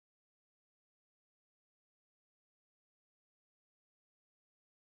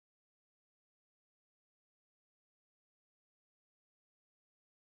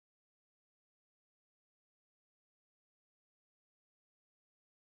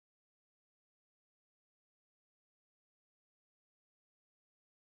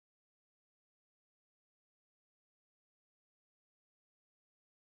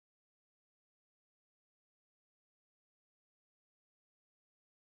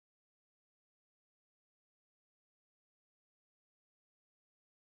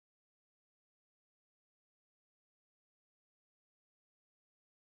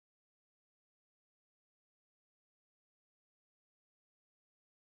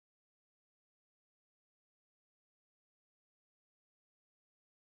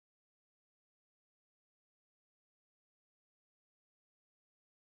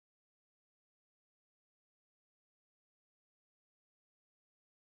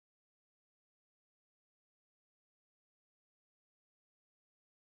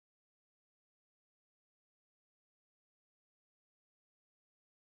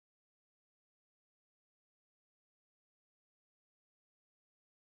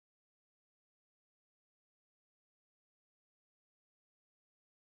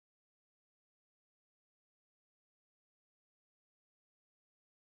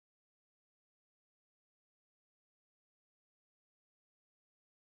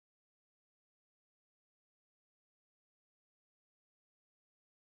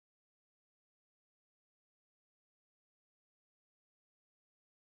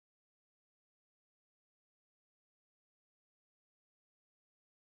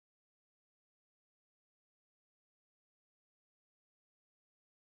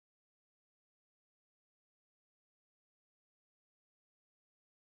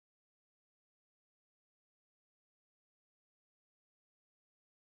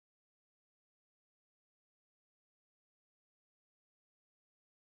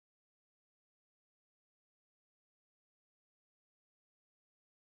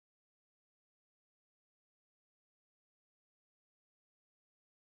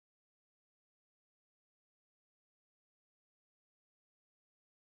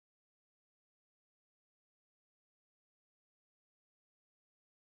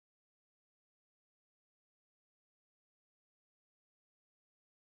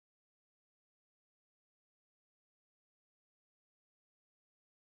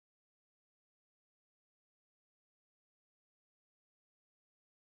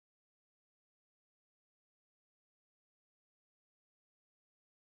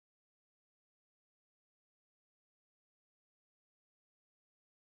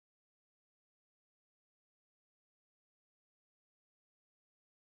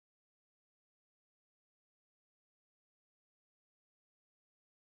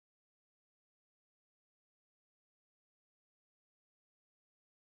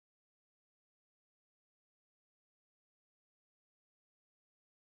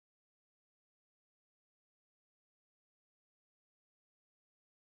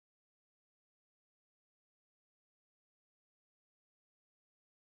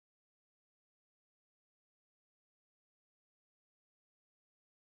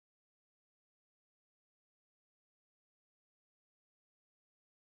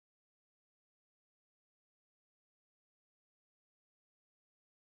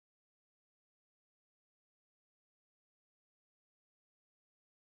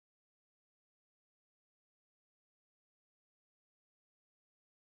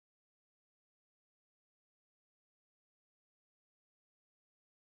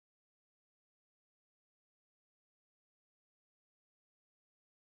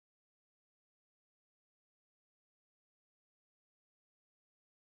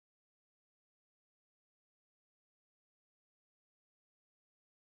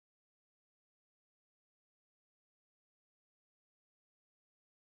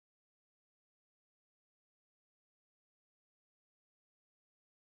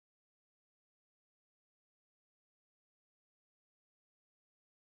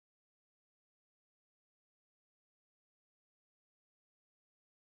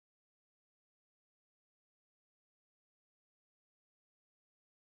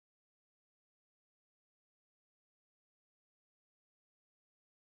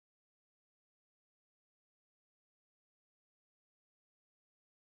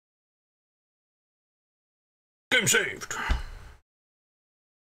Game saved.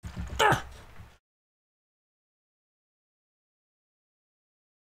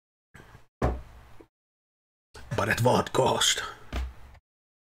 But at what cost?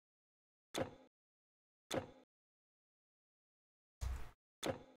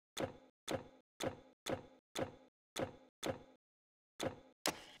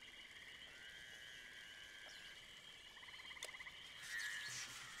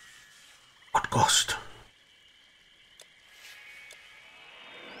 What cost?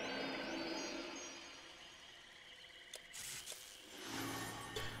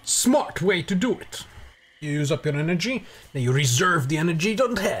 Smart way to do it. You use up your energy, then you reserve the energy you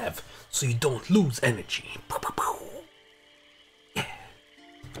don't have, so you don't lose energy. Yeah.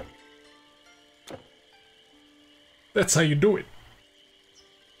 That's how you do it.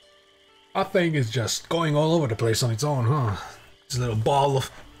 Our thing is just going all over the place on its own, huh? This little ball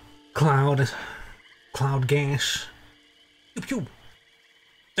of cloud gas. Pew pew.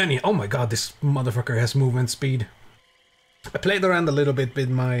 Oh my god, this motherfucker has movement speed. I played around a little bit with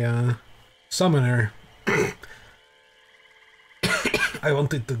my summoner. I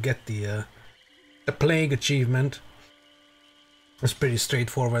wanted to get the plague achievement. It's pretty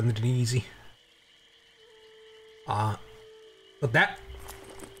straightforward and easy. But that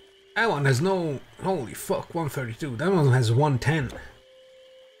one has no, holy fuck, 132. That one has 110.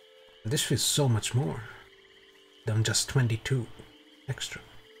 This feels so much more than just 22 extra.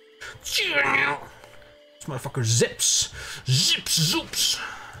 This motherfucker zips, zoops,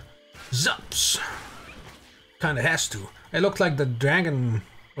 zaps. Kinda has to. It looked like the dragon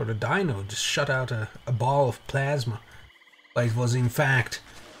or the dino just shot out a ball of plasma. But it was in fact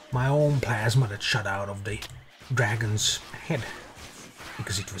my own plasma that shot out of the dragon's head.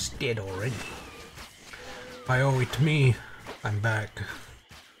 Because it was dead already. I owe it to me. I'm back.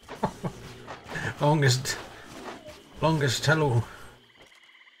 longest hello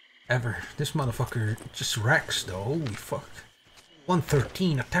ever. This motherfucker just wrecks though. Holy fuck.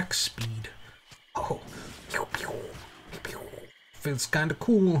 113 attack speed. Oh, pew, pew, pew, pew. Feels kinda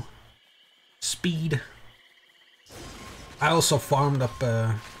cool. Speed. I also farmed up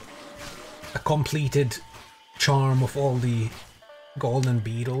a completed charm of all the golden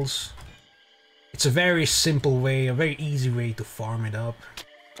beetles. It's a very simple way, a very easy way to farm it up.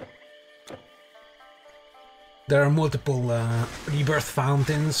 There are multiple rebirth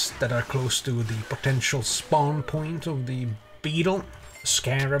fountains that are close to the potential spawn point of the beetle,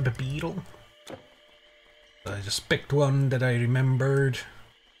 scarab beetle. I just picked one that I remembered.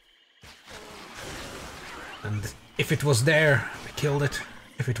 And if it was there, I killed it.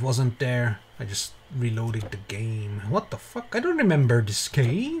 If it wasn't there, I just reloaded the game. What the fuck? I don't remember this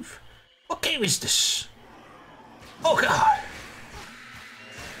cave. What cave is this? Oh god!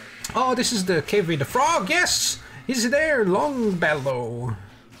 Oh, this is the cave with the frog, yes! He's there, Longbellow.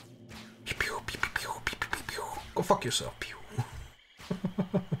 Pew, pew, pew, pew, pew, pew, pew, pew. Go fuck yourself, pew.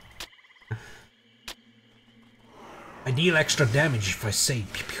 I deal extra damage if I say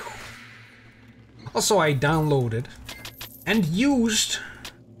pew, pew. Also, I downloaded and used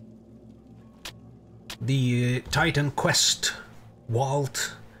the Titan Quest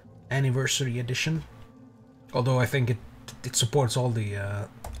Vault Anniversary Edition. Although I think it supports all the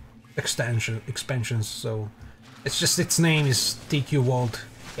expansions, so it's just its name is TQ Vault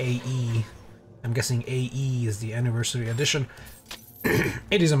AE. I'm guessing AE is the Anniversary Edition.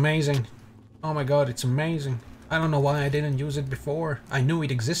 It is amazing. Oh my god, it's amazing. I don't know why I didn't use it before. I knew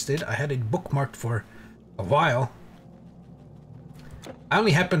it existed. I had it bookmarked for a while. I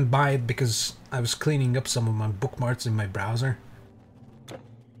only happened by it because I was cleaning up some of my bookmarks in my browser.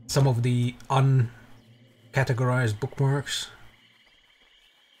 Some of the uncategorized bookmarks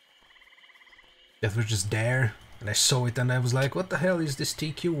that were just there, and I saw it and I was like, what the hell is this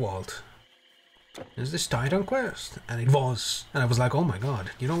TQ Vault? Is this Titan Quest? And it was. And I was like, oh my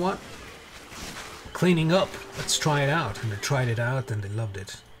god, you know what? Cleaning up, let's try it out. And they tried it out and they loved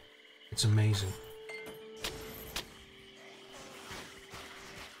it. It's amazing.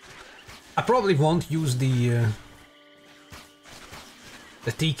 I probably won't use the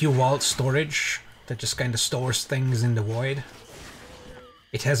TQ Vault storage that just kind of stores things in the void.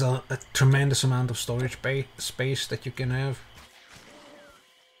 It has a tremendous amount of storage space that you can have.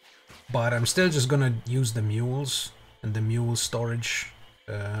 But I'm still just gonna use the mules and the mule storage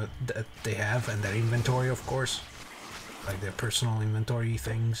that they have, and their inventory, of course, like their personal inventory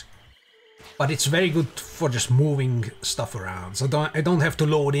things. But it's very good for just moving stuff around, so I don't have to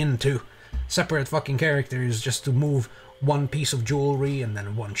load into separate fucking characters just to move one piece of jewelry and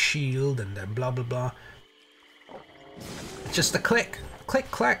then one shield and then blah blah blah. It's just a click,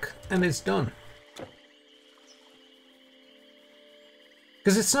 click, clack, and it's done.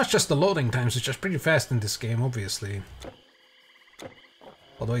 Because it's not just the loading times, it's just pretty fast in this game, obviously.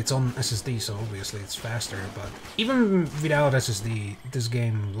 Although it's on SSD, so obviously it's faster, but even without SSD, this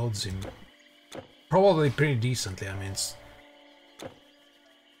game loads in probably pretty decently. I mean, it's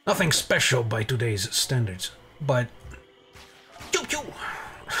nothing special by today's standards, but...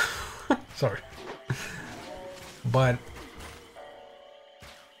 Sorry. But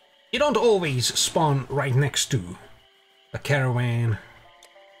you don't always spawn right next to a caravan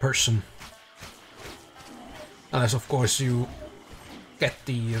person. Unless, of course, you get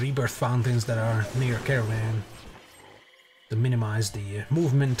the rebirth fountains that are near caravan to minimize the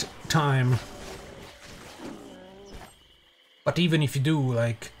movement time. But even if you do,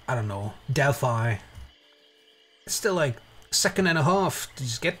 like, I don't know, Delphi, it's still like a second and a half to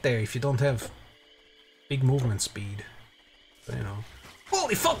just get there if you don't have big movement speed. So, you know.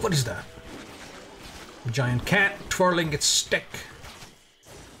 Holy fuck, what is that? A giant cat twirling its stick.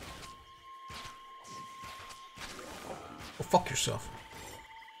 Go fuck yourself.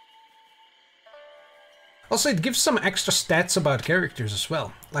 Also, it gives some extra stats about characters as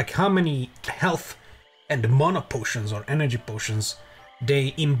well. Like how many health and mana potions or energy potions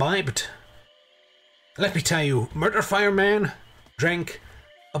they imbibed. Let me tell you, Murder Fireman drank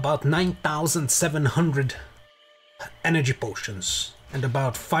about 9,700 energy potions and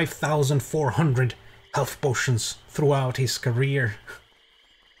about 5,400 health potions throughout his career.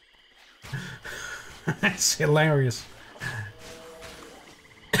 That's hilarious.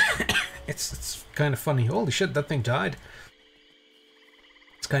 It's kind of funny. Holy shit, that thing died.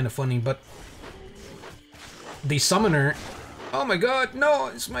 It's kind of funny, but the summoner... Oh my god,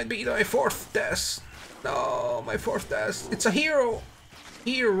 no, this might be my fourth death. No, my fourth death. It's a hero.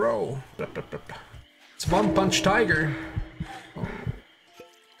 Hero. It's One Punch Tiger. Oh.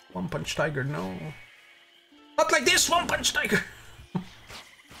 One Punch Tiger, no. Not like this, One Punch Tiger.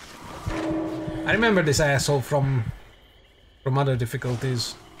 I remember this asshole from other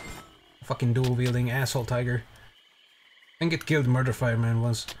difficulties. Fucking dual-wielding asshole tiger. I think it killed Murder Fireman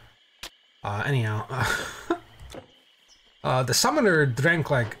once. Anyhow. The summoner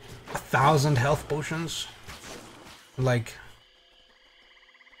drank like 1,000 health potions. Like...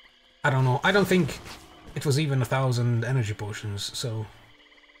 I don't know. I don't think it was even 1,000 energy potions, so...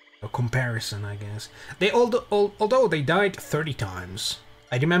 A comparison, I guess. They although they died 30 times.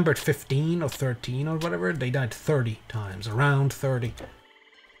 I remembered 15 or 13 or whatever. They died 30 times. Around 30.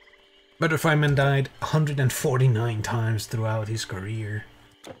 Murder Fireman died 149 times throughout his career.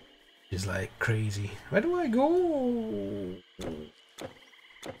 It's like crazy. Where do I go?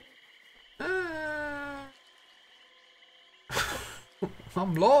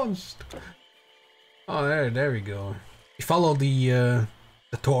 I'm lost. Oh, there we go. You follow the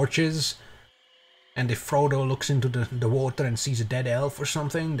torches, and if Frodo looks into the water and sees a dead elf or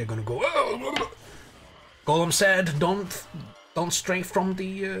something, they're gonna go. Oh! Gollum said, "Don't stray from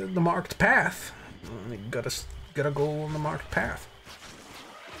the marked path. You gotta go on the marked path."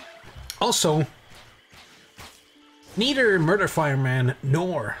 Also, neither Murder Fireman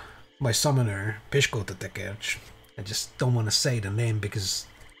nor my summoner Pishkotetekerch, I just don't want to say the name because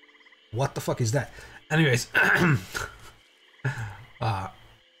what the fuck is that? Anyways,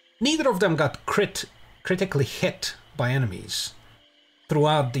 neither of them got critically hit by enemies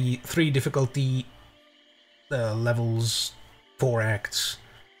throughout the 3 difficulty levels, 4 acts.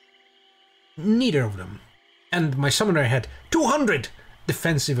 Neither of them. And my summoner had 200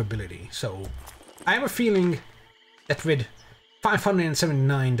 defensive ability, so I have a feeling that with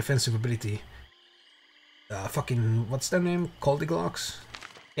 579 defensive ability, fucking, what's their name? Coldyglox?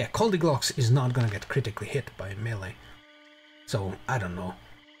 Yeah, Coldyglox is not gonna get critically hit by melee. So, I don't know.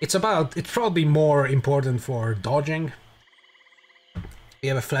 It's probably more important for dodging. You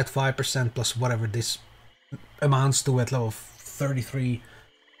have a flat 5% plus whatever this amounts to at level 33.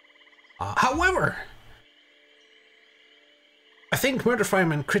 However, I think Murder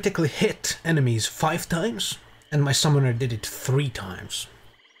Fireman critically hit enemies 5 times, and my summoner did it 3 times.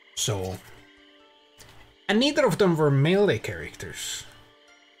 So... And neither of them were melee characters.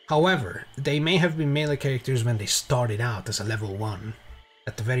 However, they may have been melee characters when they started out as a level 1,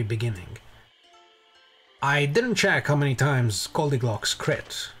 at the very beginning. I didn't check how many times Coldyglox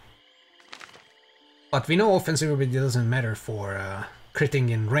crit. But we know offensive ability doesn't matter for critting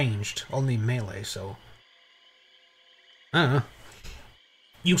in ranged, only melee, so... I don't know.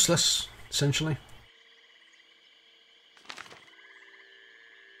 Useless, essentially.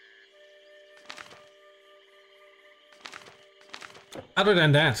 Other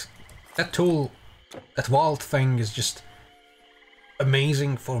than that, that tool, that vault thing is just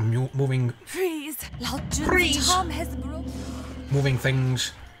amazing for moving. Freeze! Freeze! moving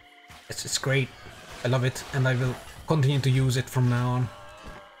things. It's great. I love it, and I will continue to use it from now on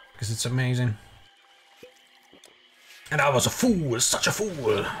because it's amazing. And I was a fool, such a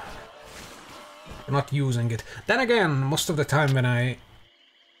fool, for not using it. Then again, most of the time when I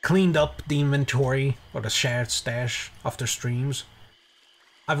cleaned up the inventory or the shared stash after streams,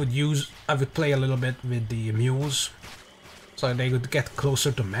 I would play a little bit with the mules, so they would get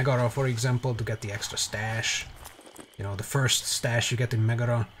closer to Megara, for example, to get the extra stash. You know, the first stash you get in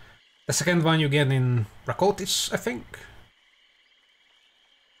Megara. The second one you get in Rakotis, I think.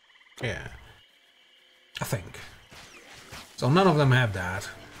 Yeah. I think. So none of them have that.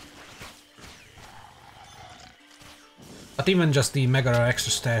 But even just the Megara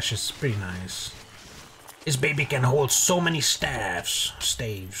extra stash is pretty nice. This baby can hold so many staves.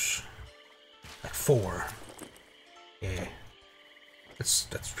 Like 4. Yeah.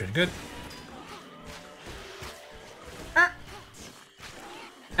 That's pretty good.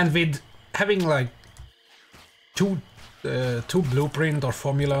 And with having like two blueprint or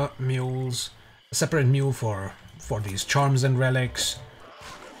formula mules, a separate mule for these charms and relics,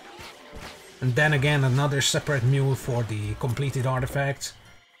 and then again another separate mule for the completed artifacts.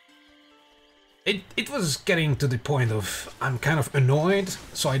 It was getting to the point of I'm kind of annoyed,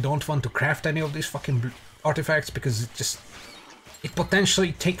 so I don't want to craft any of these fucking artifacts because it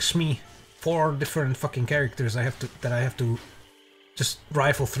potentially takes me 4 different fucking characters I have to just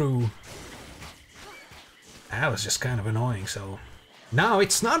rifle through. That was just kind of annoying, so now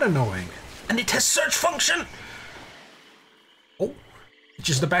it's not annoying. And it has search function! Oh, which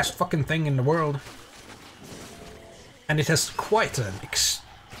is the best fucking thing in the world. And it has quite an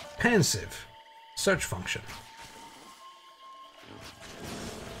expansive search function.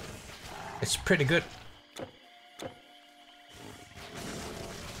 It's pretty good.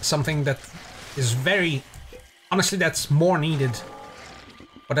 Something that is very... Honestly, that's more needed.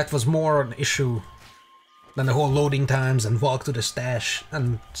 But that was more an issue than the whole loading times and walk to the stash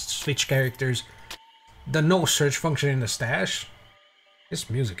and switch characters. The no search function in the stash. This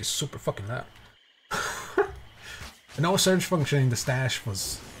music is super fucking loud. The no search function in the stash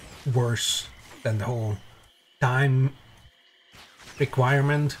was worse than the whole time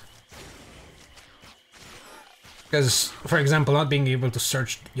requirement. Because, for example, not being able to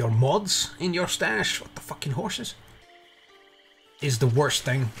search your mods in your stash, what the fucking horses, is the worst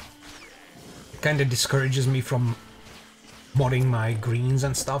thing. It kind of discourages me from modding my greens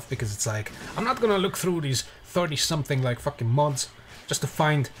and stuff, because it's like, I'm not gonna look through these 30-something like fucking mods just to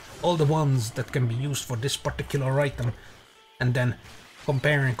find all the ones that can be used for this particular item, and then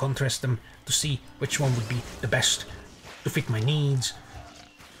compare and contrast them to see which one would be the best to fit my needs.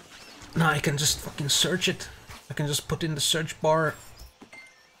 No, I can just fucking search it. I can just put in the search bar,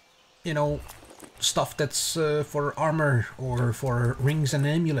 you know, stuff that's for armor or for rings and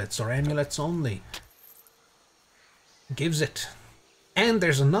amulets or amulets only. Gives it. And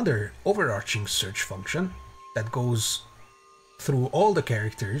there's another overarching search function that goes through all the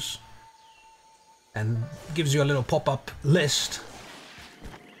characters and gives you a little pop-up list.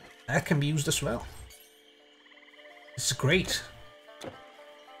 That can be used as well. It's great.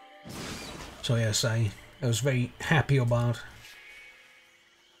 So yes, I was very happy about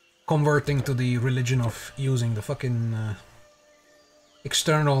converting to the religion of using the fucking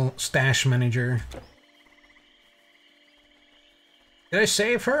external stash manager. Did I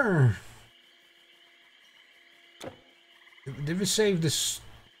save her? Did we save this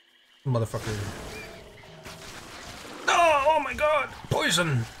motherfucker? Oh my god!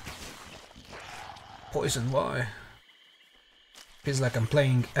 Poison! Poison, why? Feels like I'm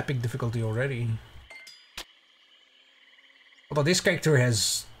playing epic difficulty already. Although this character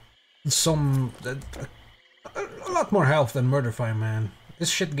has some... a lot more health than Murder Fireman. This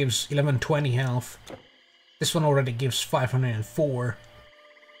shit gives 1120 health. This one already gives 504.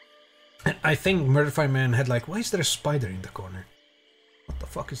 And I think Murder Fireman had like... Why is there a spider in the corner? What the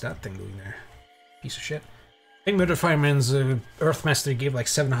fuck is that thing doing there? Piece of shit. I think Murder Fireman's Earth Mastery gave like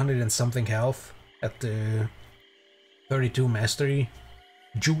 700 and something health at the 32 Mastery.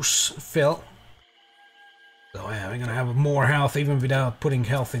 Juice fell. So yeah, we're gonna have more health even without putting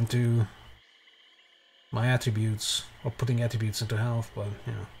health into my attributes, or putting attributes into health, but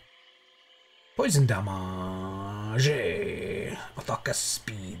you know. Poison damage, attack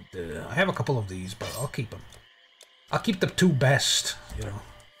speed. I have a couple of these, but I'll keep them. I'll keep the 2 best, you know.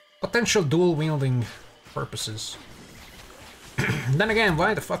 Potential dual wielding purposes. Then again,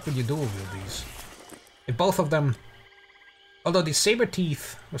 why the fuck would you dual wield these? If both of them, although the saber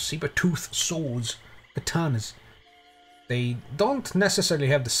teeth or saber tooth swords, katanas, they don't necessarily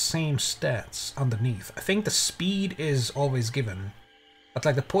have the same stats underneath. I think the speed is always given. But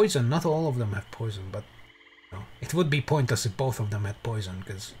like the poison, not all of them have poison, but you know, it would be pointless if both of them had poison,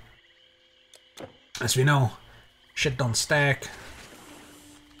 because as we know, shit don't stack.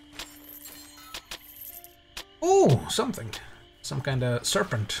 Oh, something. Some kind of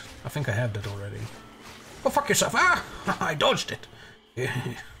serpent. I think I have that already. Oh, fuck yourself. Ah! I dodged it.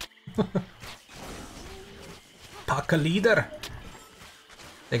 Pack leader.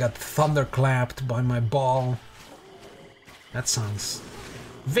 They got thunderclapped by my ball. That sounds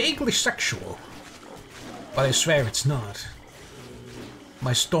vaguely sexual. But I swear it's not.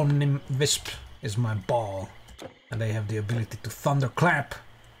 My storm wisp is my ball. And they have the ability to thunderclap.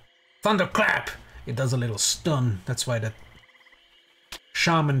 Thunderclap! It does a little stun. That's why that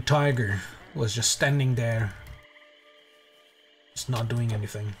shaman tiger was just standing there. Just not doing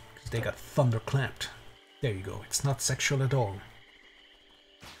anything. Because they got thunderclapped. There you go. It's not sexual at all.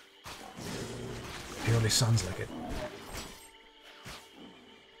 Purely sounds like it.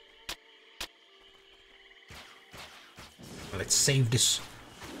 Let's save this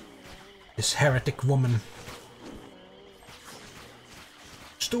heretic woman.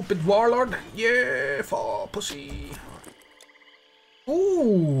 Stupid warlord. Yeah, fall pussy.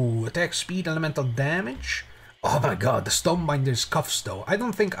 Ooh, attack speed, elemental damage. Oh my god, the Stonebinder's cuffs though. I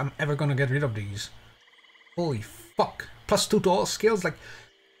don't think I'm ever gonna get rid of these. Holy fuck. +2 to all skills, like...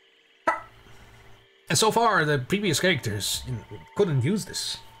 And so far, the previous characters couldn't use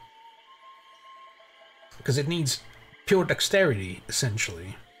this. Because it needs pure dexterity,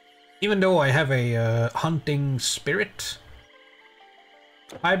 essentially. Even though I have a hunting spirit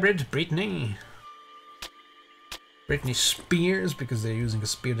hybrid, Brittany. Brittany Spears, because they're using a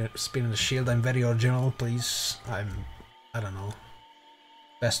spear and a shield. I'm very original, please. I don't know.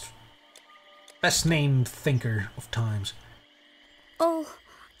 Best named thinker of times. Oh,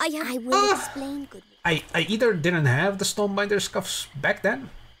 I will explain. Good. I either didn't have the Stonebinder scuffs back then,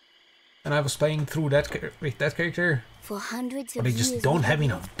 and I was playing through that with that character, for hundreds but of I years. just don't have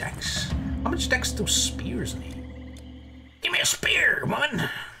enough dex. How much dex do spears need? Give me a spear, man!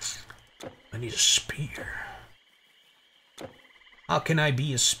 I need a spear. How can I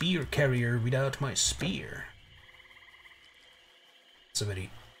be a spear carrier without my spear? It's a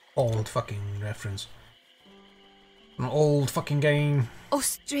very old fucking reference. An old fucking game. Oh,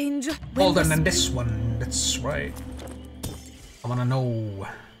 stranger. Older than this one, that's right. I wanna know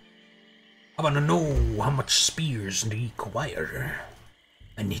how much spears they require.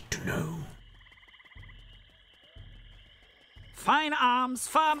 I need to know. Fine arms,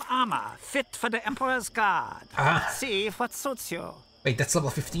 firm armor, fit for the Emperor's Guard. See what suits you. Wait, that's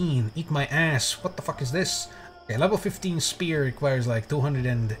level 15. Eat my ass. What the fuck is this? Okay, level 15 spear requires like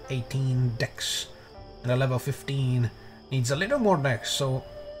 218 dex. And a level 15 needs a little more dex, so...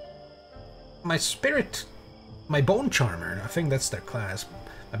 My spirit... My Bone Charmer, I think that's their class.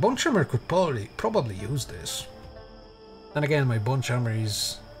 My Bone Charmer could probably use this. Then again, my Bone Charmer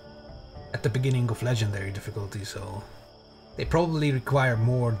is at the beginning of Legendary difficulty, so... They probably require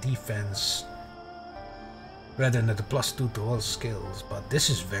more defense rather than the +2 to all skills, but this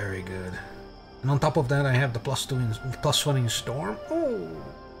is very good. And on top of that, I have the +1 in Storm. Oh,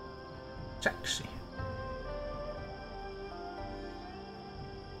 sexy.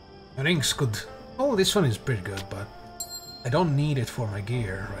 Rings could... Oh, this one is pretty good, but I don't need it for my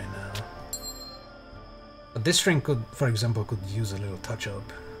gear right now. But this ring could, for example, could use a little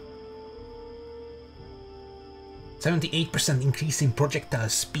touch-up. 78% increase in projectile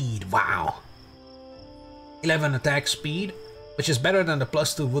speed, wow! 11 attack speed, which is better than the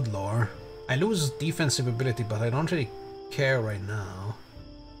 +2 Woodlore. I lose defensive ability, but I don't really care right now.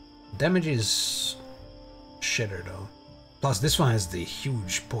 Damage is shitter though. Plus this one has the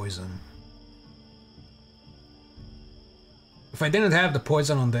huge poison. If I didn't have the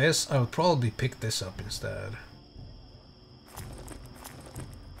poison on this, I would probably pick this up instead.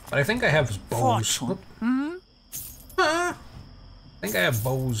 But I think I have bows. I think I have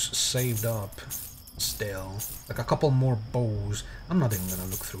bows saved up still. Like a couple more bows. I'm not even gonna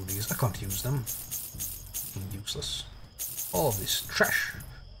look through these. I can't use them. Useless. All of this trash.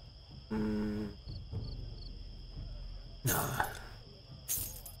 Nah.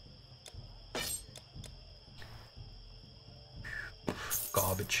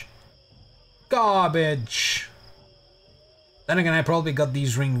 Garbage. Garbage! Then again, I probably got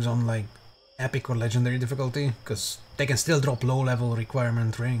these rings on like epic or legendary difficulty, because they can still drop low level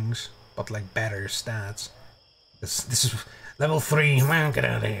requirement rings, but like better stats. This is level 3, man, get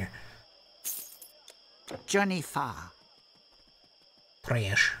out of here. Journey far.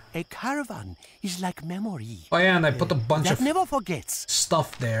 Trash. A caravan is like memory. Oh yeah, and I put a bunch that of never forgets.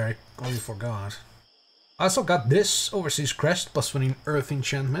 stuff there. I already forgot. I also got this Overseas Crest +1 in Earth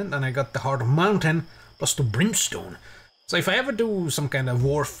Enchantment, and I got the Heart of Mountain +2 Brimstone. So if I ever do some kind of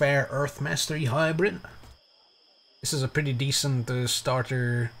Warfare Earth Mastery hybrid, this is a pretty decent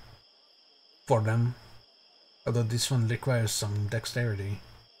starter for them. Although this one requires some dexterity.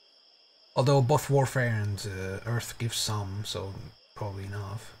 Although both Warfare and Earth give some, so probably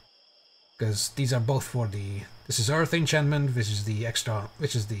enough. Because these are both for the... This is Earth Enchantment, which is the extra...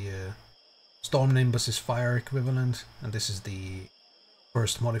 Which is the Storm Nimbus is Fire equivalent. And this is the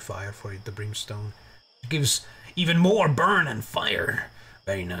first modifier for the Brimstone. It gives even more burn and fire.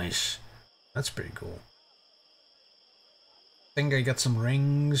 Very nice. That's pretty cool. I think I got some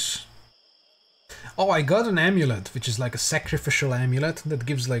rings. Oh, I got an amulet, which is like a sacrificial amulet that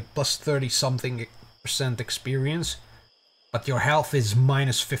gives like +30 something % experience. But your health is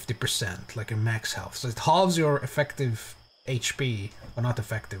 -50%, like your max health. So it halves your effective HP. Well, not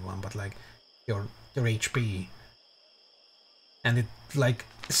effective one, but like your HP. And it like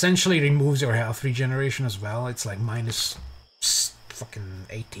essentially removes your health regeneration as well. It's like minus fucking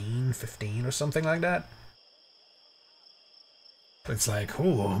 18, 15 or something like that. It's like,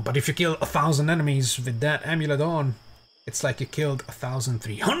 oh, but if you kill 1,000 enemies with that amulet on, it's like you killed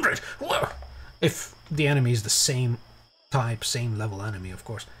 1,300. If the enemy is the same type, same level enemy, of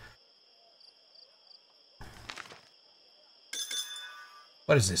course.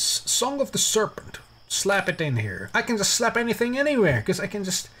 What is this? Song of the Serpent. Slap it in here. I can just slap anything anywhere, because I can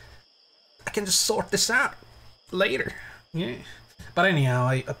just sort this out later. Yeah. But anyhow,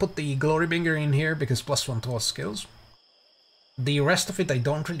 I put the Glorybringer in here because +1 to all skills. The rest of it I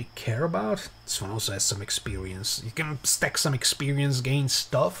don't really care about. This one also has some experience. You can stack some experience, gain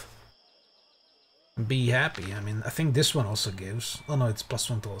stuff. And be happy. I mean, I think this one also gives... Oh no, it's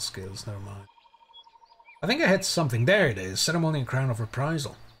 +1 to all skills, never mind. I think I had something. There it is. Ceremony and Crown of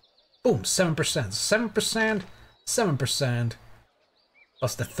Reprisal. Boom, 7%. 7%, 7%.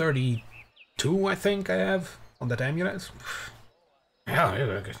 Plus the 32, I think I have on that amulet. Yeah,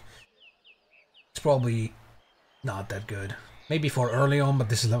 it's probably not that good. Maybe for early on, but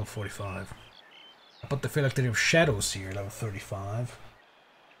this is level 45. I put the Phylactery of Shadows here, level 35.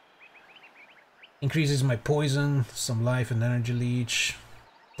 Increases my poison, some life and energy leech.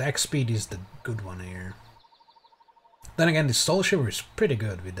 Attack speed is the good one here. Then again, the Soul Shiver is pretty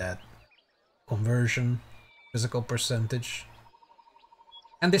good with that. Conversion, physical percentage.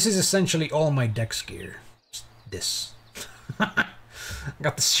 And this is essentially all my dex gear. Just this.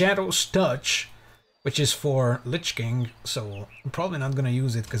 Got the Shadow's Touch, which is for Lich King, so I'm probably not gonna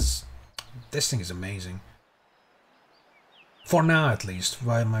use it because this thing is amazing. For now, at least,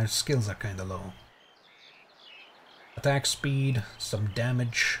 while my skills are kinda low. Attack speed, some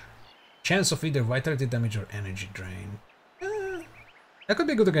damage, chance of either vitality damage or energy drain. That could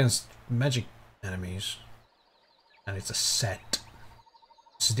be good against magic enemies. And it's a set.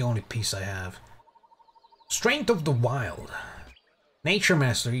 This is the only piece I have. Strength of the Wild. Nature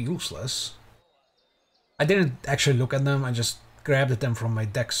Mastery, useless. I didn't actually look at them, I just grabbed them from my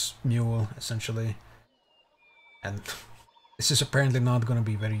Dex Mule, essentially. And this is apparently not gonna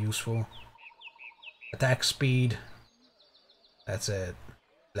be very useful. Attack speed. That's it.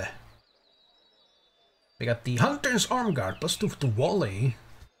 Bleh. We got the Hunter's Armguard, +2 to Wally.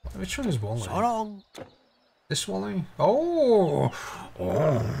 Which one is Wally? So long. This Wally? Oh!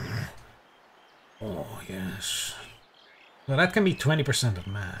 Oh! Oh, yes. Well, that can be 20% of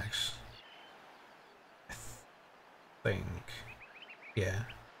max. I think. Yeah.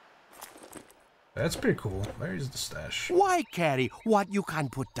 That's pretty cool. Where is the stash? Why carry what you can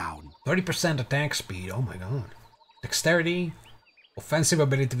put down? 30% attack speed, oh my god. Dexterity, offensive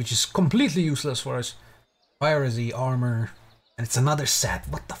ability, which is completely useless for us. Piracy, armor, and it's another set.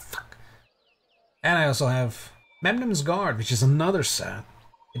 What the fuck? And I also have Memnon's Guard, which is another set.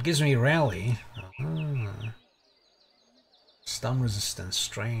 It gives me rally. Stun resistance,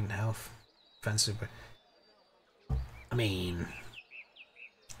 strain, health, offensive. I mean,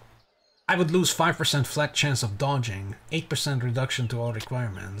 I would lose 5% flat chance of dodging, 8% reduction to all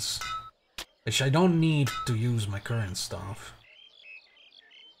requirements, which I don't need to use my current stuff.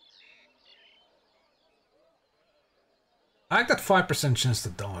 I like that 5% chance to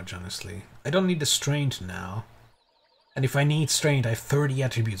dodge, honestly. I don't need the Strained now. And if I need Strained, I have 30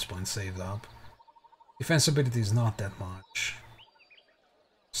 attributes points saved up. Defensibility is not that much.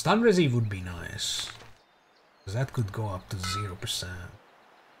 Stun Resi would be nice. Because that could go up to 0%.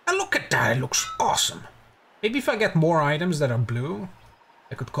 And look at that, it looks awesome! Maybe if I get more items that are blue,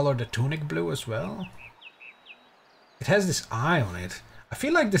 I could color the tunic blue as well. It has this eye on it. I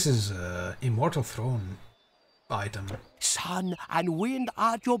feel like this is a Immortal Throne item. Sun and wind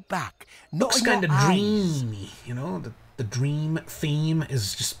at your back. Not Looks in your kind of eyes. dreamy, you know? The dream theme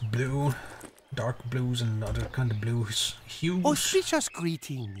is just blue. Dark blues and other kind of blues. Hues. Auspicious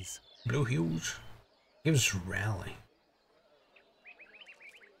greetings. Blue hues. Gives rally.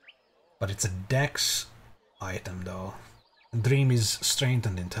 But it's a dex item though. Dream is strength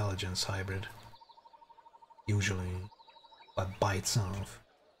and intelligence hybrid. Usually. But by itself.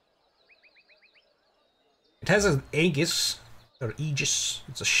 It has an aegis, or aegis,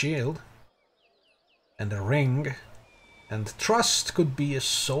 it's a shield. And a ring. And trust could be a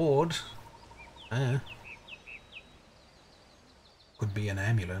sword. Could be an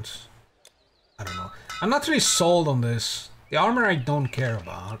amulet. I don't know. I'm not really sold on this. The armor I don't care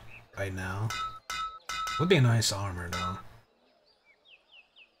about right now. Would be a nice armor though.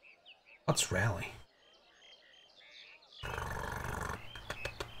 What's rally?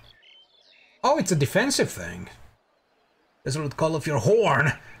 Oh, it's a defensive thing. Resolute call of your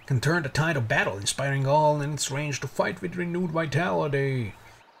horn can turn the tide of battle, inspiring all in its range to fight with renewed vitality.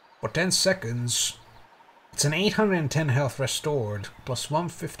 For 10 seconds, it's an 810 health restored, plus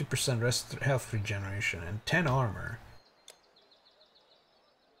 150% health regeneration, and 10 armor.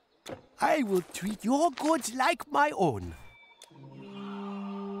 I will treat your goods like my own.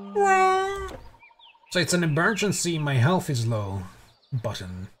 So it's an emergency, my health is low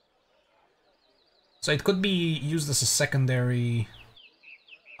button. So it could be used as a secondary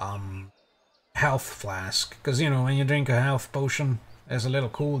health flask. Because, you know, when you drink a health potion, there's a little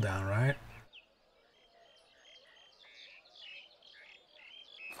cooldown, right?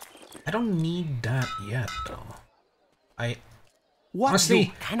 I don't need that yet, though. What honestly,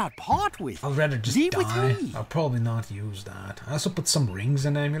 you cannot part with. I'd rather just Leave die. with me. I'll probably not use that. I also put some rings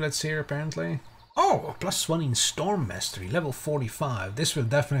and amulets here, apparently. Oh, +1 in Storm Mastery, level 45. This will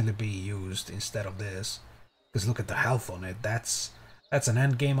definitely be used instead of this. Because look at the health on it. That's an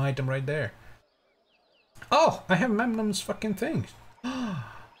endgame item right there. Oh, I have Memnon's fucking thing.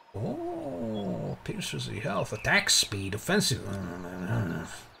 Oh, pierces the health, attack speed, offensive.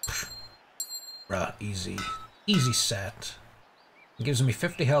 Bruh, easy. Easy set. It gives me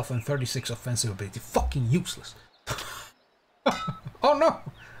 50 health and 36 offensive ability. Fucking useless. Oh no!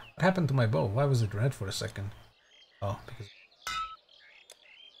 What happened to my bow? Why was it red for a second? Oh, because...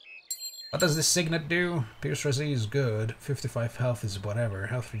 What does this signet do? Pierce Resi is good. 55 health is whatever.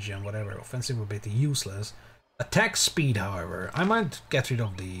 Health regen, whatever. Offensive ability, useless. Attack speed, however. I might get rid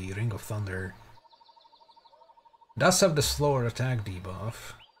of the Ring of Thunder. Does have the slower attack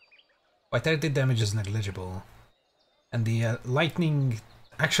debuff. Vitality damage is negligible. And the lightning...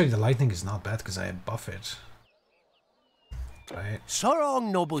 Actually, the lightning is not bad because I buff it. Right? So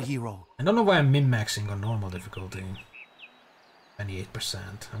long, noble hero. I don't know why I'm min-maxing on normal difficulty.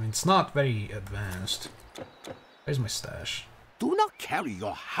 28%. I mean, it's not very advanced. Where's my stash? Do not carry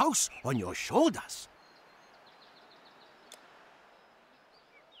your house on your shoulders.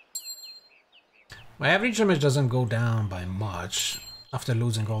 My average damage doesn't go down by much after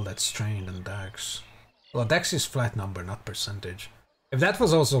losing all that strain and dex. Well, dex is flat number, not percentage. If that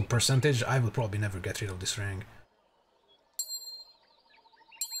was also percentage, I will probably never get rid of this ring.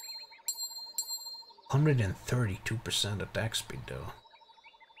 132% attack speed though.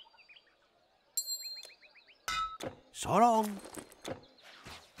 So long.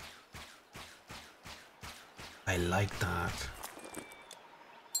 I like that.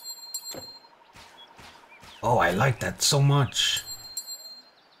 Oh, I like that so much.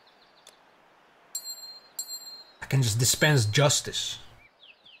 I can just dispense justice.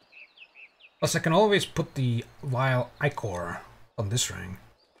 Plus I can always put the Vile Ichor on this ring.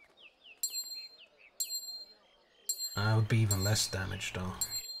 Would be even less damage though.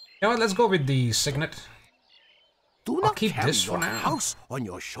 You know what, let's go with the signet. Do I'll not keep carry this for your now. house on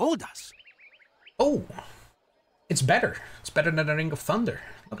your shoulders. Oh! It's better. It's better than the Ring of Thunder.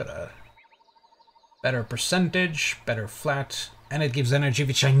 Look at that. Better percentage, better flat, and it gives energy,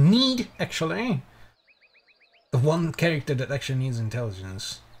 which I need, actually. The one character that actually needs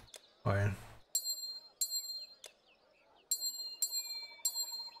intelligence. Alright.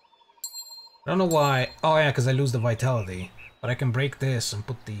 I don't know why. Oh yeah, because I lose the vitality. But I can break this and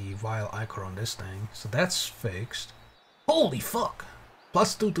put the Vile Ichor on this thing. So that's fixed. Holy fuck!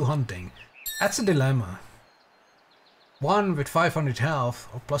 +2 to hunting. That's a dilemma. One with 500 health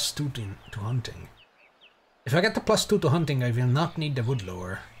or +2 to hunting. If I get the +2 to hunting, I will not need the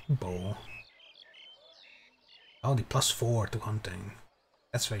Woodlower bow. Only +4 to hunting.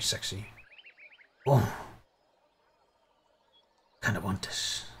 That's very sexy. Oh. Kinda want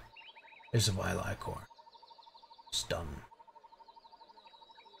this. There's a Vile Ichor. It's done.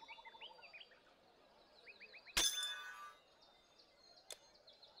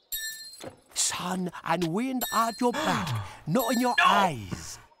 sun and wind at your back, not in your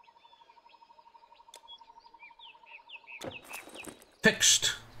eyes.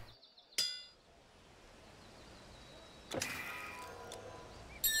 Fixed.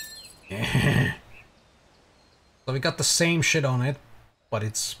 So we got the same shit on it, but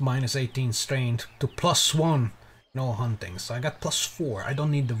it's minus 18 strain to +1. No hunting, so I got +4. I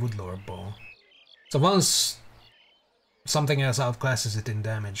don't need the Woodlore bow. So once something else outclasses it in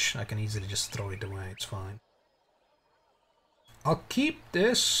damage, I can easily just throw it away, it's fine. I'll keep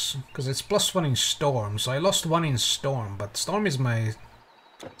this, because it's +1 in Storm, so I lost 1 in Storm, but Storm is my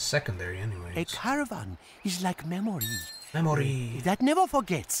secondary anyway. A caravan is like memory. Memory. That never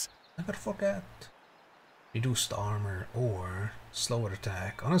forgets. Never forget. Reduced armor or slower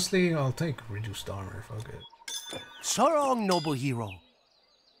attack. Honestly, I'll take reduced armor, fuck it. So long, noble hero.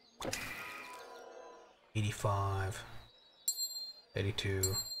 85. 82.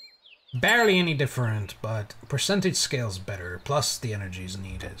 Barely any different, but percentage scale's better, plus the energy is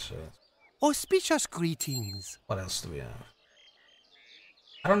needed, so... Auspicious greetings. What else do we have?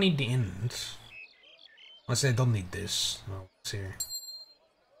 I don't need the end. Honestly, I don't need this. No, what's here?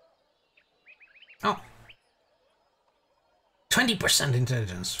 Oh! 20%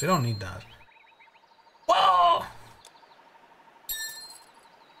 intelligence. We don't need that. Whoa!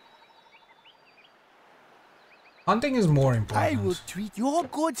 Hunting is more important. I will treat your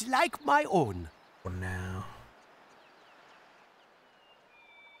goods like my own. For now.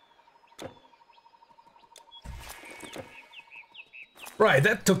 Right,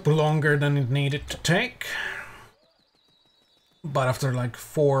 that took longer than it needed to take. But after like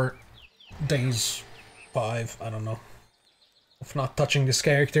 4 days, 5, I don't know, of not touching this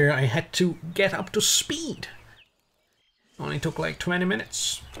character, I had to get up to speed. Only took like 20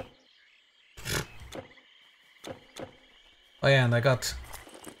 minutes. Oh yeah, and I got...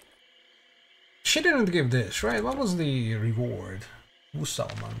 She didn't give this, right? What was the reward?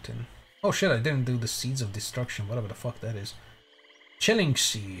 Wusal Mountain. Oh shit, I didn't do the Seeds of Destruction, whatever the fuck that is. Chilling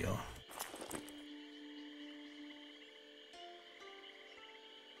Seal.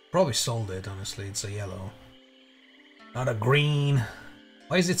 Probably sold it, honestly, it's a yellow. Not a green.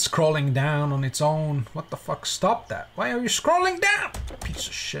 Why is it scrolling down on its own? What the fuck? Stop that. Why are you scrolling down? Piece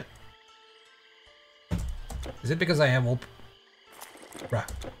of shit. Is it because I have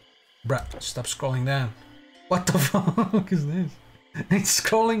Bruh, stop scrolling down. What the fuck is this? It's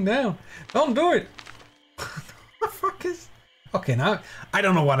scrolling down. Don't do it. What the fuck is... Okay, now, I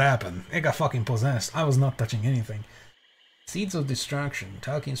don't know what happened. It got fucking possessed. I was not touching anything. Seeds of Destruction.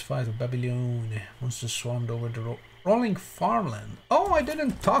 Tolkien's fight with Babylon. Monsters swarmed over the rolling farmland. Oh, I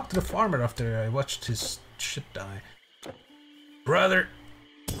didn't talk to the farmer after I watched his shit die. Brother.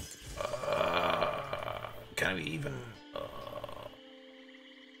 Can we even...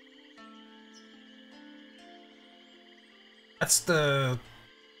 That's the...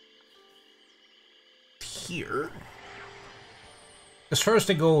 Here. Because first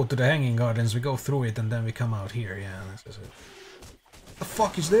we go to the Hanging Gardens, we go through it, and then we come out here. Yeah, this is it. What the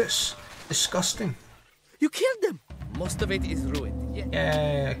fuck is this? Disgusting. You killed them. Most of it is ruined.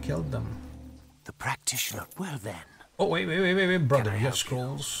 Yeah, I killed them. The practitioner. Well then. Oh, wait, brother. You have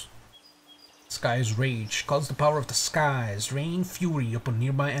scrolls. Sky's Rage. Calls the power of the skies. Rain fury upon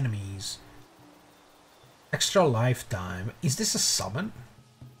nearby enemies. Extra lifetime. Is this a summon?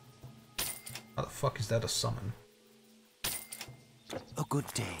 How the fuck is that a summon? A good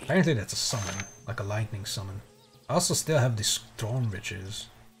day. Apparently that's a summon. Like a lightning summon. I also still have these Throne Riches.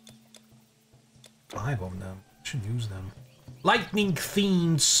 5 of them. I should use them. Lightning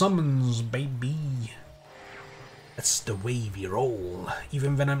themed summons, baby. That's the way we roll.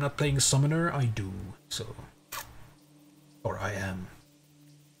 Even when I'm not playing Summoner, I do. So. Or I am.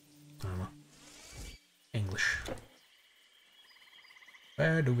 I don't know. English.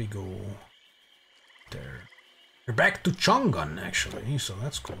 Where do we go? There. We're back to Chongun, actually, so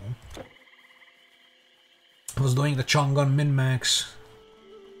that's cool. I was doing the Chongun min-max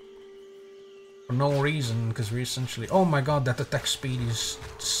for no reason, because we essentially... Oh my god, that attack speed is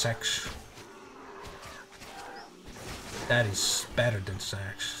sex. That is better than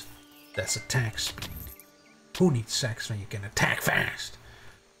sex. That's attack speed. Who needs sex when you can attack fast?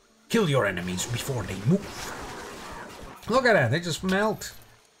 Kill your enemies before they move. Look at that, they just melt.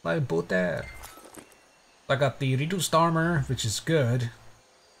 Like butter. I got the reduced armor, which is good.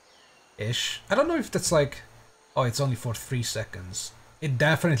 Ish. I don't know if that's like... Oh, it's only for 3 seconds. It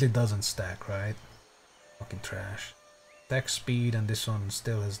definitely doesn't stack, right? Fucking trash. Attack speed, and this one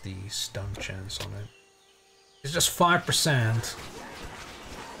still has the stun chance on it. It's just 5%.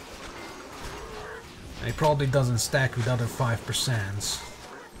 And it probably doesn't stack with other 5%.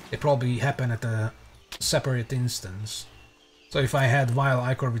 They probably happen at a separate instance. So if I had Vile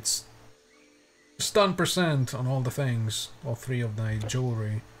Ichor with stun percent on all the things, all 3 of my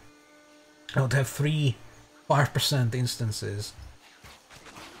jewelry, I would have 3 5% instances.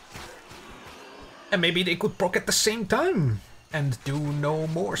 And maybe they could proc at the same time and do no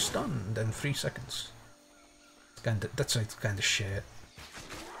more stun than 3 seconds. That's kind of shit.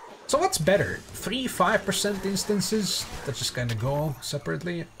 So what's better? 3 5% instances that just kind of go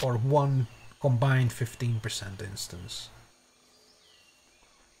separately, or 1 combined 15% instance?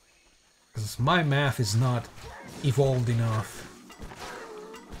 Because my math is not evolved enough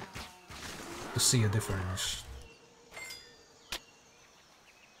to see a difference.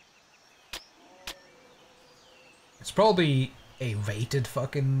 It's probably a weighted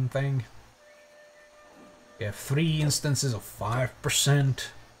fucking thing. You have 3 instances of 5%,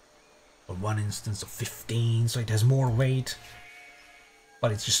 or 1 instance of 15, so it has more weight,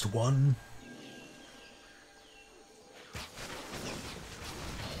 but it's just 1.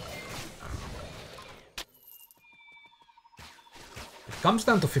 It comes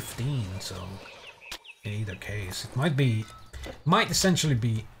down to 15, so in either case, it might essentially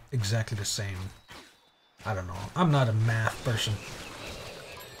be exactly the same. I don't know. I'm not a math person.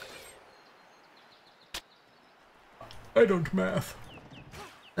 I don't math.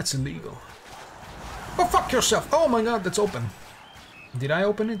 That's illegal. Oh, fuck yourself! Oh my god, that's open. Did I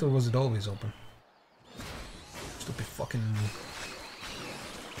open it, or was it always open? Stupid fucking...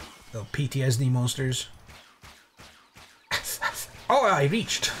 little PTSD monsters. Oh, I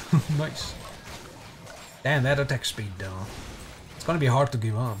reached! Nice. Damn, that attack speed though. It's gonna be hard to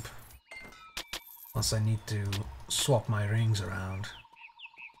give up. Once I need to swap my rings around.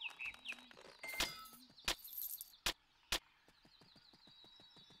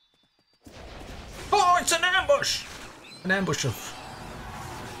 Oh, it's an ambush! An ambush of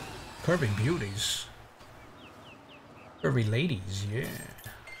curvy beauties. Curvy ladies, yeah.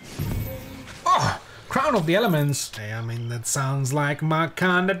 Oh! Crown of the Elements! I mean, that sounds like my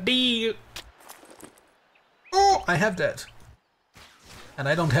kind of deal. Oh, I have that. And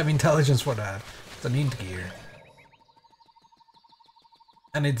I don't have intelligence for that. It's an int gear.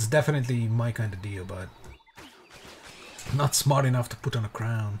 And it's definitely my kind of deal, but not smart enough to put on a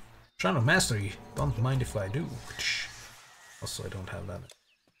crown. Shrine of Mastery, don't mind if I do. Also, I don't have that.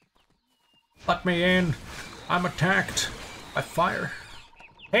 Let me in! I'm attacked by fire.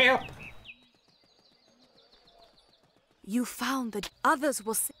 Help! You found that others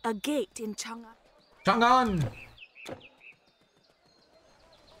will see a gate in Chang'an. Chang'an!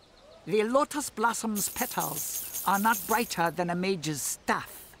 The lotus blossom's petals are not brighter than a mage's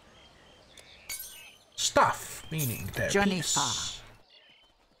staff. Staff, meaning their Journey peace. far.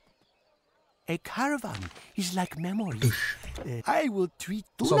 A caravan is like memories. I will treat.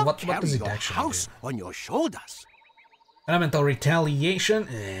 Do So not what carry does it your actually house do? on your shoulders. Elemental retaliation,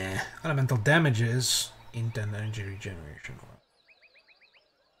 elemental damages, int and energy regeneration.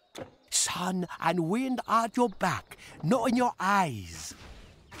 Sun and wind are at your back, not in your eyes.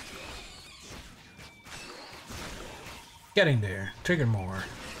 Getting there. Trigger more.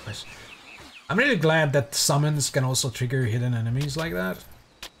 Nice. I'm really glad that summons can also trigger hidden enemies like that.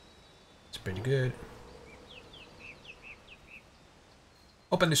 It's pretty good.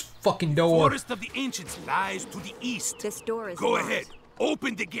 Open this fucking door. Forest of the Ancients lies to the east. This door is Go locked. ahead.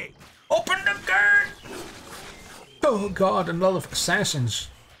 Open the gate. Open the gate! Oh god, a lot of assassins.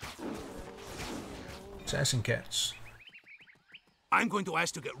 Assassin cats. I'm going to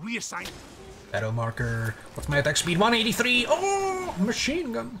ask to get reassigned. Battle marker. What's my attack speed? 183! Oh!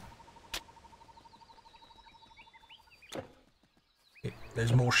 Machine gun! Okay,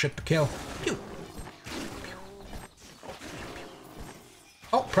 there's more shit to kill. Pew!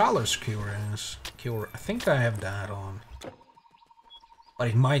 Oh, Prowler's Cure is... Cure. I think I have that on. But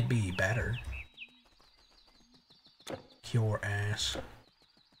it might be better. Cure ass.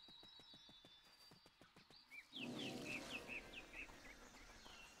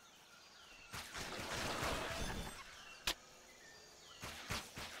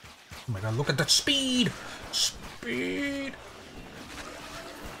 Oh my god, look at that speed! Speed!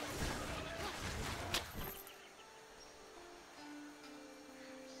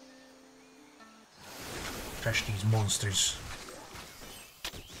 Trash these monsters.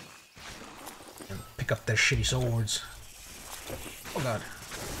 And pick up their shitty swords. Oh god.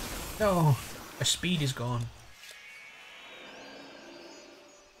 No, my speed is gone.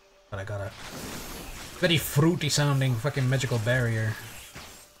 But I got a very fruity sounding fucking magical barrier.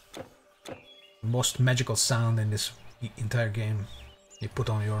 Most magical sound in this entire game. You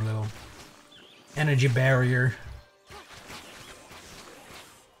put on your little energy barrier.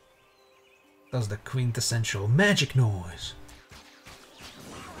 Does the quintessential magic noise.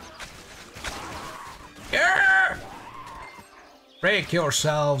 Yeah! Break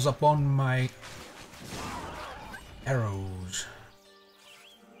yourselves upon my arrows.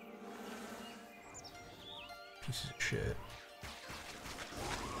 Piece of shit.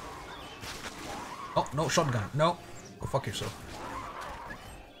 Oh, no shotgun. No. Go fuck yourself.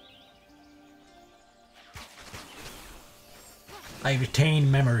 I retain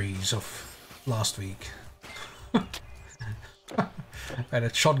memories of last week. I had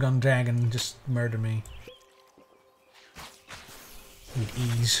a shotgun dragon just murder me. With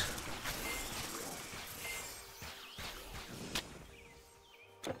ease.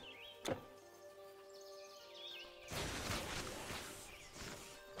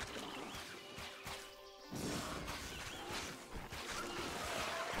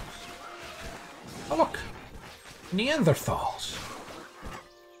 Oh look! Neanderthals!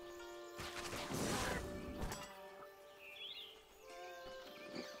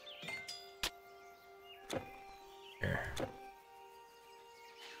 Here.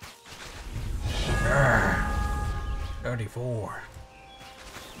 34.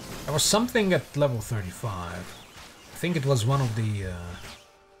 There was something at level 35. I think it was one of the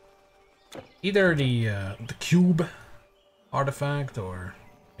either the cube artifact or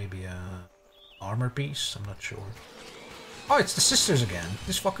maybe a armor piece. I'm not sure. Oh, it's the sisters again.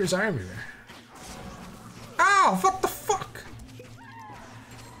 These fuckers are everywhere. Ow! What the fuck?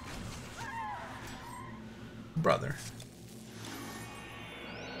 Brother.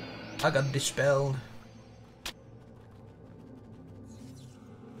 I got dispelled.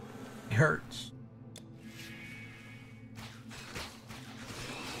 It hurts.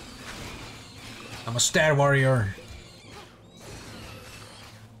 I'm a star warrior.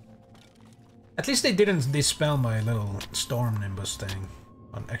 At least they didn't dispel my little storm nimbus thing.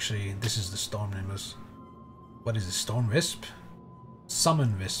 Well, actually, this is the storm nimbus. What is it? Storm wisp?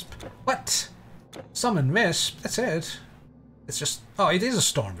 Summon wisp. What? Summon wisp? That's it. It's just... Oh, it is a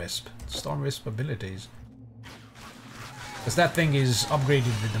storm wisp. Storm wisp abilities. Because that thing is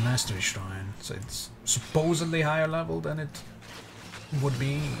upgraded with the Mastery Shrine, so it's supposedly higher level than it would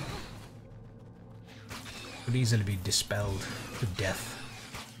be. Could easily be dispelled to death.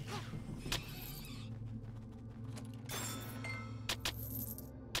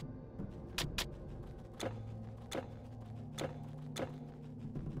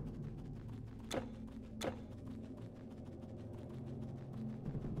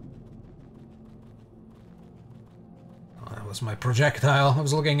 Was my projectile. I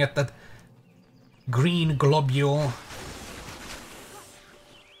was looking at that green globule.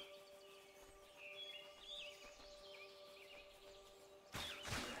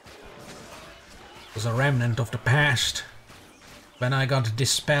 It was a remnant of the past when I got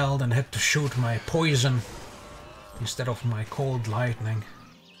dispelled and had to shoot my poison instead of my cold lightning.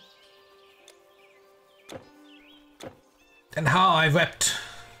 And how I wept.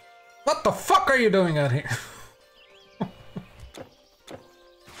 What the fuck are you doing out here?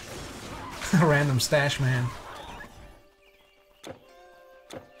 Random stash man.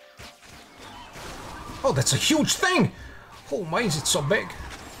 Oh, that's a huge thing! Oh, why is it so big?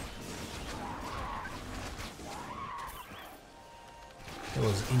 It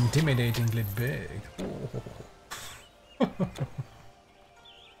was intimidatingly big. Oh.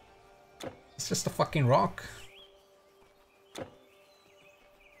 It's just a fucking rock.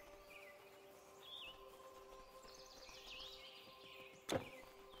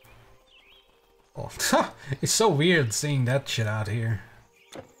 Oh, it's so weird seeing that shit out here.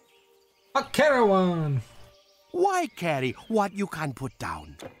 A caravan! Why carry what you can put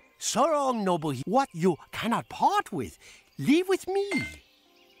down? So long, noble, what you cannot part with. Leave with me.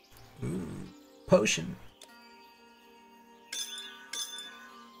 Ooh, potion.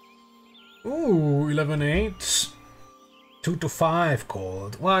 Ooh, 11-8. 2 to 5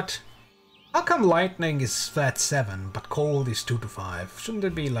 cold. What? How come lightning is flat 7, but cold is 2 to 5? Shouldn't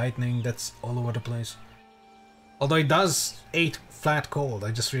it be lightning that's all over the place? Although it does 8 flat cold,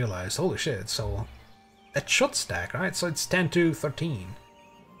 I just realized. Holy shit, so that should stack, right? So it's 10 to 13.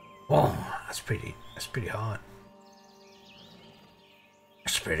 Oh, that's pretty hot.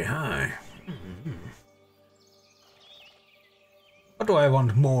 That's pretty high. What do I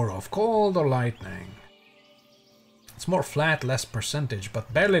want more of, cold or lightning? It's more flat, less percentage,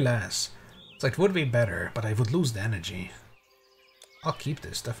 but barely less. So it would be better, but I would lose the energy. I'll keep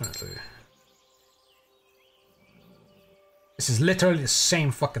this, definitely. This is literally the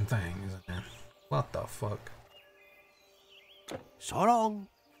same fucking thing, isn't it? What the fuck? So long.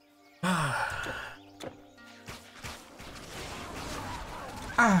 Ah.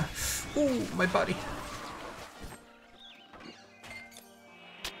 Ooh, my body.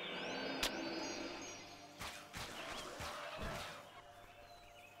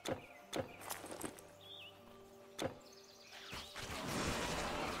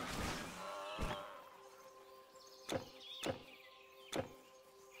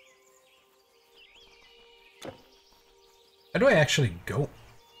 Where do I actually go?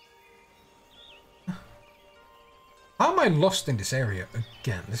 How am I lost in this area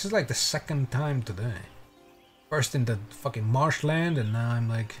again? This is like the second time today. First in the fucking marshland, and now I'm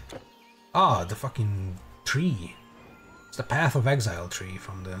like... Ah, the fucking tree. It's the Path of Exile tree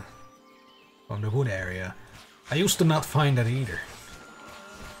from the wood area. I used to not find that either.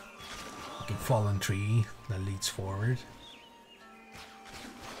 Fucking fallen tree that leads forward.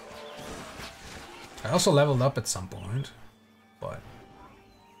 I also leveled up at some point, but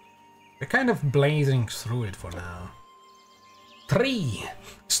we're kind of blazing through it for now. 3!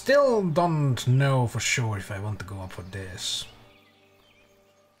 Still don't know for sure if I want to go up for this.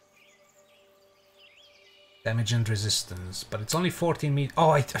 Damage and resistance, but it's only 14 meters. Oh,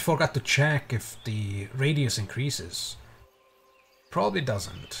 I forgot to check if the radius increases. Probably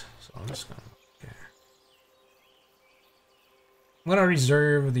doesn't, so I'm just gonna... I'm gonna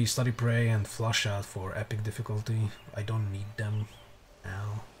reserve the Study Prey and Flush Out for epic difficulty. I don't need them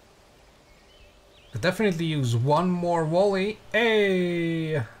now. Could definitely use one more volley.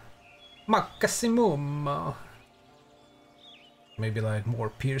 Hey! Maximum! Maybe like more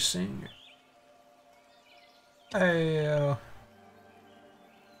piercing. Hey!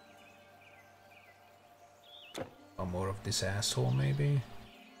 One more of this asshole, maybe?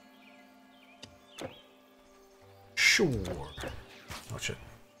 Sure. Watch it.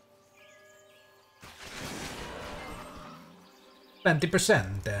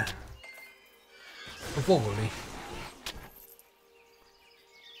 20%. Volley.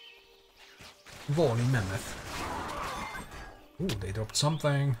 Volley mammoth. Ooh, they dropped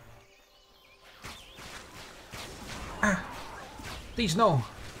something. Ah! Please no!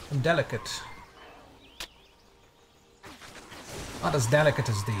 I'm delicate. Not as delicate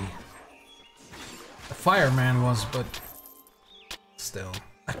as the fireman was, but still.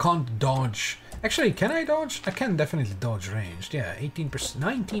 I can't dodge. Actually, can I dodge? I can definitely dodge ranged. Yeah, 18%,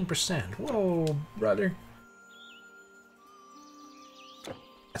 19%. Whoa, brother.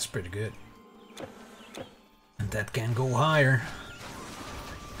 That's pretty good. And that can go higher.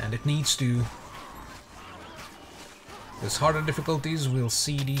 And it needs to. With harder difficulties, we'll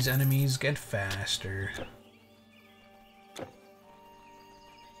see these enemies get faster.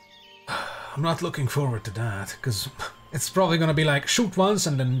 I'm not looking forward to that, because it's probably gonna be like shoot once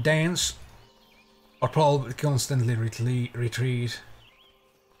and then dance. Or probably constantly retreat.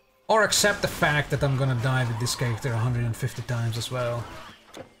 Or accept the fact that I'm gonna die with this character 150 times as well.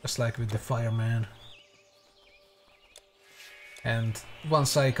 Just like with the fireman. And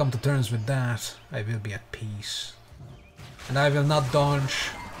once I come to terms with that, I will be at peace. And I will not dodge,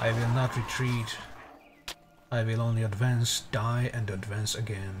 I will not retreat. I will only advance, die, and advance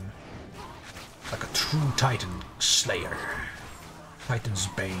again. Like a true Titan Slayer. Titan's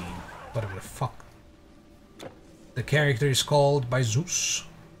Bane. Whatever the fuck the character is called by Zeus.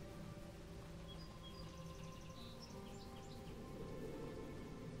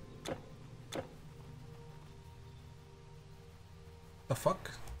 The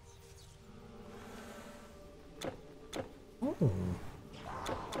fuck? Ooh.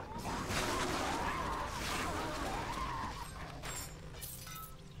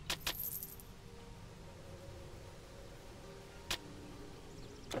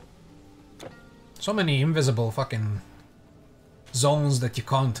 So many invisible fucking zones that you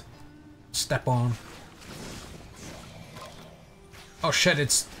can't step on. Oh shit,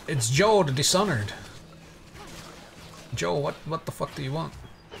 it's Joe the Dishonored. Joe, what the fuck do you want?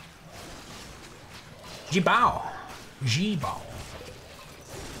 Jibao. Jibao.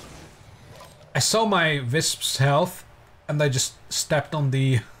 I saw my Wisp's health and I just stepped on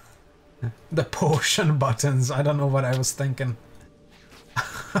the potion buttons. I don't know what I was thinking.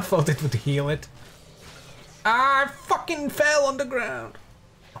 I thought it would heal it. I fucking fell on the ground.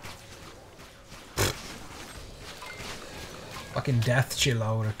 Fucking Death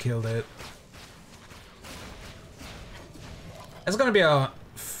Chilla would have killed it. There's gonna be a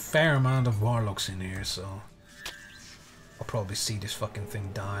fair amount of warlocks in here, so I'll probably see this fucking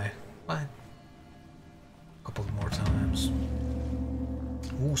thing die. What? A couple more times.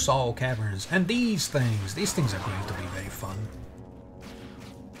 Ooh, Saw Caverns. And these things are going to be very fun.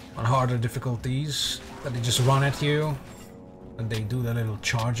 On harder difficulties, that they just run at you and they do the little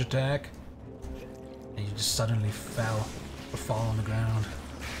charge attack and you just suddenly fall on the ground.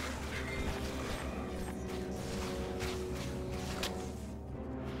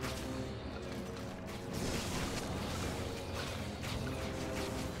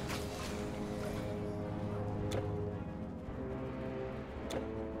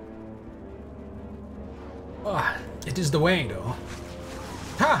 It is the way, though.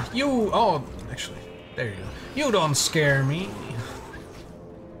 Ha! You... Oh, actually, there you go. You don't scare me.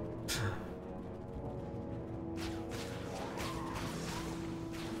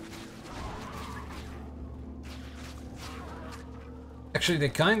 Actually, they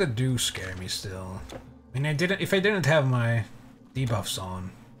kinda do scare me still. I mean, if I didn't have my debuffs on,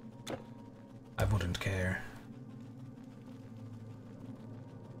 I wouldn't care.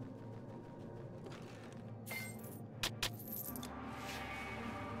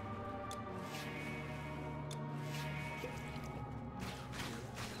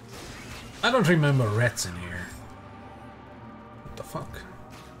 I don't remember rats in here. What the fuck?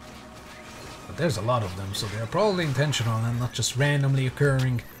 But there's a lot of them, so they're probably intentional and not just randomly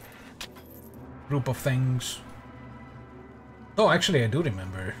occurring group of things. Oh, actually I do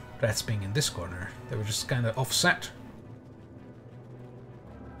remember rats being in this corner. They were just kind of offset.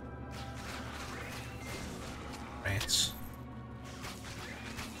 Rats.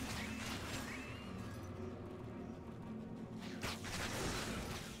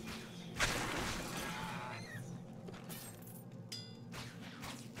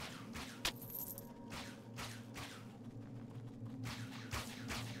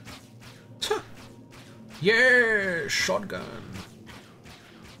 Yeah, shotgun.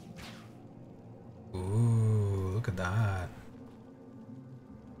 Ooh, look at that.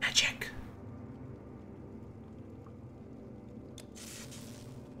 Magic.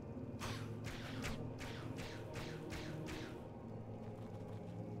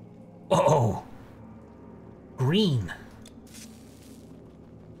 Whoa. Green.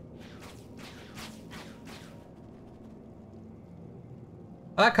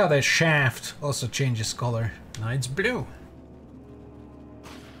 I like how the shaft also changes color. Now it's blue.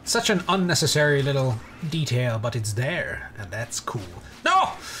 Such an unnecessary little detail, but it's there, and that's cool.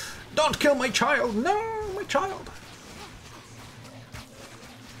 No! Don't kill my child! No, my child!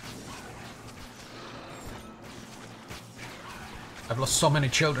 I've lost so many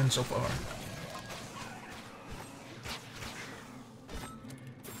children so far.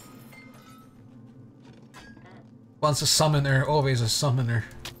 Once a summoner, always a summoner.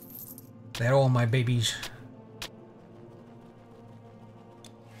 They're all my babies.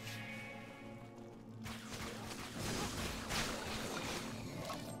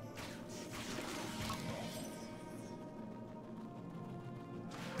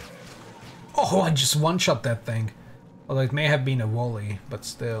 Oh, I just one-shot that thing. Although it may have been a volley, but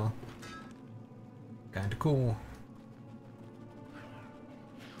still. Kinda cool.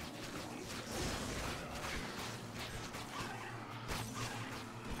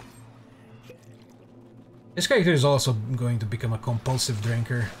 This character is also going to become a compulsive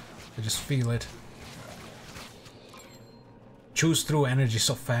drinker. I just feel it. Chews through energy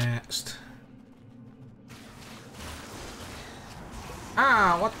so fast.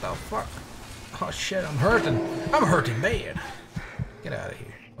 Ah, what the fuck? Oh shit, I'm hurting. I'm hurting bad. Get out of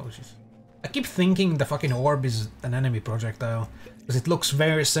here. Oh jeez. I keep thinking the fucking orb is an enemy projectile. Because it looks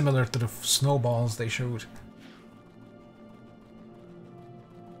very similar to the snowballs they showed.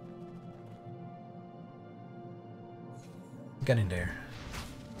 Get in there.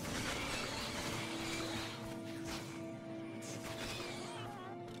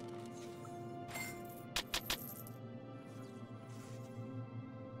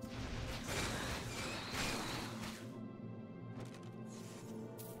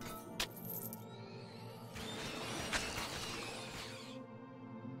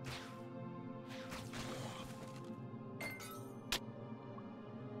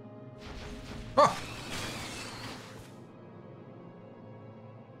 Oh!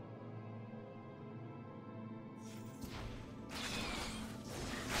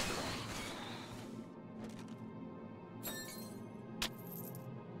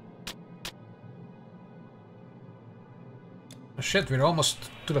 Oh shit, we're almost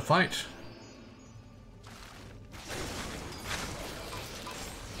to the fight.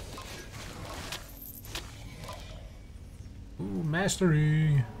 Ooh,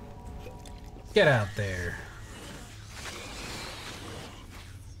 mastery. Get out there.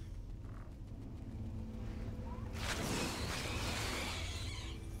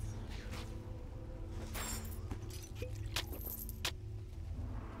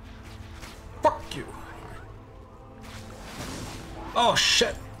 Fuck you. Oh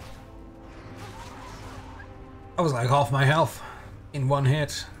shit. I was like half my health in one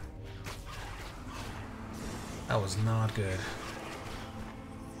hit. That was not good.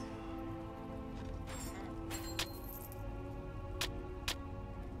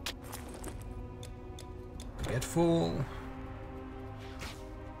 Get full.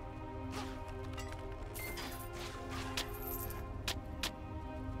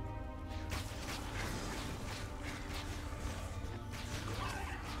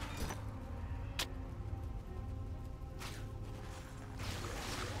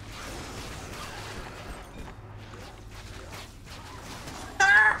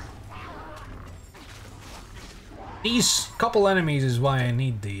 These couple enemies is why I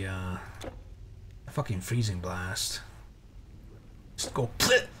need the fucking freezing blast. Just go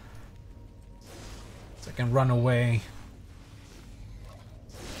plit, so I can run away.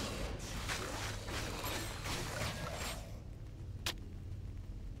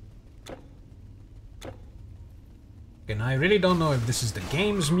 And I really don't know if this is the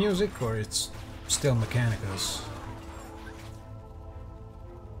game's music or it's still Mechanicus.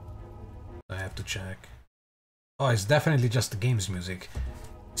 I have to check. Oh, it's definitely just the game's music.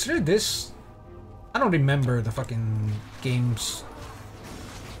 Is really this? I don't remember the fucking game's...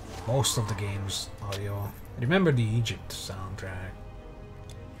 most of the game's audio. I remember the Egypt soundtrack.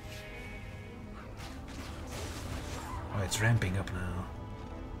 Oh, it's ramping up now.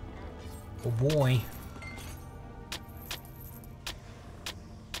 Oh boy.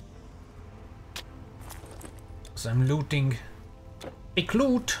 So I'm looting. Big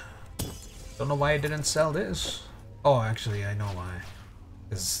loot! Don't know why I didn't sell this. Oh, actually, I know why.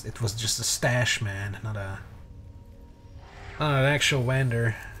 Because it was just a stash, man, not an actual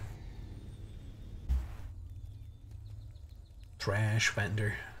vendor. Trash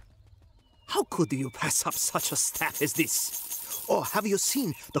vendor. How could you pass up such a staff as this? Or have you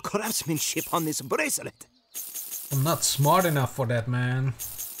seen the craftsmanship on this bracelet? I'm not smart enough for that, man.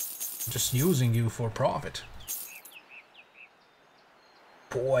 I'm just using you for profit.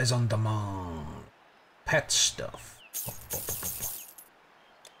 Poison demand. Pet stuff.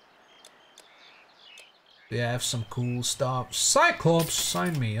 We have some cool stuff. Cyclops,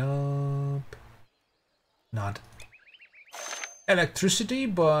 sign me up. Not electricity,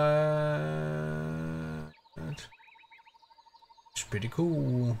 but it's pretty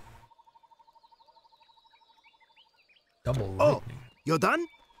cool. Double lightning. You're done?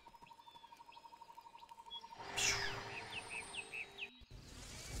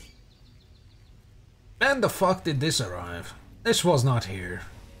 When the fuck did this arrive? This was not here.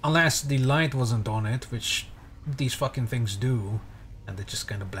 Unless the light wasn't on it, which these fucking things do, and they just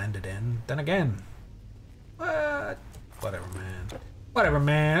kind of blended in. Then again, what? Whatever, man. Whatever,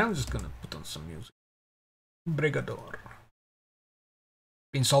 man. I'm just gonna put on some music. Brigador.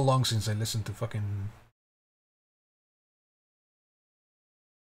 Been so long since I listened to fucking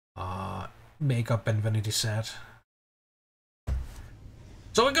Makeup and Vanity Set.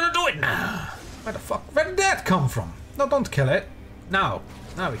 So we're gonna do it now. Where the fuck? Where did that come from? No, don't kill it. Now.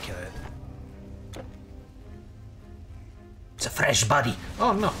 Now we kill it. It's a fresh body.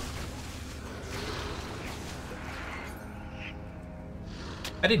 Oh no.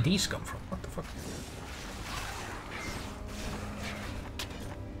 Where did these come from? What the fuck?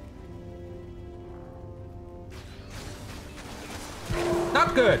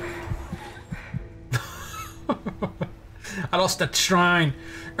 Not good. I lost that shrine.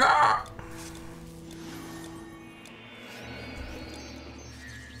 Ah!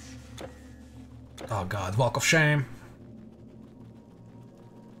 Oh god, walk of shame.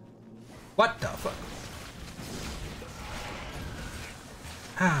 What the fuck?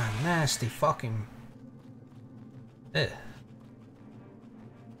 Ah, nasty fucking... Ugh.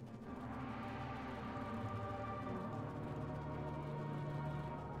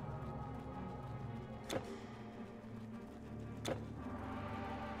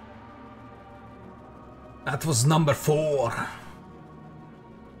 That was number 4.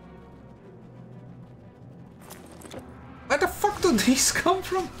 Where the fuck do these come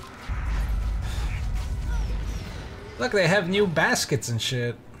from? Look, they have new baskets and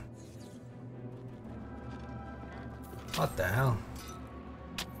shit. What the hell?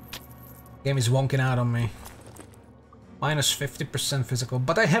 Game is wonking out on me. Minus 50% physical,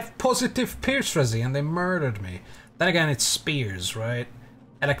 but I have positive pierce resi and they murdered me. Then again, it's spears, right?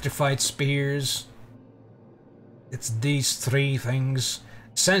 Electrified spears. It's these 3 things.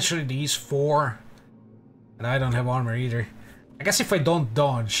 Essentially these 4. And I don't have armor either. I guess if I don't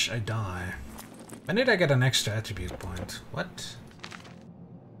dodge, I die. When did I get an extra attribute point? What?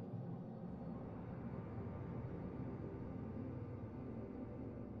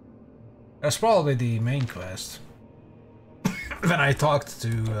 That's probably the main quest. When I talked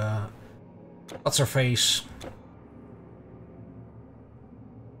to, what's her face?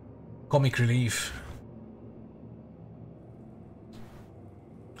 Comic Relief.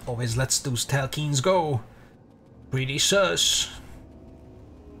 Always lets those Talkeens go. Pretty sus.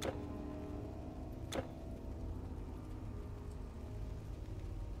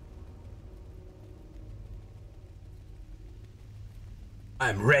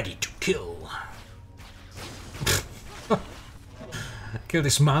 I'm ready to kill. Kill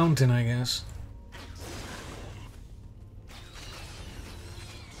this mountain, I guess.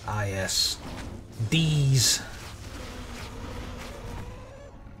 Ah, yes. These.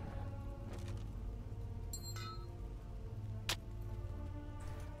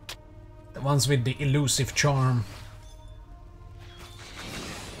 The ones with the elusive charm.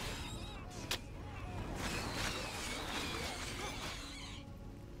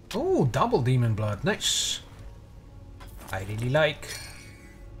 Oh, double demon blood. Nice. I really like.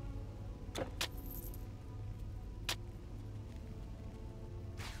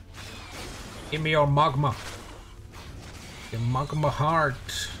 Give me your magma. Your magma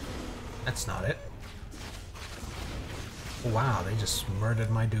heart. That's not it. Wow, they just murdered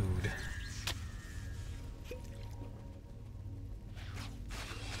my dude.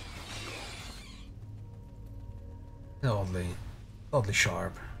 Oddly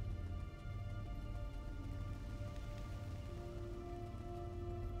sharp.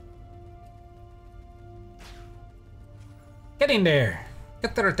 Get in there!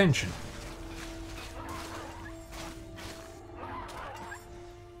 Get their attention.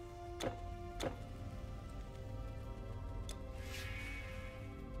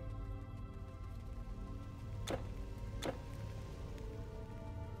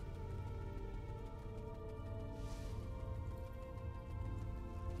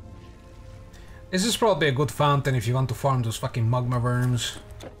 This is probably a good fountain if you want to farm those fucking magma worms.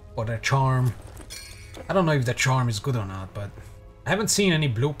 Or their charm. I don't know if the charm is good or not, but I haven't seen any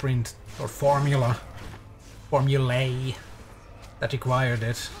blueprint or formulae that required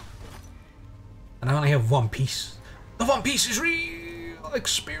it. And I only have one piece. The one piece is real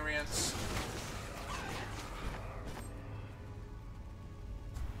experience.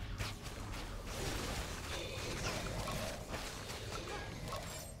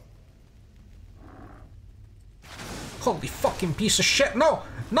 Holy fucking piece of shit. No!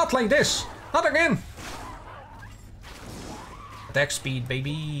 Not like this! Not again! Attack speed,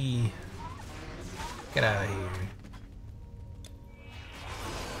 baby! Get out of here.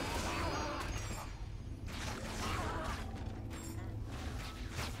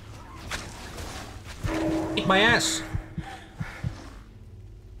 Eat my ass!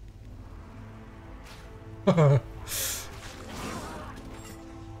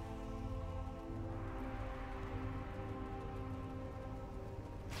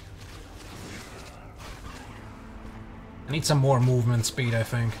 I need some more movement speed, I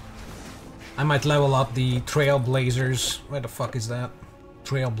think. I might level up the Trailblazers. Where the fuck is that?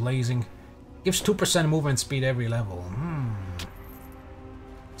 Trailblazing. Gives 2% movement speed every level.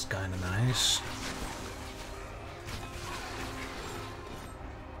 It's kinda nice.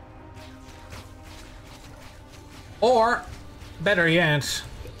 Or, better yet,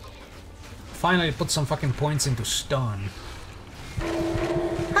 finally put some fucking points into stun.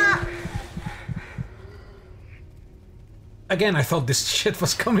 Again, I thought this shit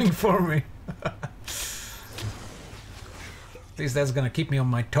was coming for me. At least that's gonna keep me on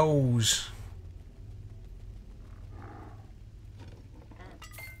my toes.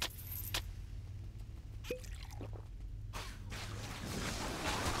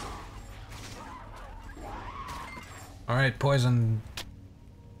 Alright, poison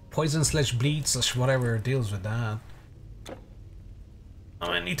slash bleed slash whatever deals with that.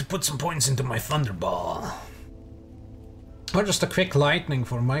 Oh, I need to put some points into my Thunderball. Or just a quick lightning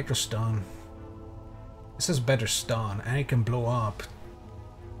for microstun. This is better stun, and it can blow up.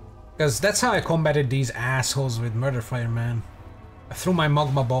 Because that's how I combated these assholes with Murder Fireman. I threw my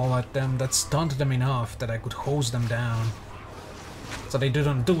magma ball at them that stunned them enough that I could hose them down. So they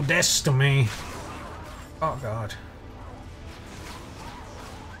didn't do this to me. Oh god.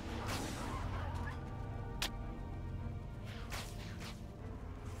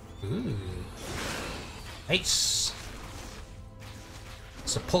 Ooh. Ace.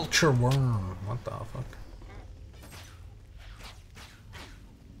 Sepulture worm. What the fuck?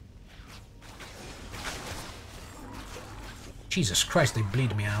 Jesus Christ, they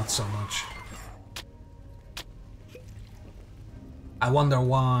bleed me out so much. I wonder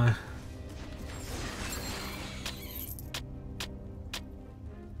why.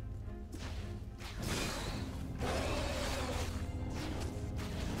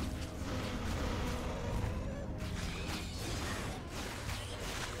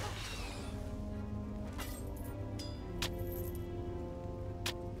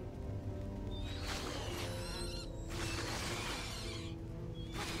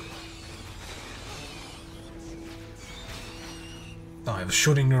 Oh, I was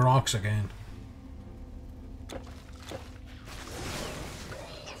shooting the rocks again.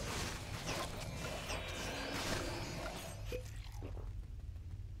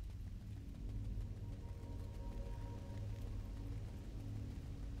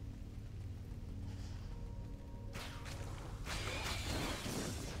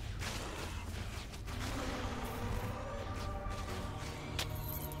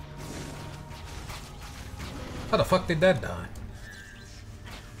 How the fuck did that die?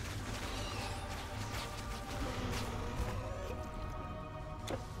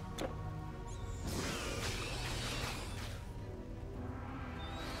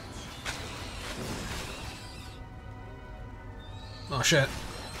 Oh shit.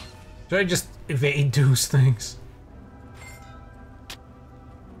 Should I just evade those things?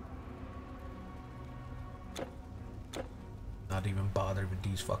 Not even bother with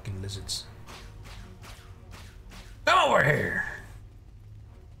these fucking lizards. Come over here!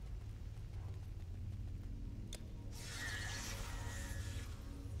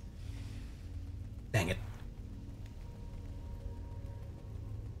 Dang it.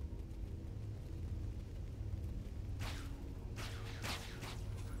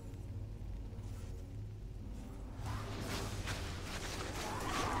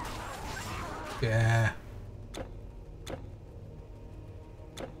 Yeah.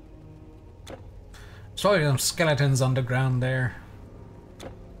 Sorry, some skeletons on the ground there. I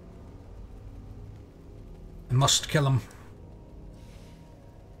must kill them.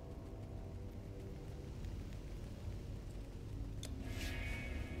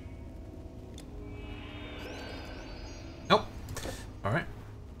 Nope. All right.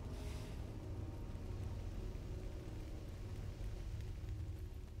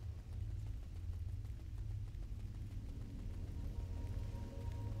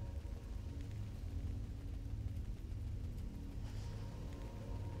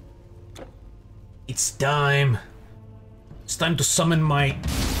 It's time. It's time to summon my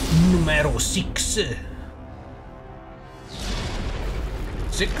numero 6.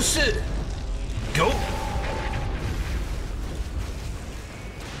 6. Go.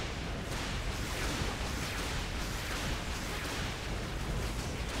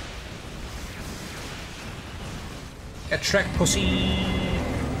 Get track, pussy.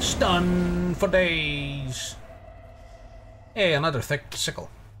 Stun for days. Hey, another thick sickle.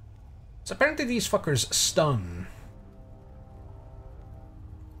 So apparently these fuckers stun.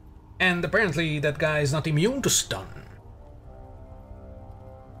 And apparently that guy is not immune to stun.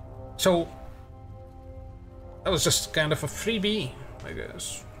 So that was just kind of a freebie, I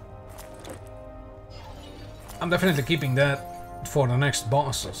guess. I'm definitely keeping that for the next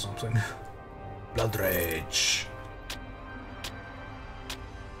boss or something. Blood Rage.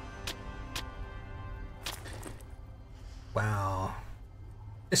 Wow.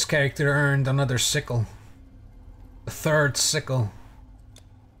 This character earned another sickle. The third sickle.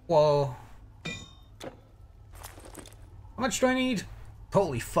 Whoa. How much do I need?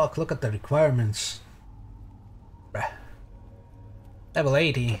 Holy fuck, look at the requirements. Bruh. Level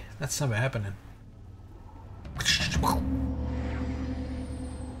 80. That's never happening.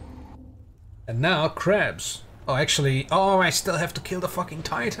 And now crabs. Oh, actually, oh, I still have to kill the fucking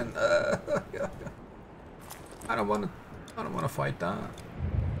Titan. I don't want to fight that.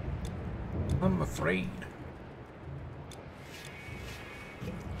 I'm afraid.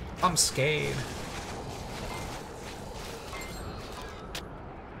 I'm scared.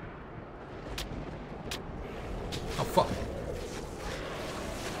 Oh fuck.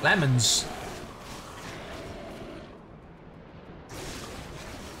 Lemons.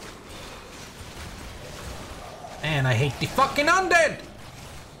 Man, I hate the fucking undead!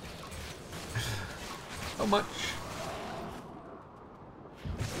 So much.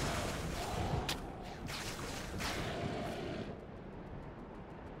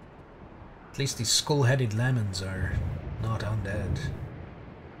 At least these skull-headed lemons are not undead.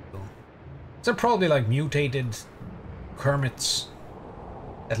 Cool. They're probably like mutated hermits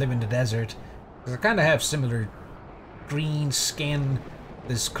that live in the desert. They kind of have similar green skin.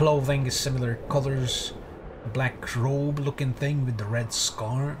 This clothing is similar colors. A black robe-looking thing with the red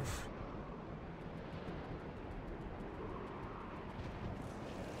scarf.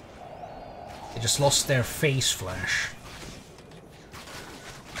 They just lost their face flash.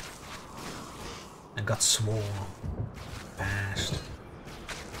 And got swole fast.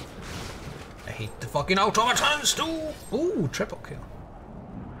 I hate the fucking automatons too! Ooh, triple kill.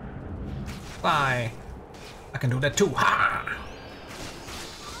 Bye. I can do that too. Ha!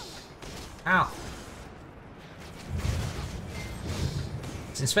 Ow.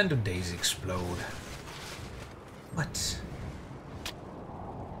 Since when do days explode? What?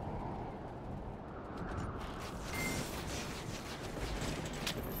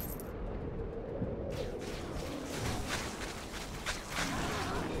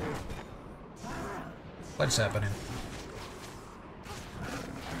 What's happening?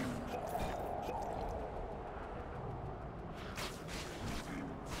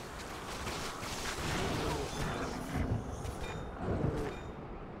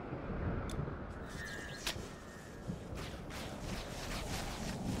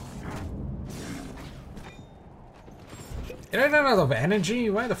 Did I run out of energy?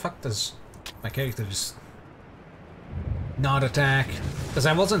 Why the fuck does my character just not attack? Because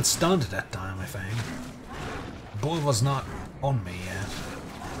I wasn't stunned at that time, I think. Bull was not on me yet.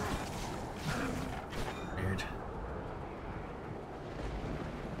 Weird.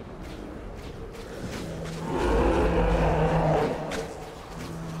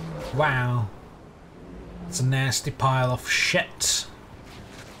 Wow. It's a nasty pile of shit.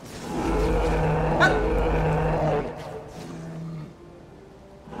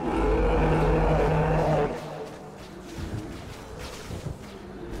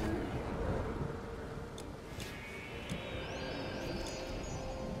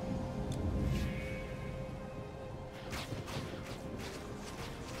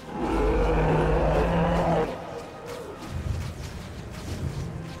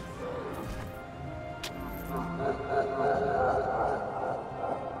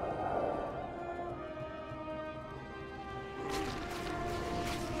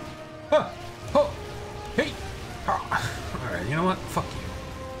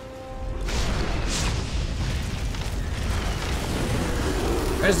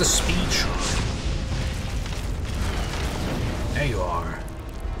 Where's the speed shrine? There you are.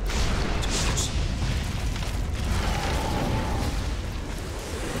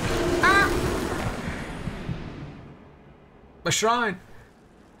 Ah! The shrine.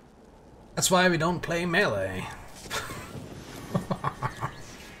 That's why we don't play melee.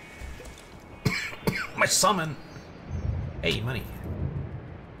 My summon. Hey, money.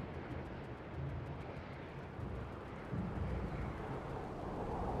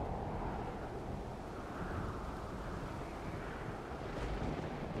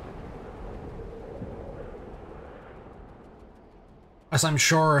 As I'm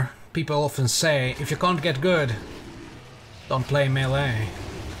sure people often say, if you can't get good, don't play melee.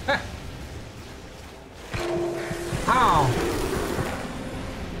 Ah. How?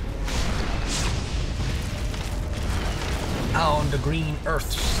 On the green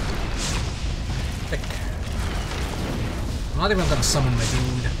earth. Thick. I'm not even gonna summon my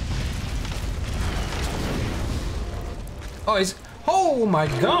dude. Oh, he's... Oh my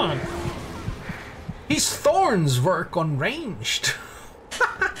god! His thorns work on ranged.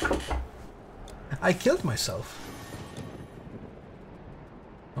 I killed myself.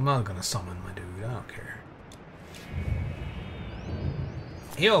 I'm not gonna summon my dude, I don't care.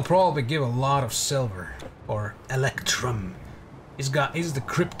 He'll probably give a lot of silver. Or electrum. He's the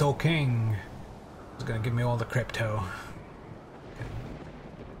crypto king. He's gonna give me all the crypto.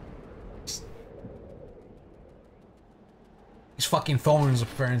 His fucking thorns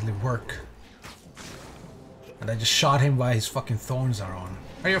apparently work. And I just shot him while his fucking thorns are on.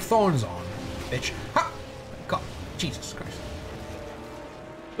 Are your thorns on, bitch? Ha! God, Jesus Christ.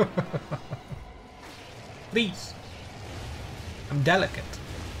 Please. I'm delicate.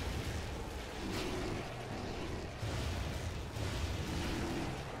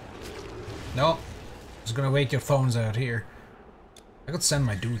 No. Just gonna wait your thorns out here. I could send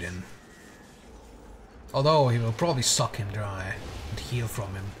my dude in. Although he will probably suck him dry and heal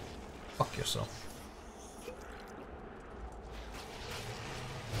from him. Fuck yourself.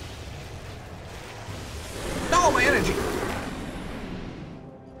 No, my energy!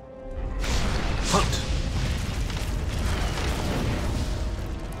 Hunt.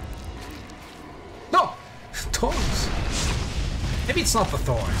 No! Thorns! Maybe it's not the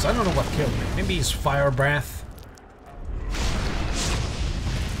thorns. I don't know what killed me. Maybe it's fire breath.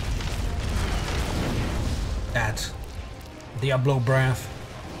 That. Diablo breath.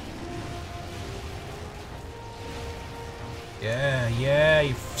 Yeah,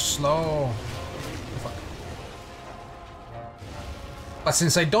 you slow. Fuck. But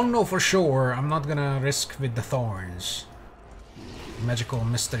since I don't know for sure, I'm not gonna risk with the thorns. Magical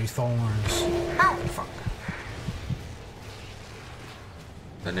mystery thorns. Ow! Fuck.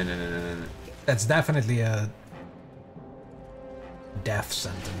 No. That's definitely a death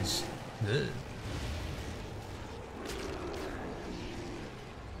sentence. Ugh.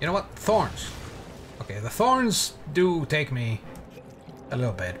 You know what? Thorns. Okay, the thorns do take me a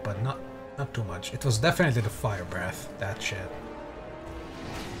little bit, but not too much. It was definitely the fire breath, that shit.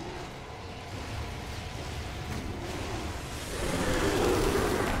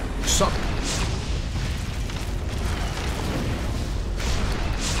 Suck.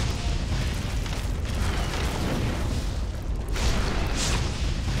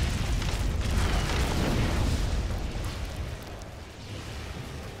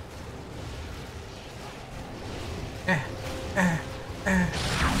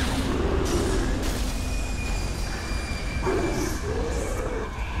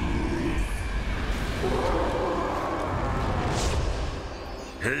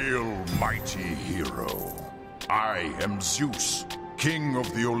 Hail, mighty hero. I am Zeus, king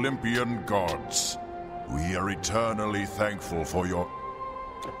of the Olympian gods. We are eternally thankful for your...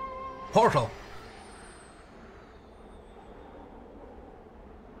 Portal.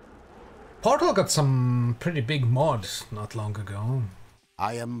 Portal got some pretty big mods not long ago.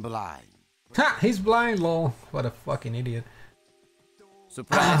 I am blind. Ha! He's blind, lol. What a fucking idiot.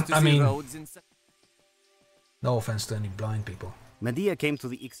 Surprised to I see mean, roads in... no offense to any blind people. Medea came to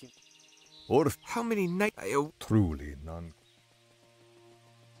the Ixian. Or how many nights? Truly none.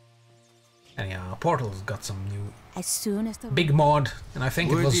 Anyhow, Portal's got some new As soon as the big mod, and I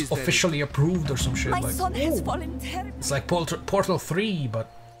think it Word was is that officially approved or some shit my like son has Ooh. fallen terribly. It's like Portal 3,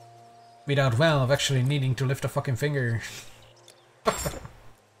 but without Valve actually needing to lift a fucking finger.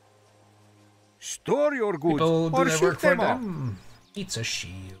 Store your goods People do or their shoot work for them off. them. It's a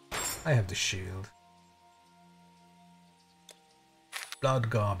shield. I have the shield. Blood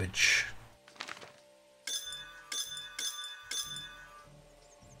garbage.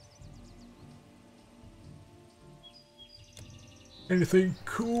 Anything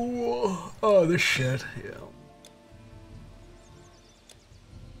cool? Oh, this shit, yeah.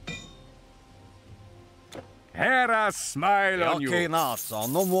 Hera smile on you. Arcanarts are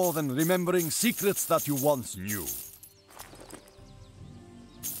no more than remembering secrets that you once knew.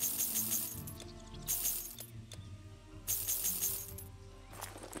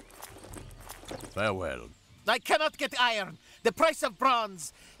 Farewell. I cannot get iron. The price of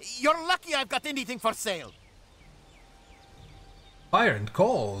bronze. You're lucky I've got anything for sale. Iron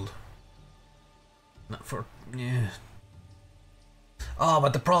cold. Not for yeah. Oh,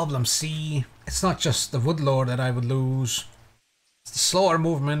 but the problem, see, it's not just the Woodlord that I would lose. It's the slower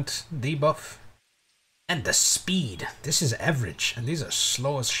movement, debuff, and the speed. This is average, and these are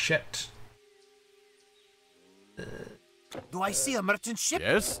slow as shit. Do I see a merchant ship?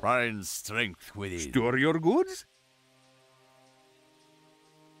 Yes, find strength within. Store your goods.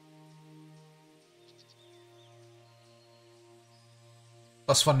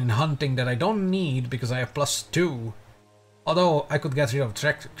 +1 in hunting that I don't need because I have +2. Although I could get rid of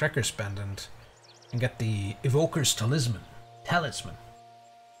Trekker's Pendant and get the Evoker's Talisman.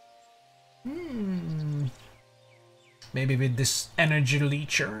 Maybe with this Energy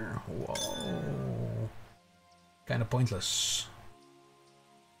Leecher. Whoa. Kinda pointless.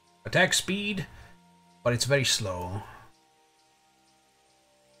 Attack speed, but it's very slow.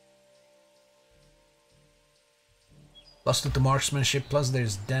 +2 to marksmanship, plus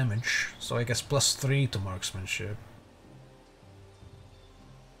there's damage, so I guess +3 to marksmanship.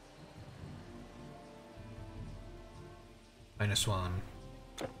 -1.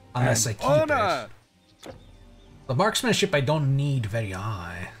 Unless I keep it. The marksmanship I don't need very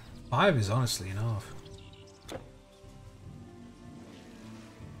high. 5 is honestly enough.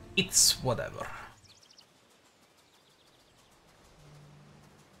 It's whatever.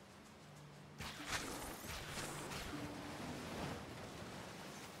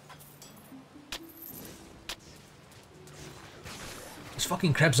 These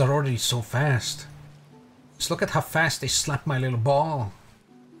fucking crabs are already so fast. Just look at how fast they slap my little ball.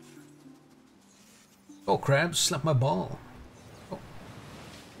 Oh, crabs, slap my ball. Oh.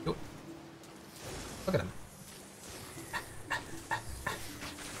 Oh. Look at him.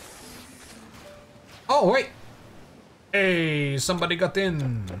 Oh, wait! Hey, somebody got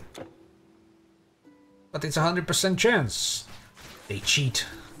in. But it's 100% chance. They cheat.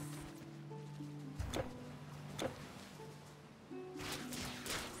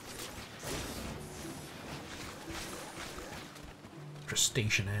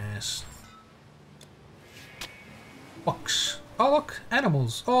 Crustacean ass. Box. Oh look,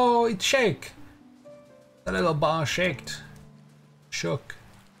 animals. Oh, it shake. The little bar shaked. Shook.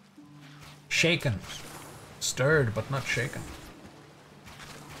 Shaken. Stirred, but not shaken.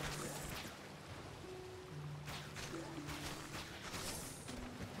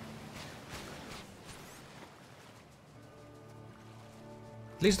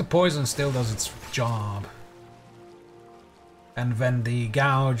 At least the poison still does its job. And when the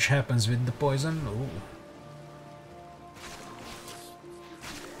gouge happens with the poison, ooh.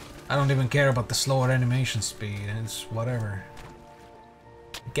 I don't even care about the slower animation speed, it's whatever.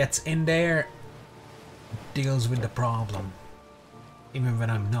 It gets in there, deals with the problem. Even when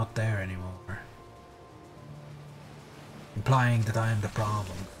I'm not there anymore. Implying that I am the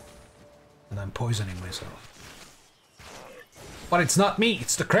problem. And I'm poisoning myself. But it's not me,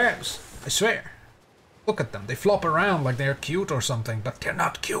 it's the crabs, I swear. Look at them, they flop around like they're cute or something, but they're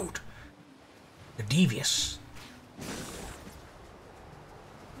not cute. They're devious.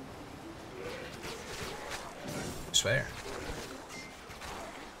 I swear.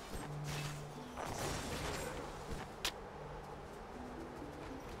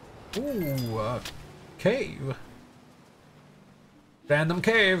 Ooh, cave. Random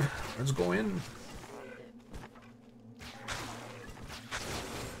cave. Let's go in.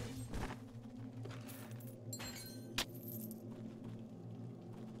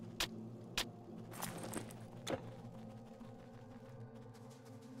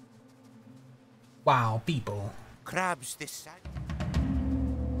 Wow, people. Crabs this side.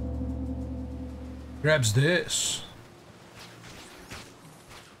 Grabs this.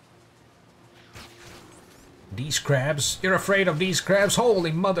 These crabs? You're afraid of these crabs?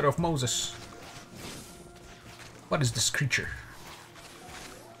 Holy mother of Moses. What is this creature?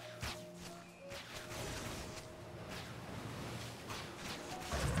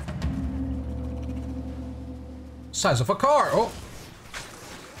 Size of a car. Oh.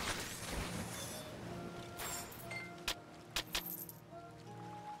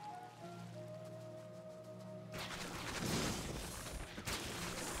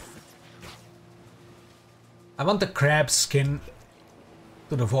 I want the crab skin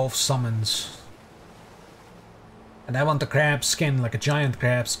to devolve summons. And I want the crab skin, like a giant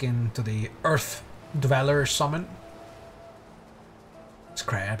crab skin, to the Earth Dweller summon. It's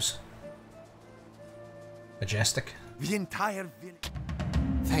crabs. Majestic. The entire village.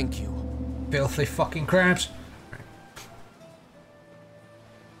 Thank you. Filthy fucking crabs.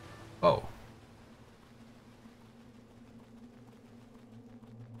 Oh.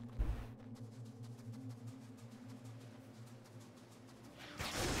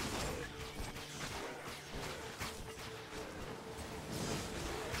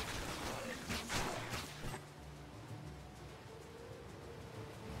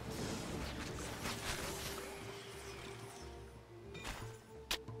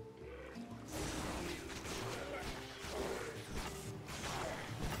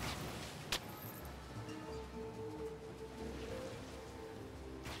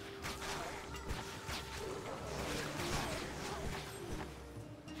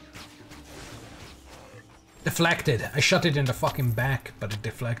 Deflected. I shot it in the fucking back, but it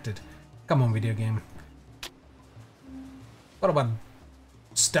deflected. Come on, video game. What about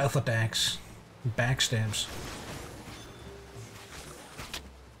stealth attacks? Backstabs?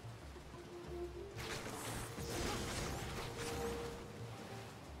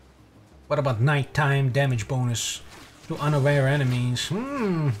 What about nighttime damage bonus to unaware enemies?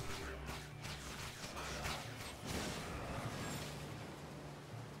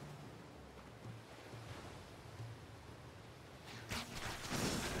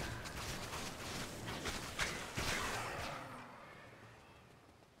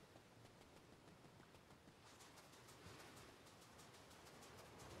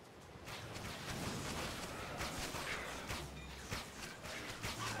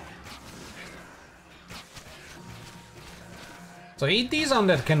 So eat these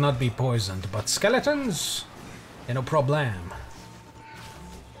undead cannot be poisoned, but skeletons, no problem.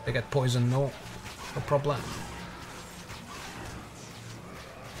 They get poisoned, no problem.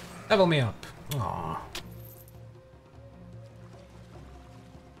 Level me up. Aww.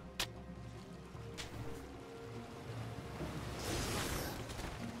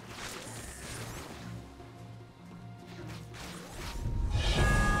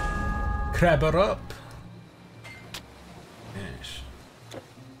 Crab her up.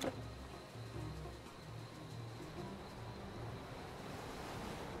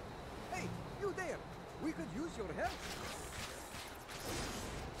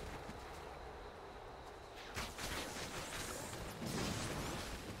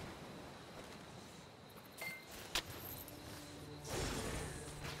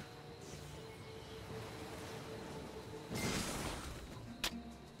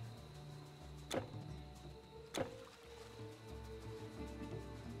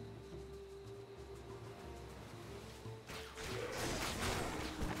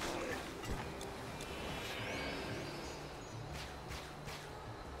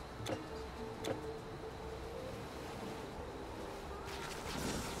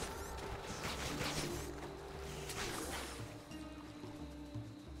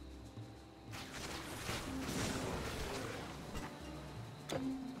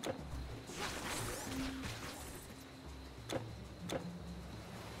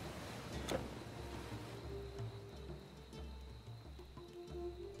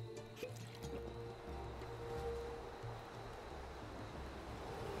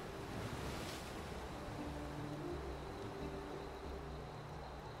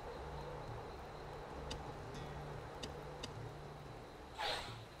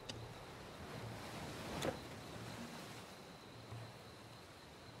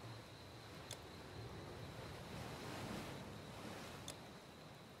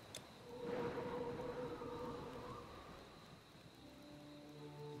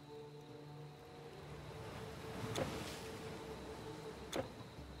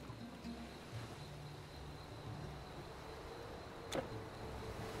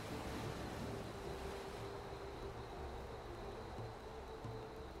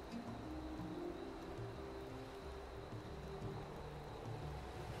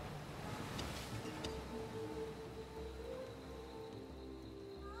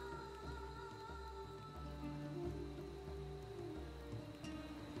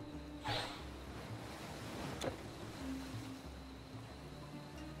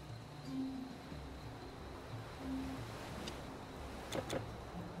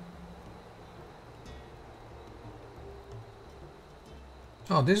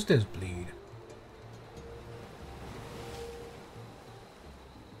 Oh, this does bleed.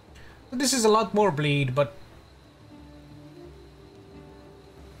 This is a lot more bleed, but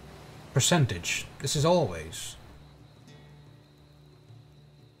percentage. This is always.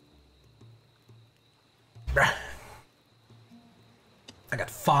 Bruh. I got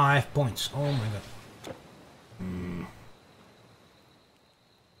 5 points. Oh my god.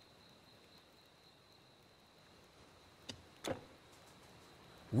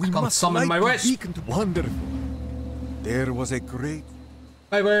 We Can't must summon light my the wisp. beacon. Wonderful. There was a great...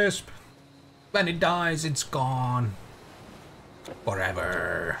 My wisp. When it dies, it's gone.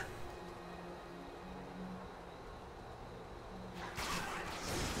 Forever.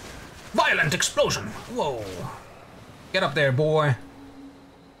 Violent explosion! Whoa. Get up there, boy.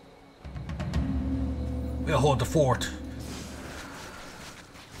 We'll hold the fort.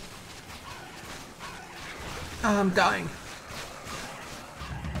 I'm dying.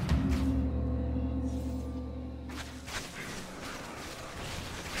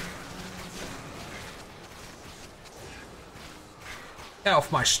 Get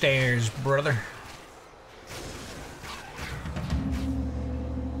off my stairs, brother.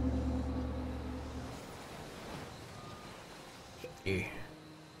 Yeah.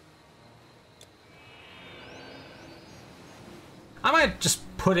 I might just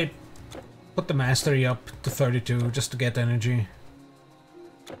put the mastery up to 32 just to get energy.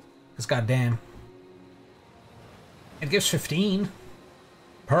 Cause goddamn. It gives 15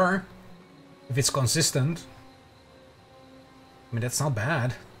 per if it's consistent. I mean, that's not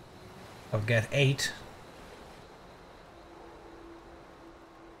bad. I'll get 8.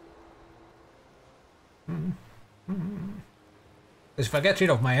 Because if I get rid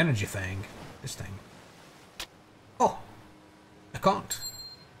of my energy thing, this thing. Oh! I can't.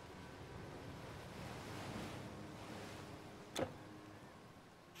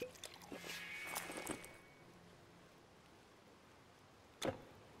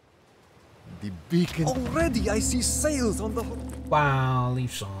 The beacon... Already I see sails on the... Wow,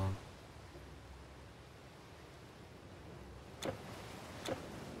 leaf song.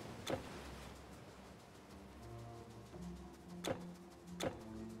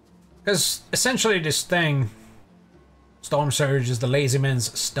 Because essentially this thing, Storm Surge, is the lazy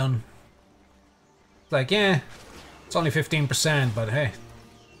man's stun. It's like, yeah, it's only 15%, but hey,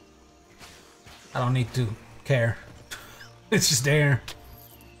 I don't need to care. It's just there.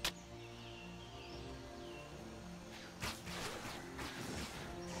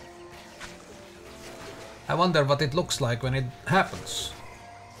 I wonder what it looks like when it happens.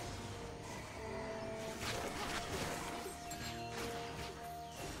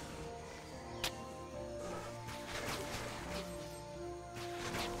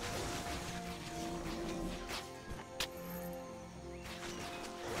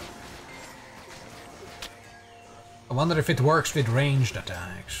 I wonder if it works with ranged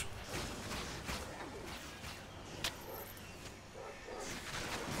attacks.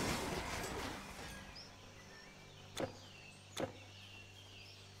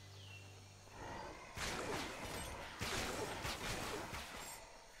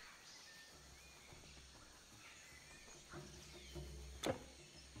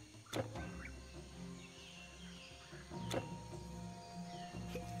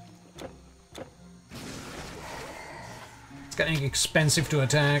 It's getting expensive to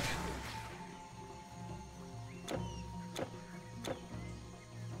attack.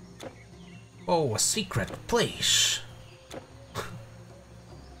 Oh, a secret place.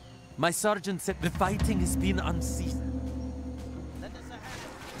 My sergeant said the fighting has been unceased.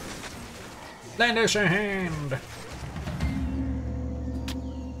 Lend us a hand.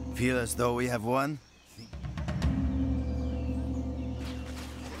 Feel as though we have won?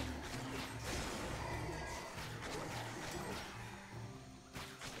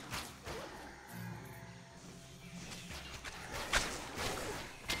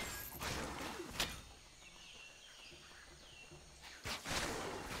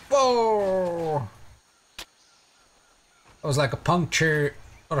 Whoa! That was like a puncture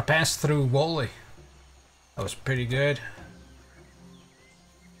or a pass-through volley. That was pretty good.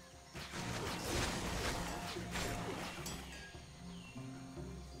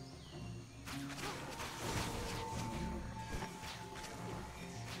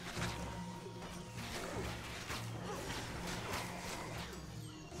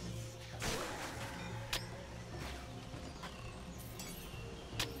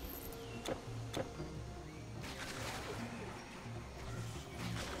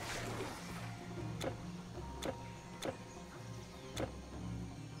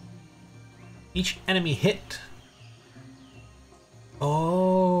 Each enemy hit. Oh.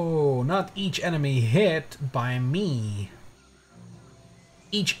 not each enemy hit by me.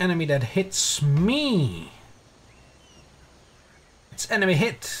 Each enemy that hits me. It's enemy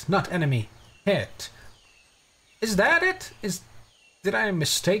hit, not enemy hit. Is that it? Did I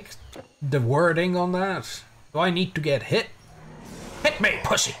mistake the wording on that? Do I need to get hit? Hit me,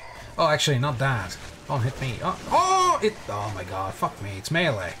 pussy! Oh, actually, not that. Don't hit me. Oh my god, fuck me, it's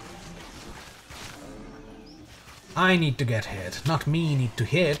melee. I need to get hit, not me need to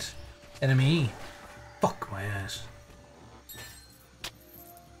hit. Enemy. Fuck my ass.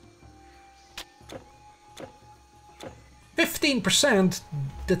 %15%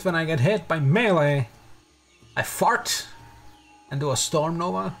 that when I get hit by melee, I fart and do a Storm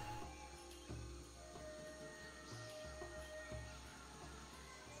Nova.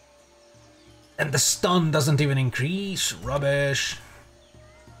 And the stun doesn't even increase. Rubbish.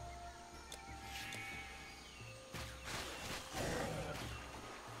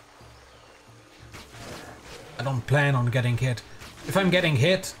 I don't plan on getting hit. If I'm getting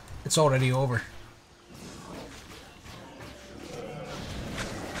hit, it's already over.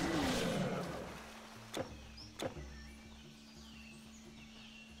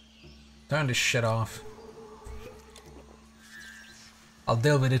 Turn this shit off. I'll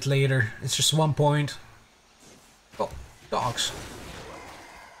deal with it later. It's just 1 point. Oh, dogs.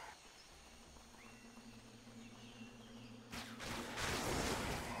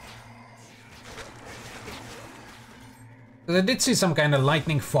 I did see some kind of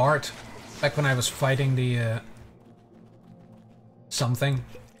lightning fart back when I was fighting the something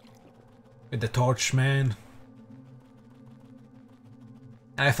with the torch man.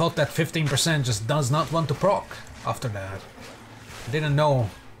 And I thought that 15% just does not want to proc after that. I didn't know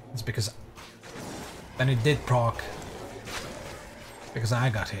it's because then it did proc because I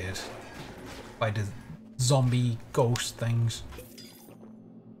got hit by the zombie ghost things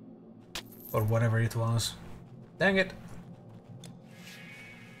or whatever it was. Dang it.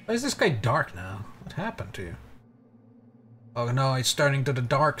 Why is this guy dark now? What happened to you? Oh no, it's turning to the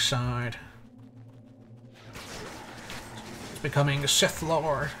dark side. It's becoming a Sith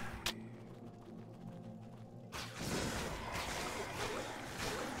Lord.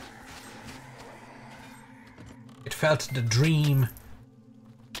 It felt the dream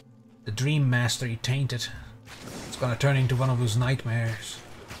master he tainted. It's gonna turn into one of those nightmares.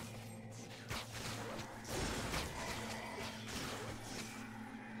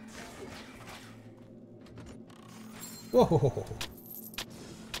 Whoa.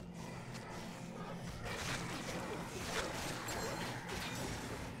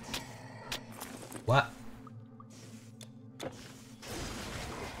 What?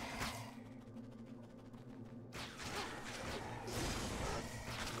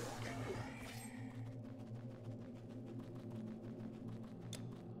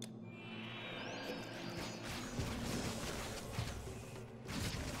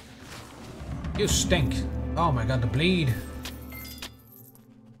 You stink. Oh my god, the bleed.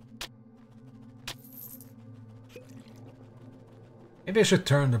 Maybe I should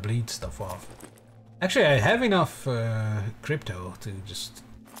turn the bleed stuff off. Actually, I have enough crypto to just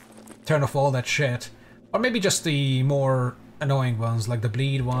turn off all that shit. Or maybe just the more annoying ones, like the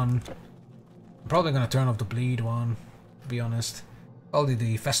bleed one. I'm probably gonna turn off the bleed one, to be honest. Only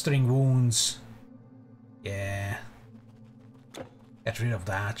the festering wounds. Yeah. Get rid of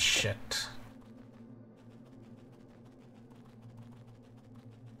that shit.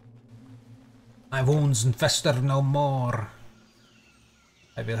 My wounds fester no more.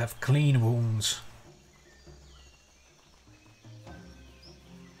 I will have clean wounds.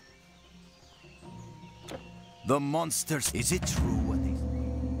 The monsters, is it true what they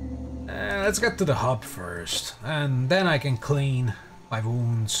say? Let's get to the hub first, and then I can clean my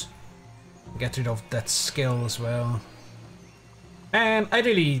wounds. Get rid of that skill as well. And I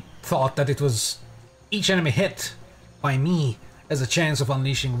really thought that it was each enemy hit by me as a chance of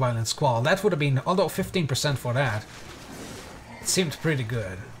unleashing Violent Squall. That would have been, although 15% for that, it seemed pretty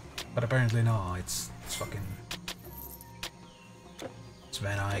good. But apparently no, it's fucking... It's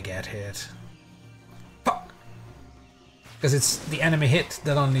when I get hit. Fuck! Because it's the enemy hit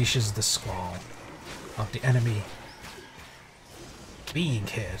that unleashes the Squall, not the enemy being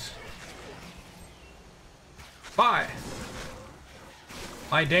hit. Bye!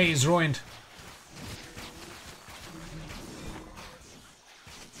 My day is ruined.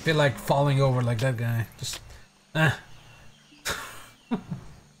 Feel like falling over like that guy. Just,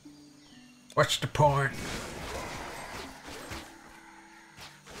 watch the porn.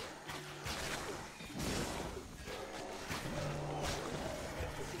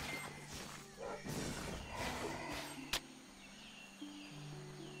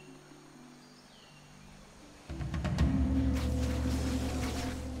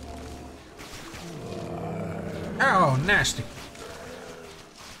 Oh, nasty.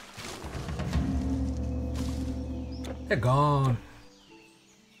 They're gone.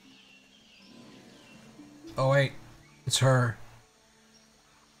 Oh wait, it's her.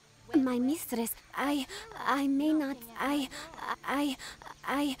 My mistress, I may not, I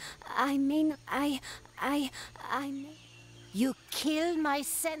may not, I may... You kill my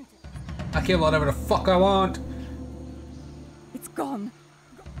sentence. I kill whatever the fuck I want. It's gone.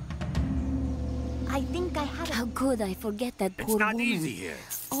 I think I had... How could I forget that poor woman? It's not easy here.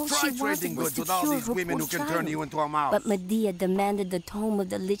 All Try she wanted trading was goods to with all cure these her women poor who can turn child. you into a mouse. But Medea demanded the tome of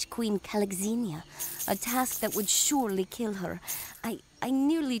the Lich Queen Calixenia, a task that would surely kill her. I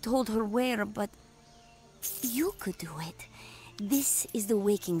nearly told her where, but you could do it. This is the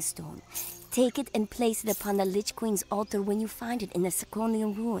Waking Stone. Take it and place it upon the Lich Queen's altar when you find it in the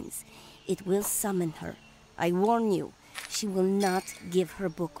Sacronian ruins. It will summon her. I warn you, she will not give her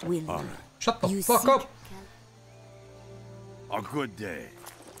book willingly. Shut the fuck up! A good day.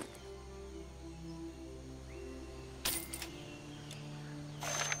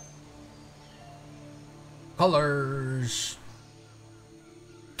 Colors.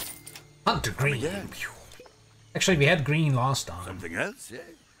 Hunter green. Actually, we had green last time. Something else, yeah?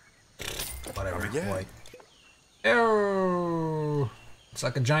 Whatever. White. Oh, it's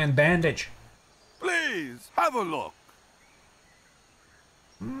like a giant bandage. Please, have a look.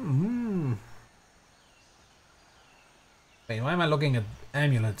 Wait, why am I looking at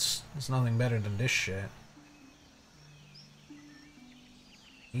amulets? There's nothing better than this shit.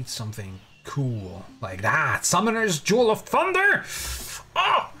 Need something cool like that. Summoner's Jewel of Thunder.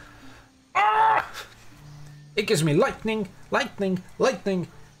 Ah! Ah! It gives me lightning, lightning, lightning.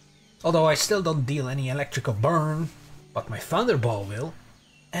 Although I still don't deal any electrical burn, but my Thunderball will.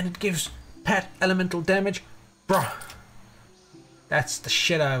 And it gives pet elemental damage. Bruh. That's the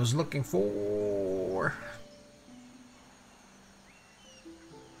shit I was looking for.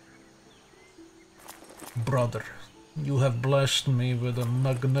 Brother, you have blessed me with a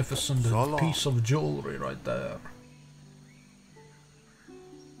magnificent piece of jewelry right there.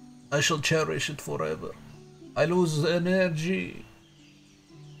 I shall cherish it forever. I lose energy,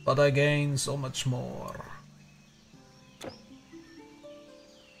 but I gain so much more.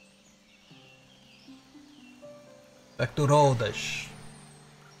 Back to Rhodes.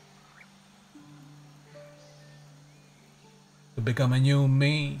 To become a new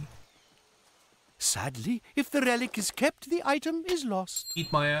me. Sadly, if the relic is kept, the item is lost.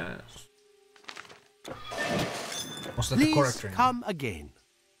 Eat my ass. Was that Please the correct ring? come again.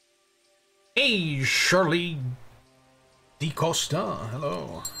 Hey, Shirley DeCosta.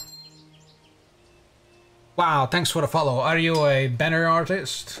 Hello. Wow, thanks for the follow. Are you a banner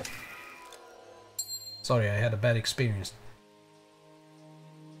artist? Sorry, I had a bad experience.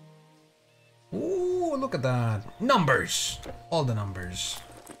 Ooh, look at that. Numbers. All the numbers.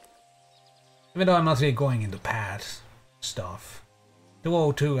 Even though I'm not really going into pad stuff.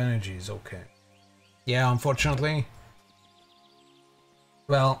 202 energy is okay. Yeah, unfortunately.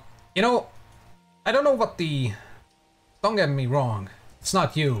 Well, you know, I don't know what the... Don't get me wrong. It's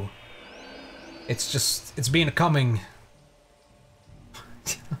not you. It's just... It's been coming.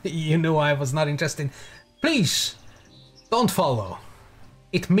 You knew I was not interested. Please, don't follow.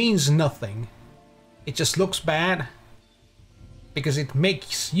 It means nothing. It just looks bad. Because it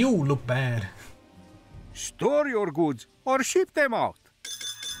makes you look bad. Store your goods or ship them out.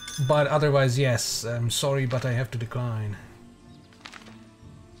 But otherwise, yes. I'm sorry, but I have to decline.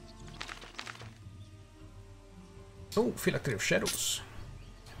 Oh, Phylactery of Shadows.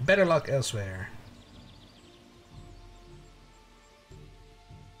 Better luck elsewhere.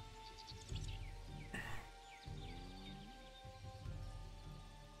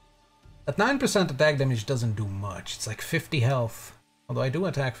 At 9% attack damage doesn't do much. It's like 50 health. Although I do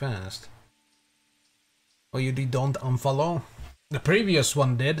attack fast. Oh, you don't unfollow? The previous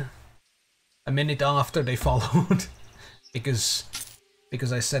one did. A minute after they followed. because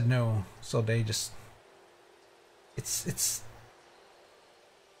I said no. So they just... It's...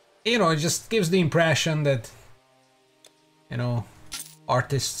 You know, it just gives the impression that... You know,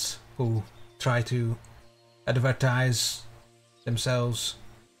 artists who try to advertise themselves...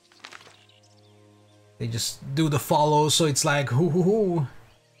 They just do the follow, so it's like, hoo,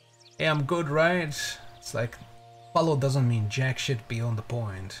 hey, I'm good, right? It's like, follow doesn't mean jack shit beyond the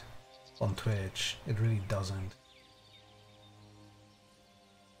point on Twitch. It really doesn't.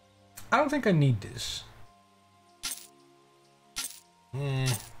 I don't think I need this.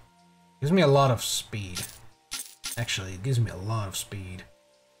 Gives me a lot of speed. Actually, it gives me a lot of speed.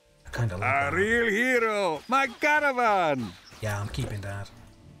 I kinda like that. A real hero, my caravan! Yeah, I'm keeping that.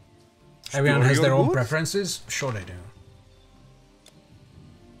 Everyone has their own preferences? Sure they do.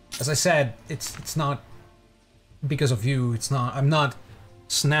 As I said, it's not because of you, I'm not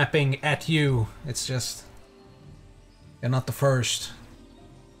snapping at you, it's just you're not the first.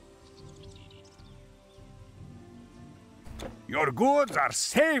 Your goods are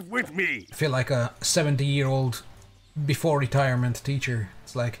safe with me. I feel like a 70-year-old before retirement teacher.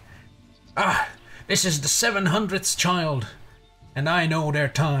 It's like, this is the 700th child, and I know their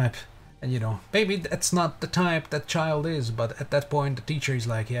type. And you know, maybe that's not the type that child is, but at that point the teacher is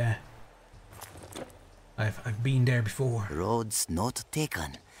like, yeah, I've been there before. Roads not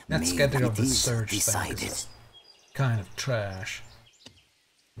taken. Let's get rid of the search thing. It's kind of trash.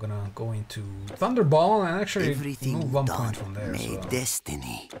 I'm gonna go into Thunderball and actually move 1 point from there. May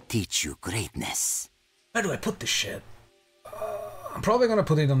destiny teach you greatness. Where do I put this shit? I'm probably gonna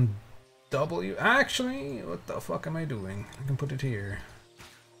put it on W. Actually, what the fuck am I doing? I can put it here.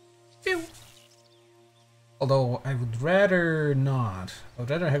 Phew. Although I would rather not. I would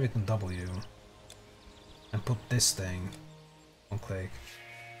rather have it on W and put this thing on click,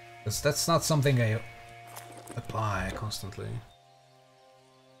 because that's not something I apply constantly.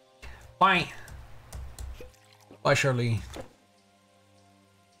 Bye. Bye, Shirley.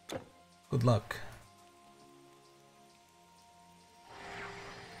 Good luck.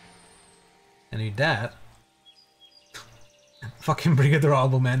 And with that, fucking Brigadier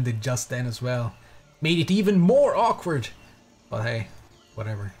album ended just then as well. Made it even more awkward. But hey,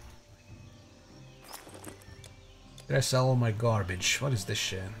 whatever. Did I sell all my garbage? What is this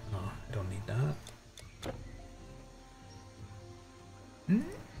shit? No, I don't need that.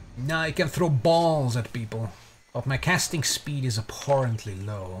 Now I can throw balls at people. But my casting speed is abhorrently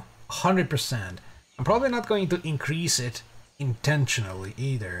low. 100%. I'm probably not going to increase it intentionally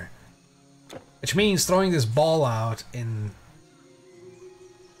either. Which means throwing this ball out in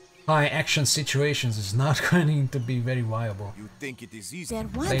high action situations is not going to be very viable. You think it is easy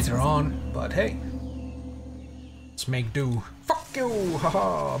later on, but hey. Let's make do. Fuck you!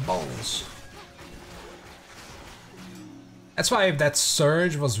 Haha, balls. That's why if that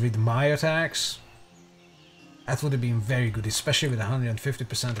surge was with my attacks, that would have been very good, especially with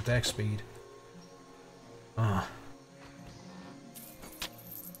 150% attack speed.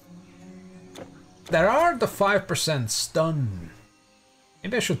 There are the 5% stun.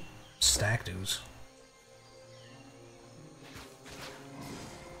 Maybe I should stack those.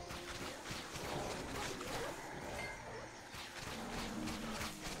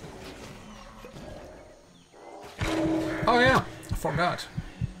 Oh yeah, I forgot.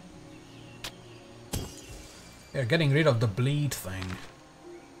 Yeah, getting rid of the bleed thing.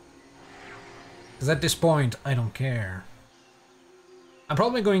 Because at this point, I don't care. I'm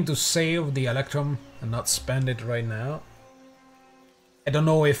probably going to save the Electrum and not spend it right now. I don't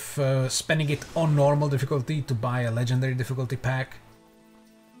know if spending it on normal difficulty to buy a legendary difficulty pack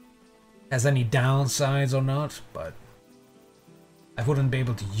has any downsides or not, but I wouldn't be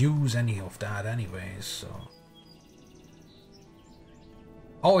able to use any of that anyways, so...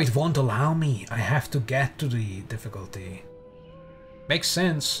 Oh, it won't allow me. I have to get to the difficulty. Makes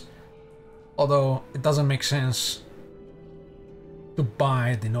sense. Although, it doesn't make sense to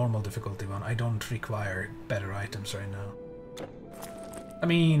buy the normal difficulty one. I don't require better items right now. I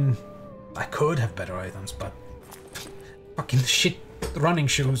mean, I could have better items, but... fucking shit running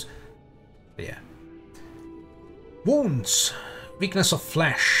shoes. But yeah. Wounds. Weakness of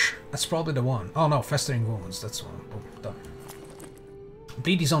flesh. That's probably the one. Oh no, festering wounds. That's one. Oh, done.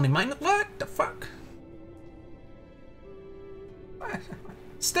 Bleed is only minus. What the fuck?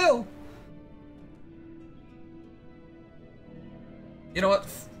 Still. You know what?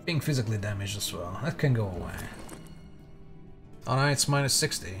 Being physically damaged as well. That can go away. Oh no, it's minus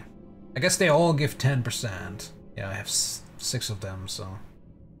 60. I guess they all give 10%. Yeah, I have 6 of them, so.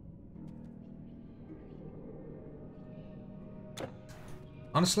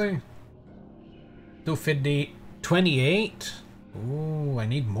 Honestly, 250, 28? Ooh, I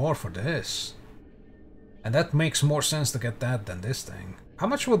need more for this. And that makes more sense to get that than this thing. How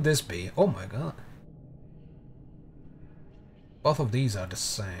much would this be? Oh my god. Both of these are the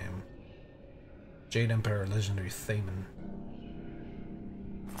same. Jade Emperor, Legendary Thamen.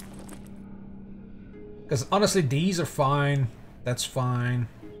 Because honestly, these are fine. That's fine.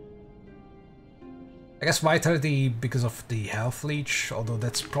 I guess Vitality because of the Health Leech, although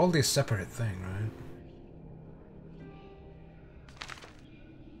that's probably a separate thing, right?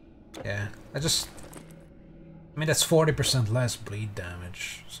 Yeah, I mean, that's 40% less bleed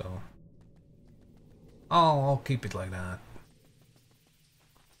damage, so... I'll keep it like that.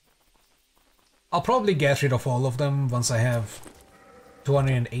 I'll probably get rid of all of them once I have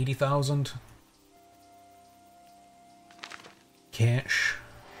 280,000 cash.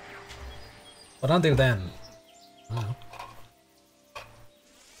 But until then,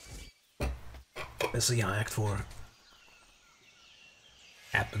 let's see how Act 4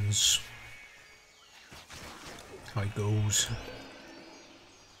 happens. How it goes.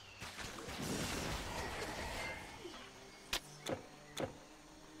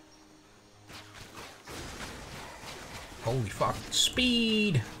 Holy fuck,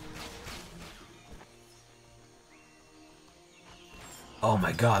 speed! Oh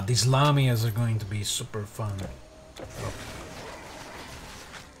my god, these Lamias are going to be super fun. Oh.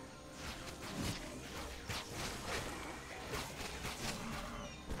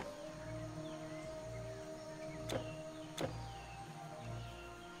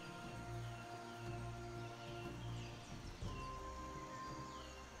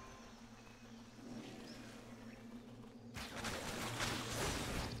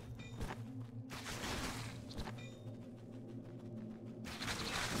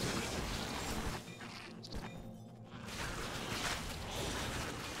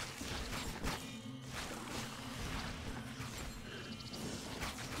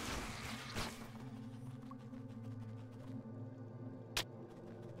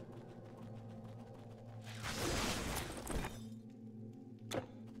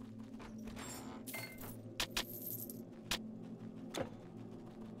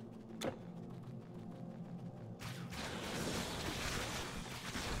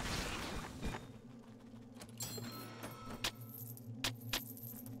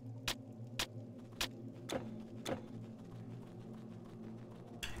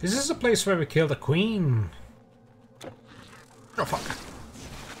 Is this a place where we killed a queen? Oh fuck.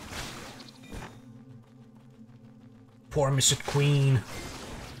 Poor missed queen.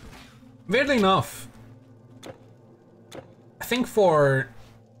 Weirdly enough, I think for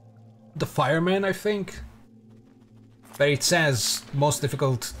the fireman, I think, where it says most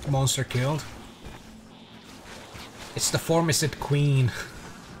difficult monster killed, it's the Formicid Queen.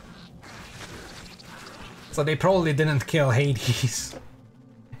 So they probably didn't kill Hades.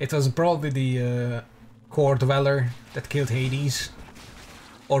 It was probably the Core Dweller that killed Hades.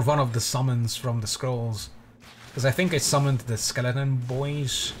 Or one of the summons from the scrolls. Because I think I summoned the skeleton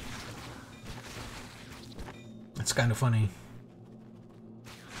boys. It's kind of funny.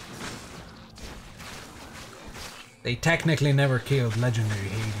 They technically never killed Legendary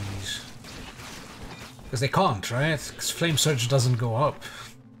Hades. Because they can't, right? Because Flame Surge doesn't go up.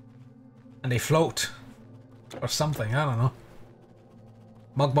 And they float. Or something, I don't know.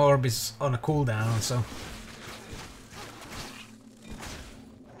 Magma Orb is on a cooldown, so...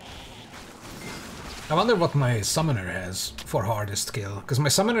 I wonder what my summoner has for hardest kill, because my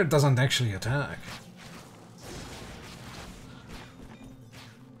summoner doesn't actually attack.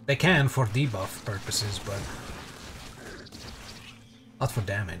 They can for debuff purposes, but... not for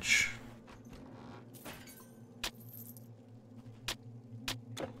damage.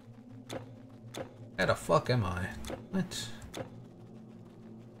 Where the fuck am I? What?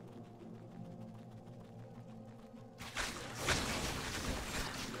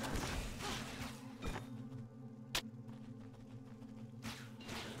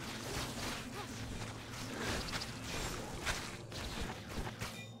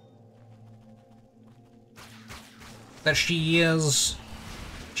 There she is.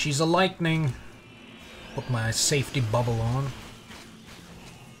 She's a lightning. Put my safety bubble on.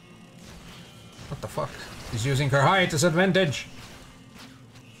 What the fuck? She's using her height as advantage.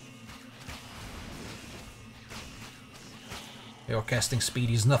 Your casting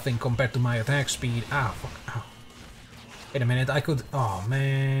speed is nothing compared to my attack speed. Ah, fuck. Ow. Wait a minute, I could... oh,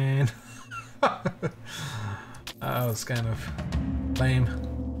 man. That was kind of lame.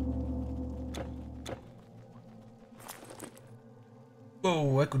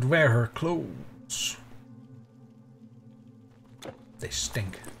 Oh, I could wear her clothes. They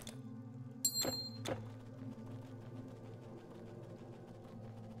stink.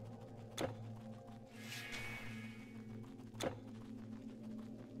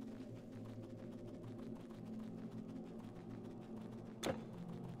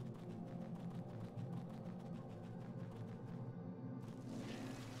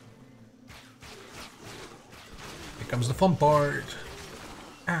 Here comes the fun part.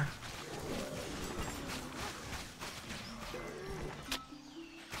 Ah.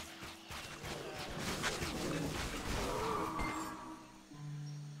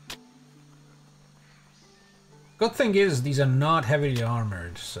 Good thing is, these are not heavily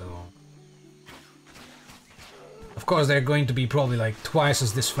armored, so... of course they're going to be probably like twice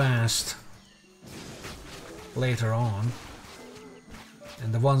as this fast later on.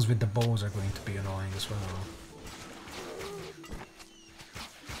 And the ones with the bows are going to be annoying as well.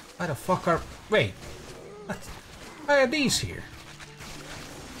 Why the fuck are... Wait. What? Why are these here?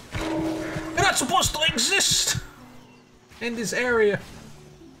 They're not supposed to exist! In this area.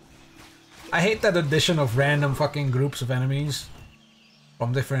 I hate that addition of random fucking groups of enemies.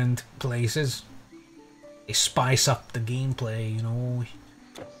 From different places. They spice up the gameplay, you know.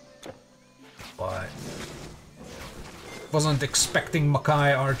 But... wasn't expecting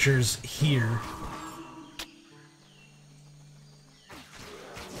Makai archers here.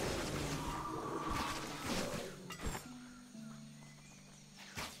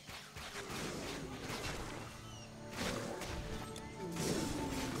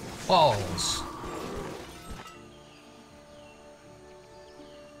 Balls.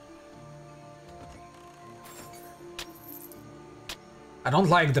 I don't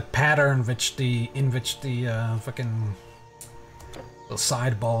like the pattern in which the fucking the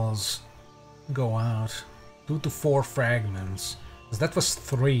side balls go out. 2 to 4 fragments. 'Cause that was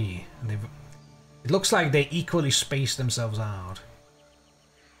 3. And it looks like they equally space themselves out.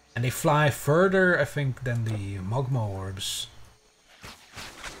 And they fly further, I think, than the magma orbs.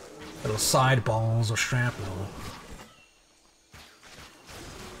 Little side balls or shrapnel.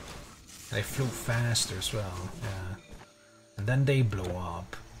 And they flew faster as well, yeah. And then they blow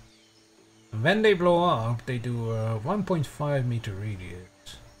up. And when they blow up, they do a 1.5 meter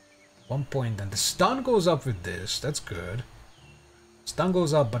radius. 1 point, and the stun goes up with this, that's good. Stun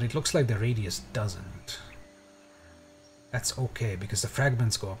goes up, but it looks like the radius doesn't. That's okay, because the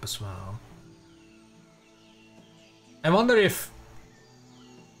fragments go up as well. I wonder if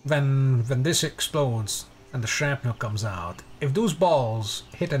when this explodes and the shrapnel comes out, if those balls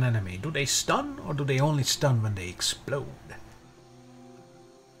hit an enemy, do they stun or do they only stun when they explode?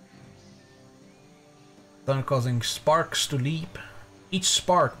 Stun causing sparks to leap. Each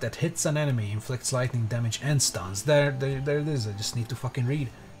spark that hits an enemy inflicts lightning damage and stuns. There it is, I just need to fucking read.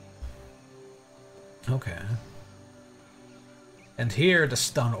 Okay. And here the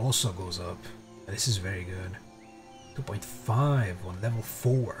stun also goes up. This is very good. 2.5 on level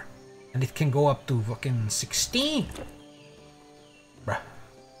 4. And it can go up to fucking 16. Bruh.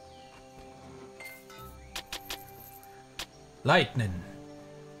 Lightning.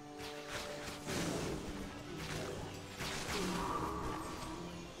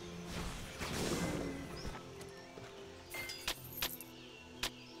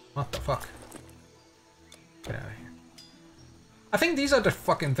 What the fuck? Get out of here. I think these are the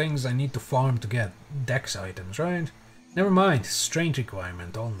fucking things I need to farm to get dex items, right? Never mind, strength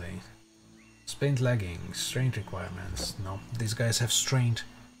requirement only. Splint leggings, strength requirements. No, these guys have strength.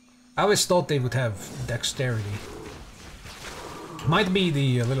 I always thought they would have dexterity. Might be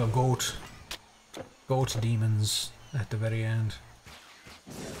the little goat demons at the very end.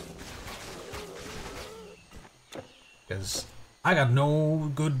 Because I got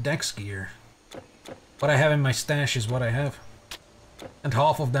no good dex gear. What I have in my stash is what I have. And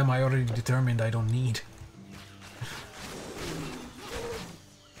half of them I already determined I don't need.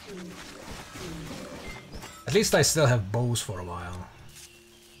 At least I still have bows for a while.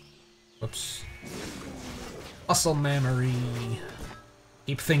 Oops. Muscle memory.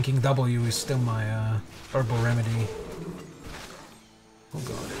 Keep thinking W is still my herbal remedy. Oh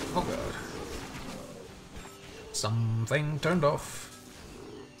god, oh god. Something turned off.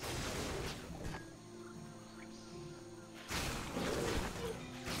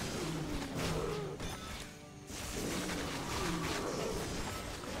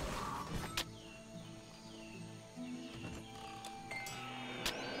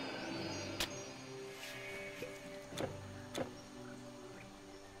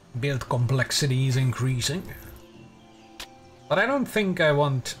 Build complexity is increasing. But I don't think I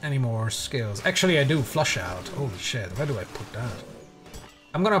want any more skills. Actually, I do flush out. Holy shit, where do I put that?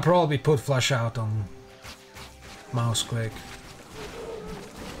 I'm gonna probably put flush out on mouse click.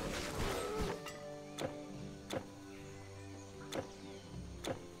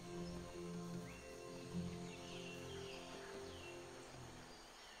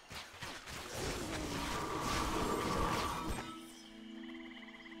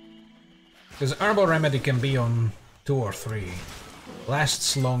 Because Herbal Remedy can be on 2 or 3.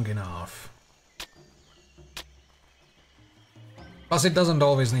 Lasts long enough. Plus it doesn't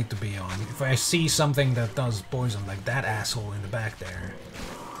always need to be on. If I see something that does poison, like that asshole in the back there,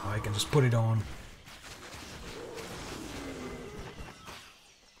 I can just put it on.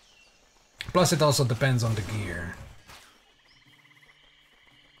 Plus it also depends on the gear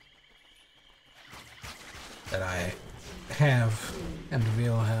that I have and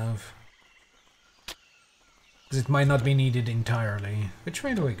will have. Because it might not be needed entirely. Which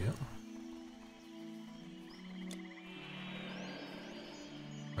way do we go?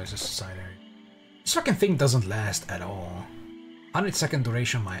 Where's this side area? This fucking thing doesn't last at all. 100-second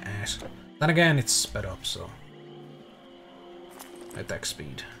duration, my ass. Then again, it's sped up, so... Attack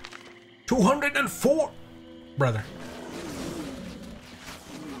speed. 204! Brother.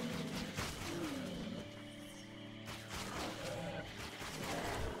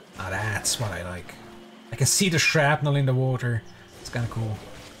 Ah, that's what I like. I can see the shrapnel in the water. It's kind of cool.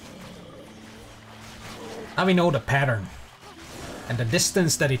 Now we know the pattern. And the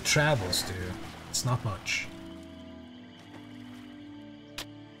distance that it travels to. It's not much.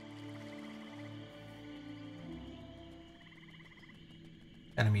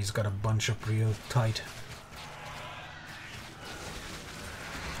 Enemies got a bunch up real tight.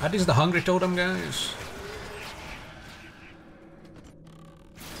 Are these the hungry totem guys?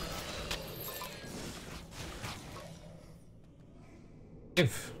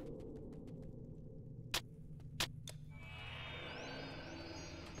 Give.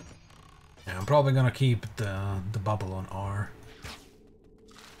 Yeah, I'm probably gonna keep the bubble on R.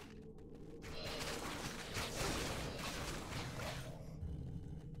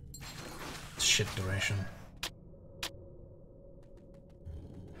 Shit duration.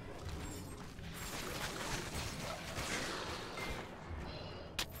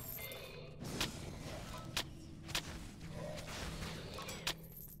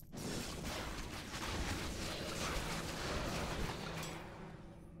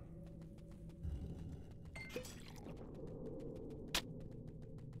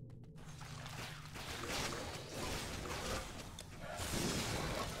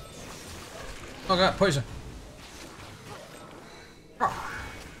 Oh god, poison. Oh,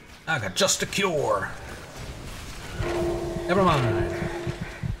 I got just a cure. Never mind.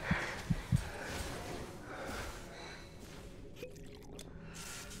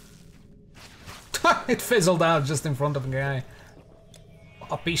 It fizzled out just in front of a guy.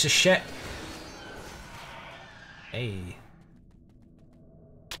 What a piece of shit. Hey.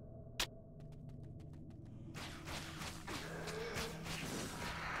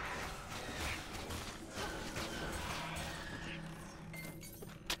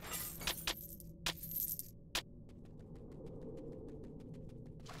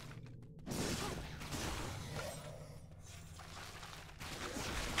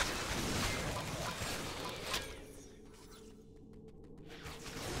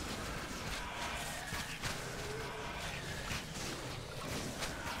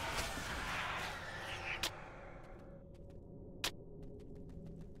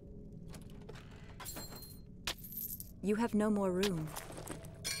 You have no more room.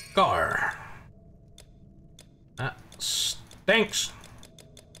 Gar. That stinks.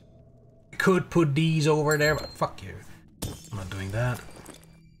 I could put these over there, but fuck you. I'm not doing that.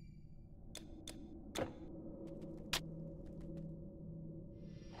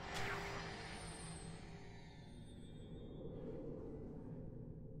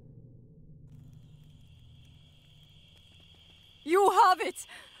 You have it!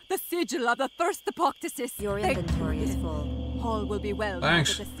 The sigil of the Thirst Apoctasis. Your inventory is full. All will be well.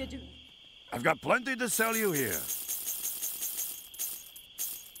 Thanks. The sigil. I've got plenty to sell you here.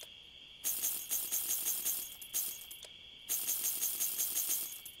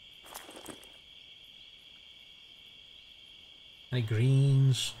 Any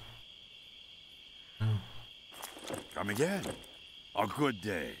greens? No. Come again. A good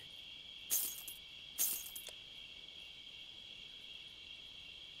day.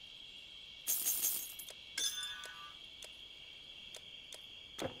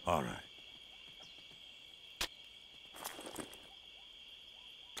 All right.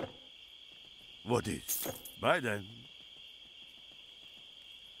 What is? Bye then.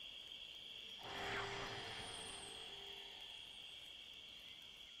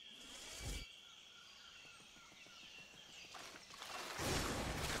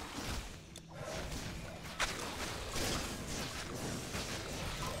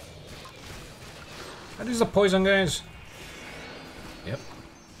 Are these the poison guys? Yep.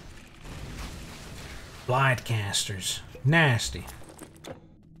 Blight casters. Nasty.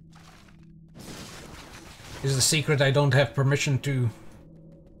 This is the secret I don't have permission to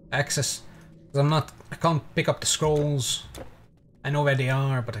access. Because I can't pick up the scrolls. I know where they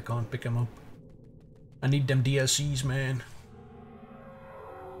are, but I can't pick them up. I need them DLCs, man.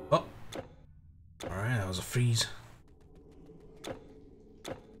 Oh. Alright, that was a freeze.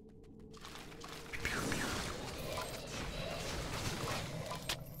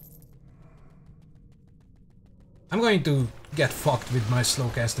 I'm going to get fucked with my slow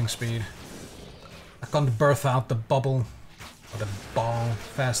casting speed. I can't birth out the bubble or the ball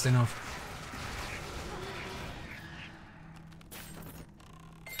fast enough.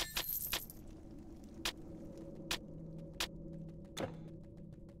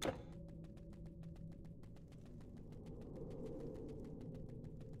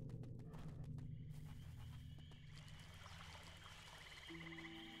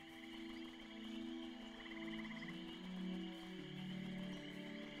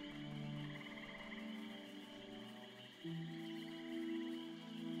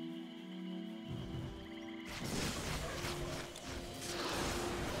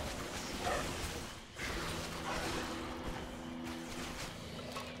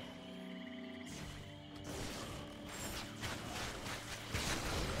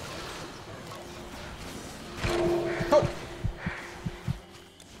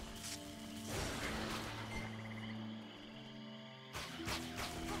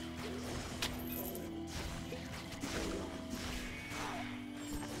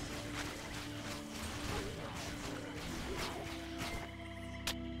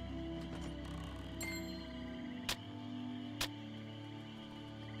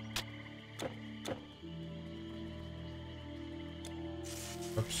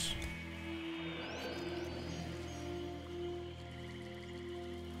 Oops.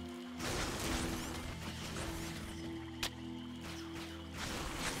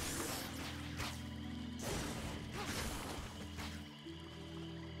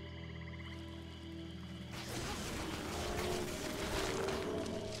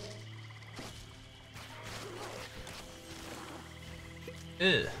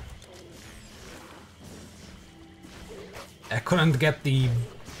 Ugh. I couldn't get the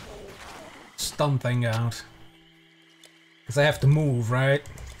stun thing out. Because I have to move, right?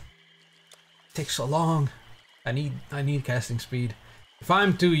 It takes so long. I need casting speed. If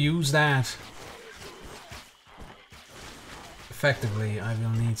I'm to use that effectively, I will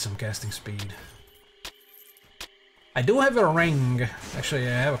need some casting speed. I do have a ring. Actually,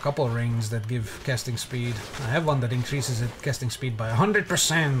 I have a couple of rings that give casting speed. I have one that increases casting speed by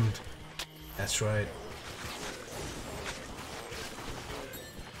 100%. That's right.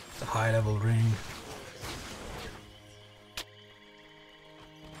 It's a high level ring.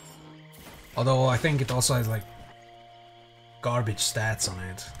 Although I think it also has like garbage stats on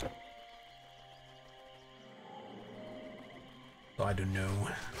it. So I don't know.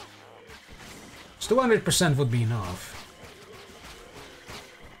 200% would be enough.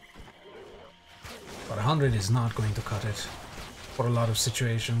 But 100 is not going to cut it for a lot of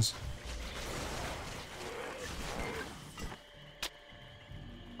situations.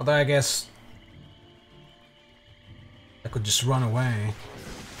 Although I guess I could just run away.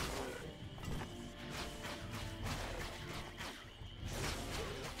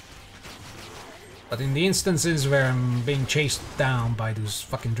 But in the instances where I'm being chased down by those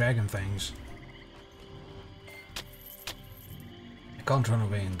fucking dragon things, I can't run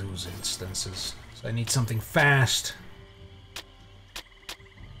away in those instances. So I need something fast.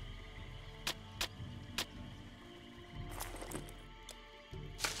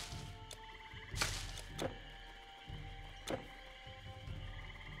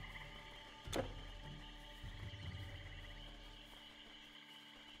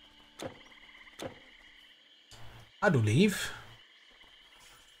 How to leave?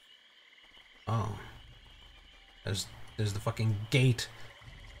 Oh. There's the fucking gate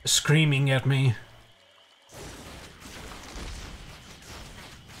screaming at me.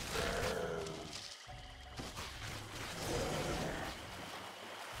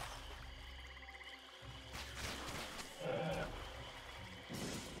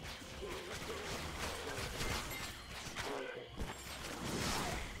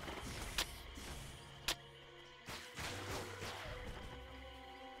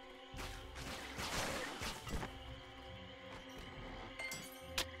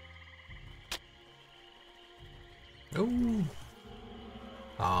 Oh.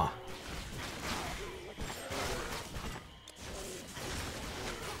 Ah.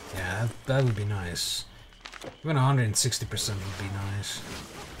 Yeah, that would be nice. Even 160% would be nice.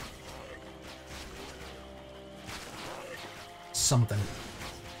 Something.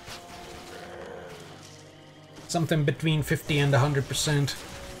 Something between 50 and 100%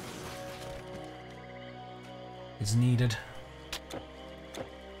 is needed.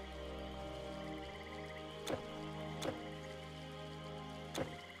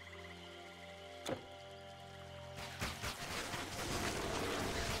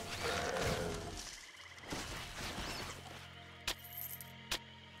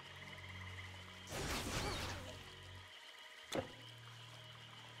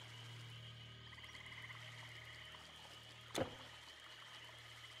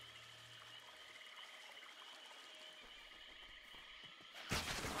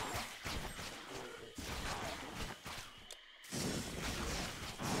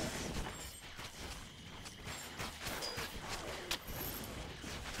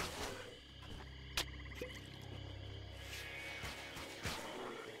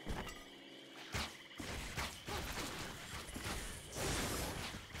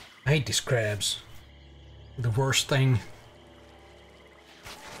 I hate these crabs. The worst thing.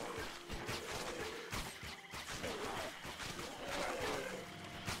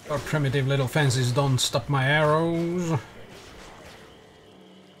 Our primitive little fences don't stop my arrows.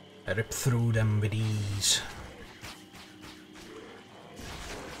 I rip through them with ease.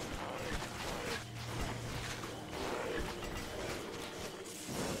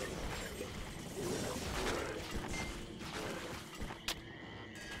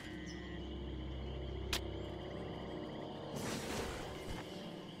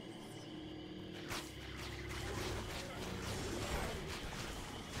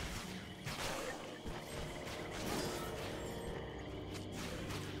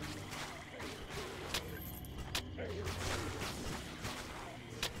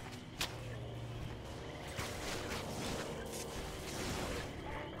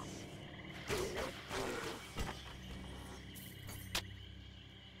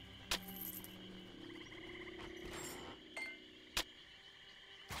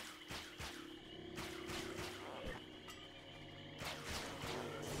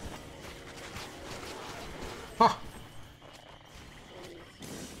 Huh.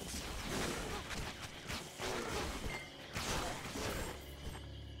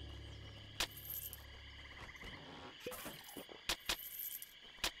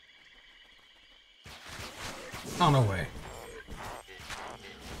 Oh, no way.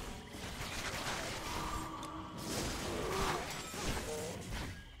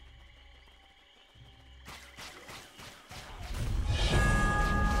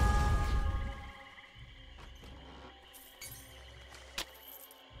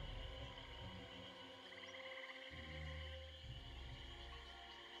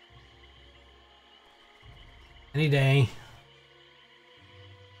 Any day.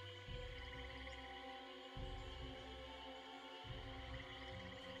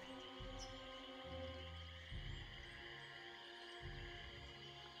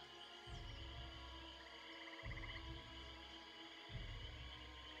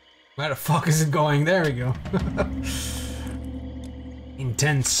 Where the fuck is it going? There we go.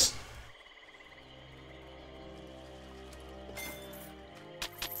 Intense.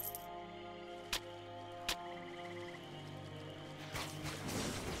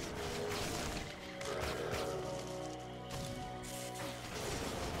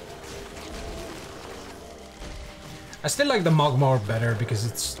 I still like the Mogmor better because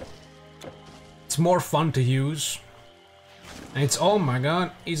it's more fun to use. And it's, oh my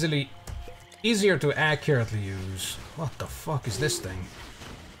god, easier to accurately use. What the fuck is this thing?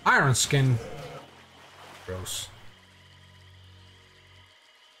 Iron skin. Gross.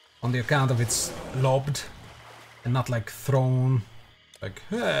 On the account of it's lobbed and not like thrown. Like,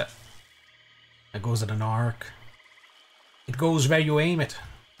 it goes at an arc. It goes where you aim it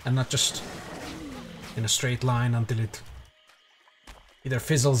and not just in a straight line until it either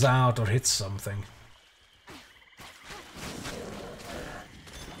fizzles out or hits something.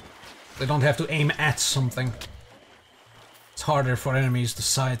 They don't have to aim at something. It's harder for enemies to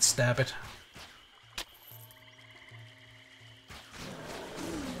sidestep it.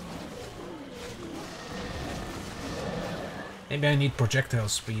 Maybe I need projectile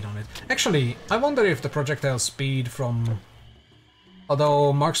speed on it. Actually, I wonder if the projectile speed from...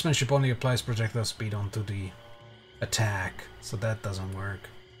 Although marksmanship only applies projectile speed onto the attack, so that doesn't work.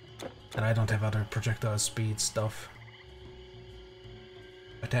 And I don't have other projectile speed stuff.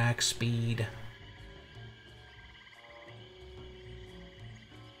 Attack speed.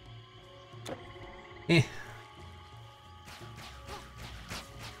 Eh.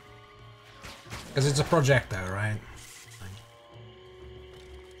 Because it's a projectile, right?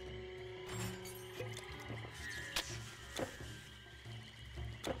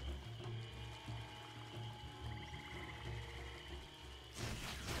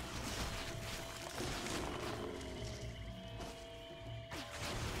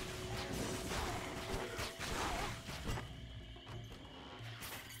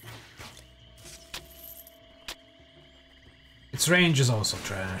 Its range is also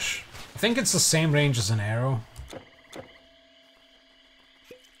trash. I think it's the same range as an arrow.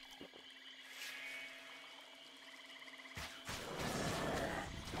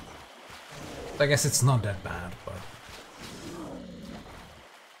 I guess it's not that bad, but...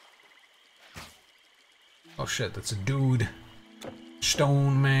 Oh shit, that's a dude.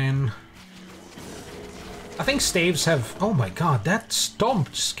 Stone man. I think staves have... Oh my god, that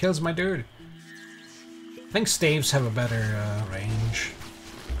stomp just kills my dude. I think staves have a better range.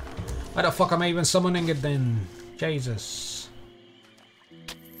 Why the fuck am I even summoning it then? Jesus.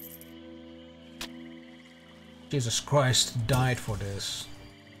 Jesus Christ died for this.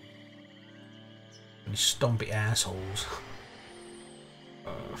 These stumpy assholes.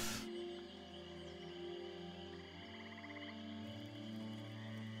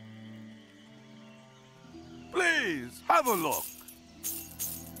 Please, have a look.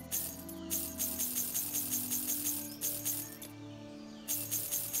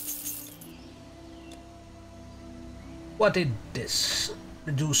 What did this?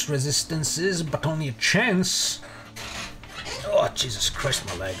 Reduce resistances, but only a chance. Oh, Jesus Christ,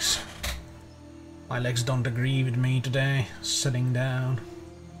 my legs. My legs don't agree with me today. Sitting down.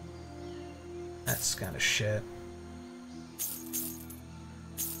 That's kind of shit.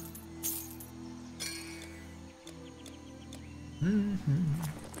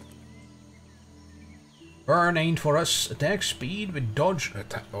 Burn ain't for us. Attack speed with dodge.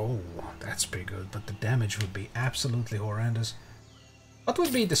 Oh, that's pretty good, but the damage would be absolutely horrendous. What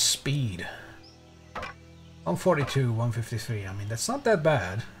would be the speed? 142, 153. I mean, that's not that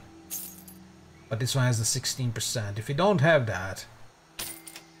bad. But this one has the 16%. If you don't have that,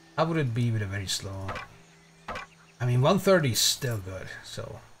 how would it be with a very slow? I mean, 130 is still good,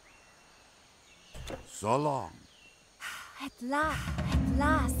 so. So long. At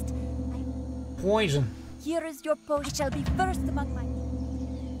last. Poison. Here is your potion. It shall be first among my...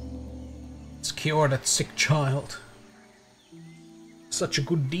 Let's cure that sick child. Such a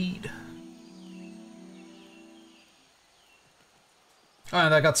good deed.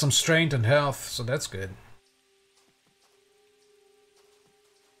 And I got some strength and health, so that's good.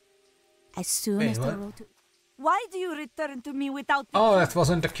 As soon as the road to... Why do you return to me without... Oh, that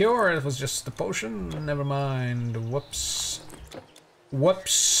wasn't a cure, it was just the potion. Never mind. Whoops.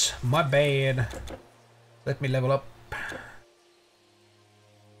 Whoops. My bad. Let me level up.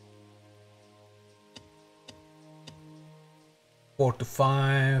 Four to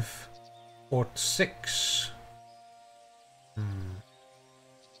 5. 4 to 6.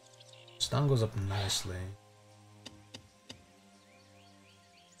 Stun goes up nicely.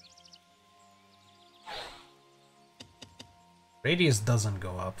 Radius doesn't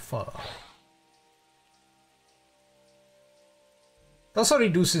go up. Fuck. It also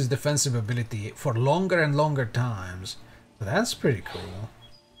reduces defensive ability for longer and longer times. That's pretty cool.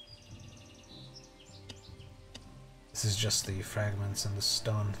 This is just the fragments and the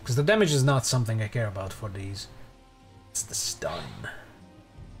stun. Because the damage is not something I care about for these. It's the stun.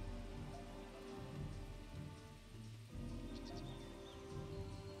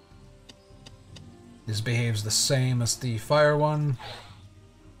 This behaves the same as the fire one.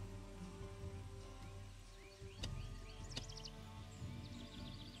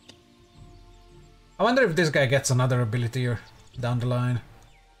 I wonder if this guy gets another ability or down the line.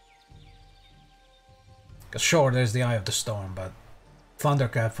 Because sure, there's the Eye of the Storm, but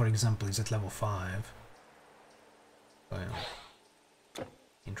Thundercap, for example, is at level 5. So, yeah.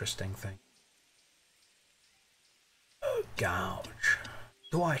 Interesting thing. Gouge.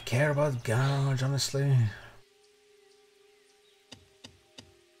 Do I care about Gouge, honestly?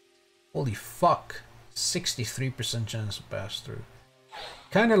 Holy fuck. 63% chance to pass through.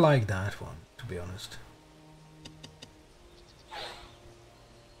 Kinda like that one, to be honest.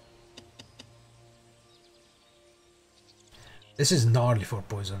 This is gnarly for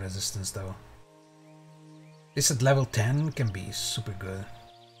poison resistance though. This at level 10 can be super good.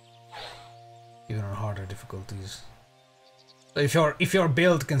 Even on harder difficulties. So if your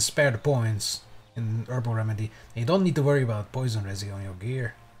build can spare the points in Herbal Remedy, you don't need to worry about poison resi on your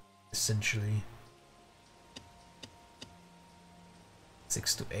gear, essentially.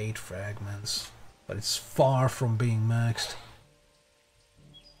 6 to 8 fragments, but it's far from being maxed.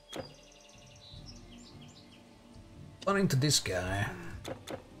 Running to this guy.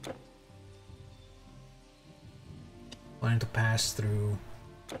 Wanting to pass through.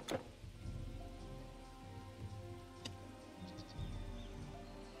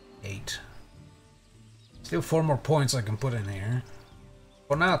 Still 4 more points I can put in here.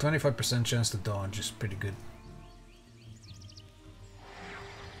 For now, 25% chance to dodge is pretty good.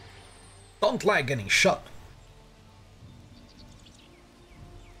 Don't like getting shot.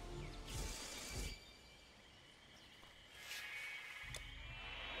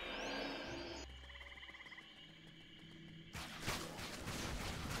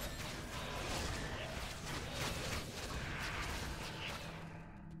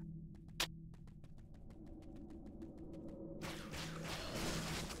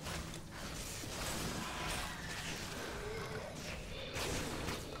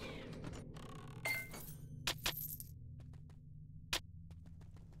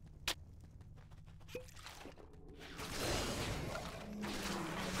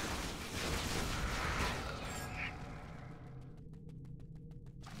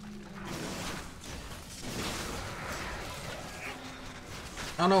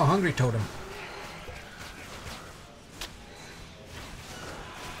 Oh no, a hungry totem.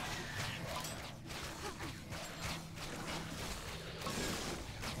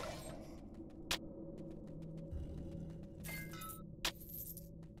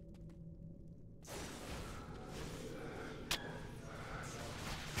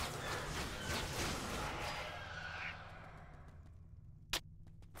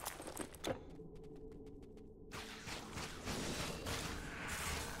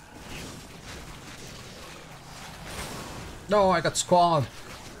 No, I got Squall.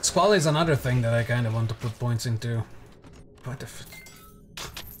 Squall is another thing that I kind of want to put points into. What the f...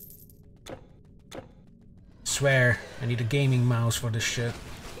 Swear, I need a gaming mouse for this shit.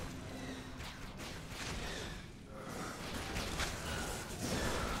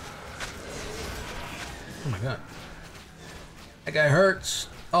 Oh my god. That guy hurts.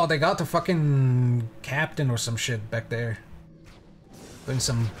 Oh, they got the fucking captain or some shit back there. Doing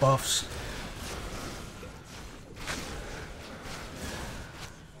some buffs.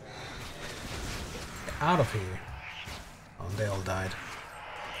 Out of here. Oh, they all died.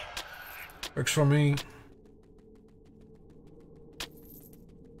 Works for me.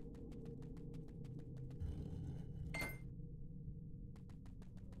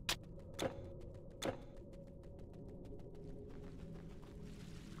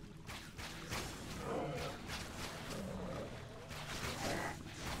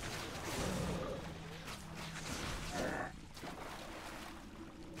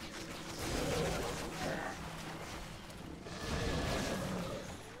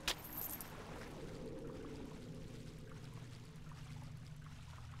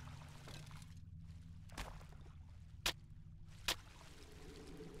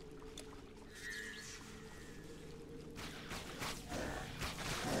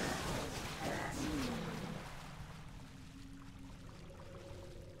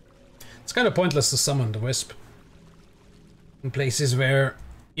 It's kind of pointless to summon the Wisp in places where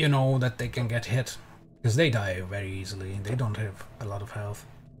you know that they can get hit, because they die very easily. They don't have a lot of health.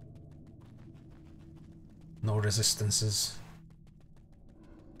 No resistances.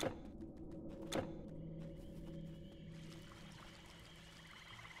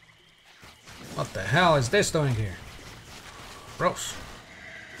 What the hell is this doing here? Gross.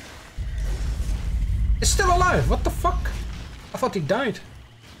 It's still alive! What the fuck? I thought he died.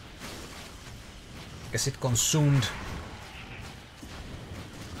 Guess it consumed.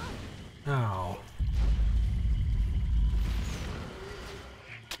 Ow.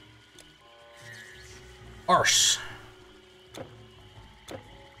 Arse.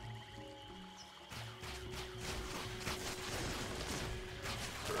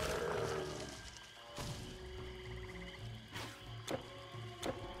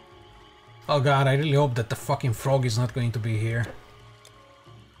 Oh god, I really hope that the fucking frog is not going to be here.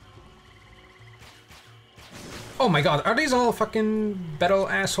 Oh my god, are these all fucking battle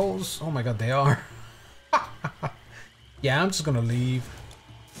assholes? Oh my god, they are. Yeah, I'm just gonna leave.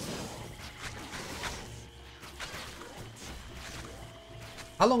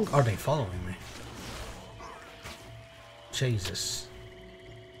 How long are they following me? Jesus.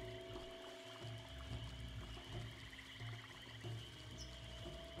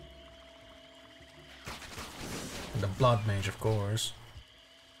 The Blood Mage, of course.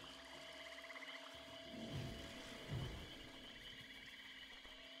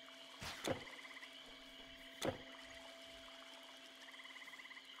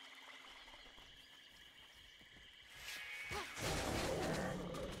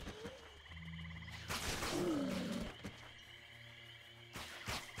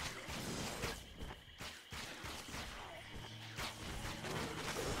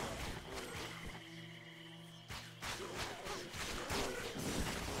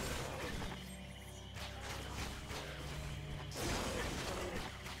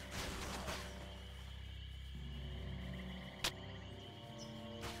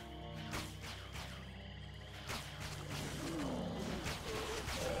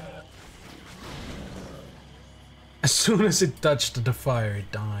 As soon as it touched the fire,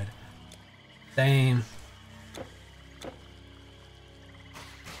 it died. Damn.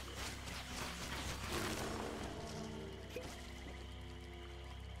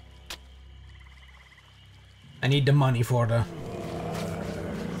 I need the money for the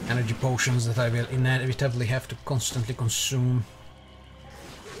energy potions that I will inevitably have to constantly consume.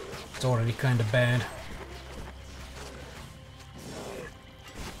 It's already kinda bad.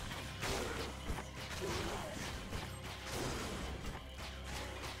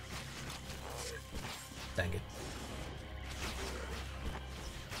 Dang it.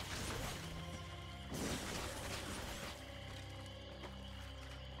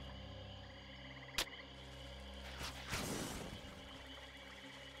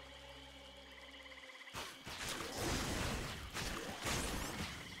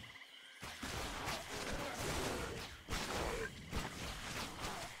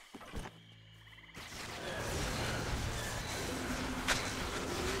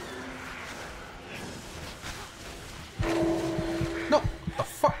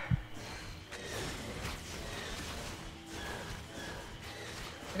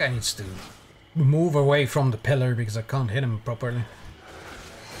 guy needs to move away from the pillar because I can't hit him properly.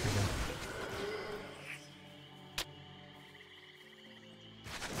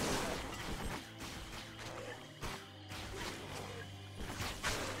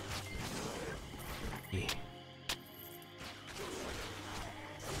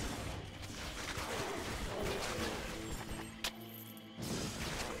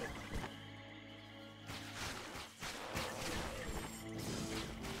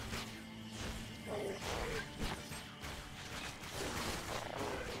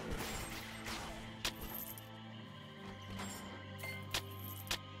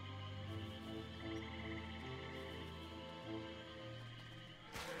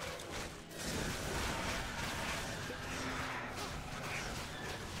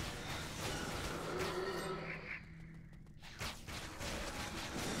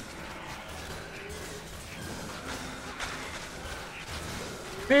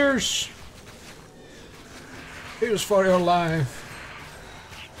 Here's for your life.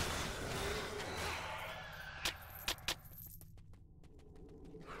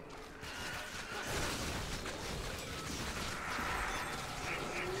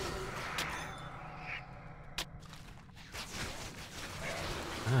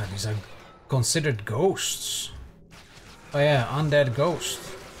 Ah, these are considered ghosts. Oh yeah, undead ghost.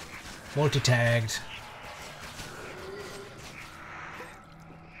 Multi-tagged.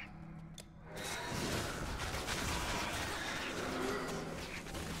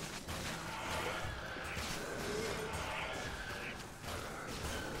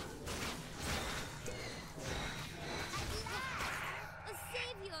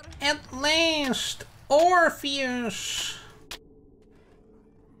 At last, Orpheus.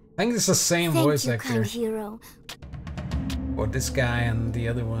 I think it's the same voice actor. Kind hero. Or this guy and the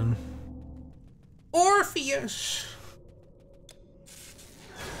other one. Orpheus!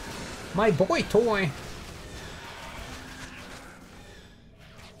 My boy toy!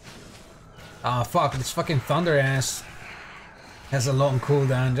 Ah, fuck, this fucking Thunder ass has a long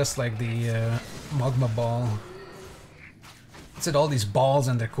cooldown, just like the Magma Ball. What's it, all these balls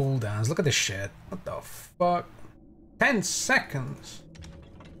and their cooldowns? Look at this shit. What the fuck? 10 seconds!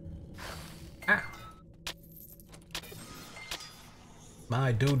 Ah.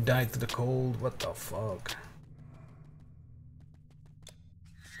 My dude died to the cold. What the fuck?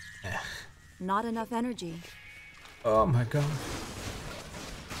 Not enough energy. Oh my god.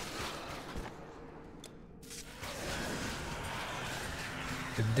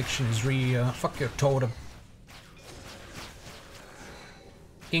 The addiction is fuck your totem.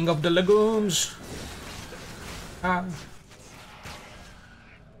 King of the legumes. Ah.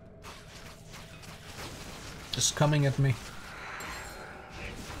 Just coming at me.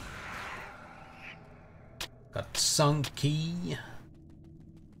 Got sunk key.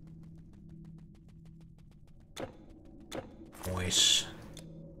 Voice.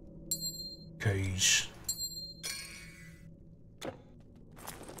 Keys.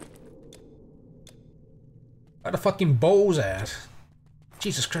 Where the fucking bow's at?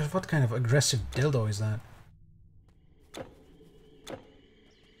 Jesus Christ, what kind of aggressive dildo is that?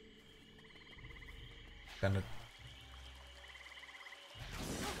 Kind of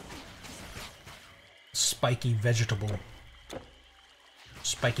spiky vegetable.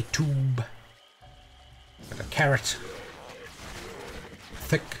 Spiky tube. Like a carrot.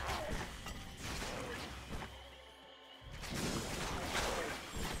 Thick.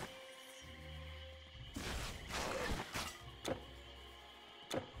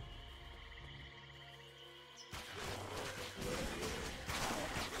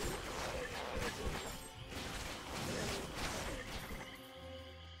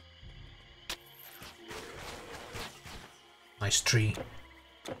 Nice tree.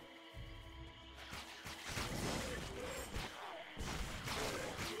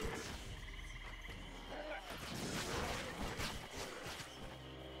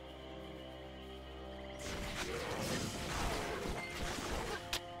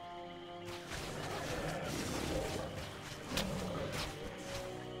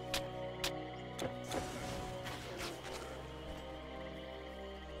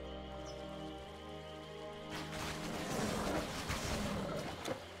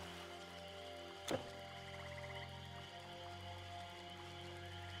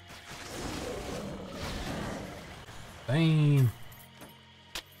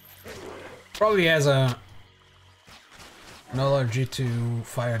 Probably has an allergy to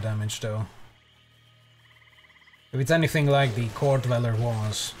fire damage though. If it's anything like the Core Dweller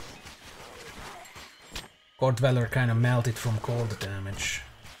was. Core Dweller kind of melted from cold damage.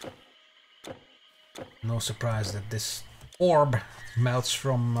 No surprise that this orb melts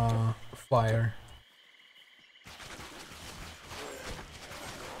from fire.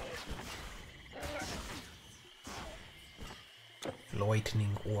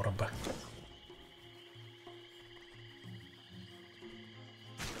 Lightning orb.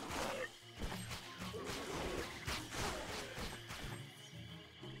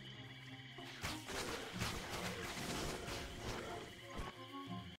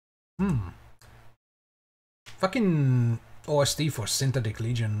 Fucking OST for Synthetic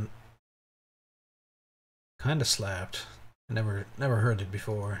Legion kinda slapped. Never heard it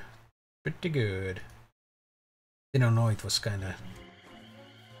before. Pretty good. Didn't know it was kinda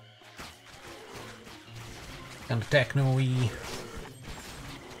techno-y,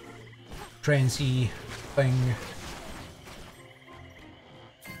 trancey thing.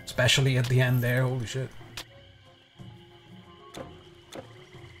 Especially at the end there, holy shit.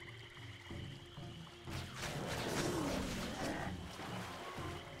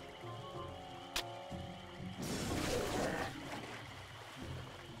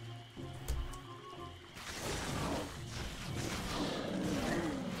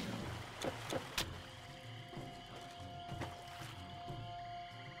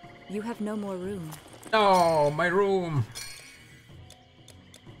 You have no more room. Oh, my room!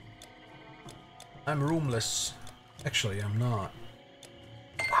 I'm roomless. Actually, I'm not.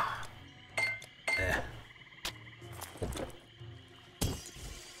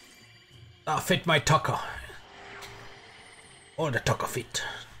 Fit my tucker. Or the tucker fit.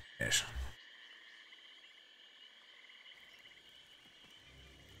 Yes.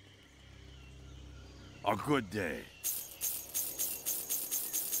 A good day.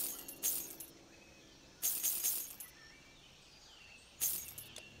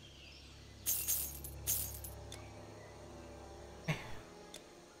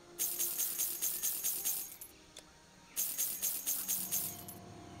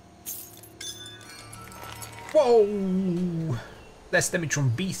 Whoa! Less damage from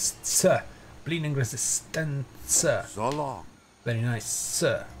beasts. Bleeding resistance. So long. Very nice.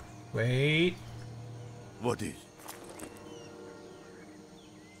 Wait. What is?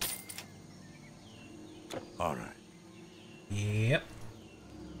 Alright. Yep.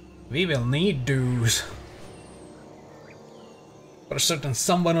 We will need those. For a certain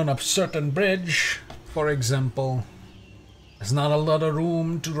someone on a certain bridge, for example, there's not a lot of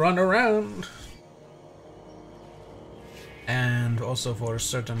room to run around. And also for a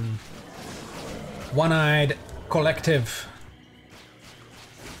certain one-eyed collective.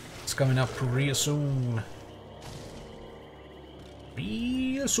 It's coming up real soon.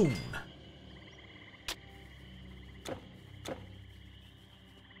 Real soon.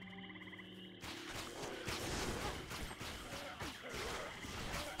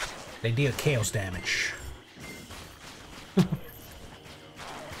 They deal chaos damage.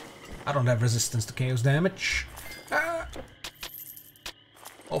 I don't have resistance to chaos damage.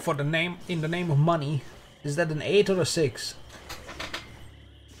 Oh, for the name, in the name of money. Is that an 8 or a 6?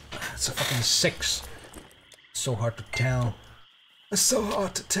 It's a fucking 6. So hard to tell. So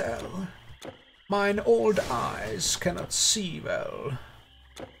hard to tell. Mine old eyes cannot see well.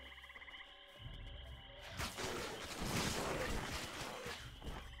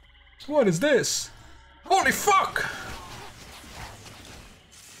 What is this? Holy fuck!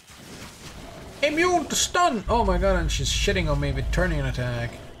 Immune to stun! Oh my god, and she's shitting on me with turning an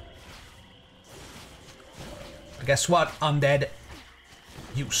attack. But guess what, undead?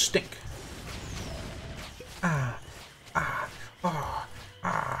 You stink. Ah, ah, ah,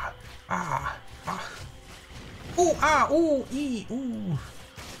 ah, ah, ah. Ooh, ah, ooh, ee, ooh.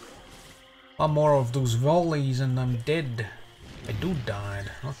 One more of those volleys and I'm dead. My dude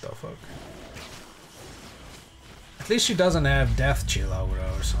died. What the fuck? At least she doesn't have death chill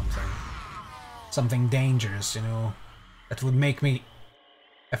aura or something. Something dangerous, you know, that would make me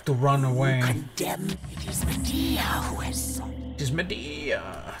have to run away. Condemn. It is Medea who has sought. It is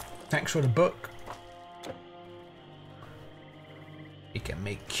Medea. Thanks for the book. We can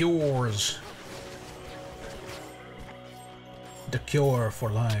make cures. The cure for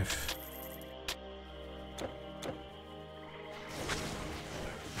life.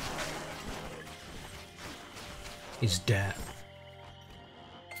 Is death.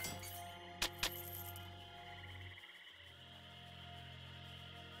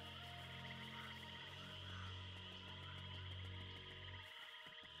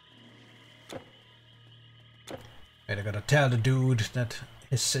 And I gotta tell the dude that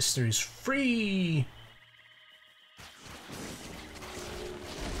his sister is free.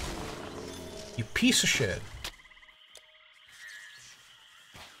 You piece of shit.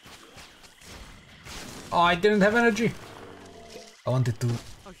 Oh, I didn't have energy. I wanted to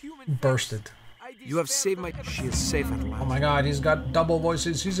burst it. You have saved my... She is safe at last. Oh my god, he's got double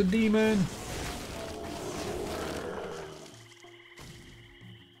voices. He's a demon.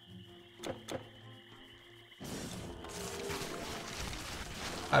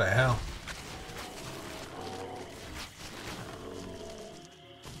 How the hell?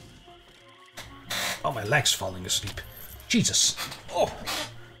 Oh, my leg's falling asleep. Jesus. Oh.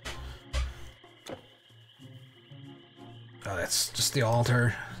 Oh, that's just the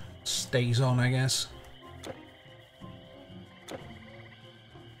altar. Stays on, I guess.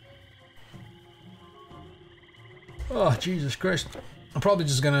 Oh, Jesus Christ. I'm probably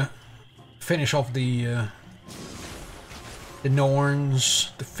just gonna finish off the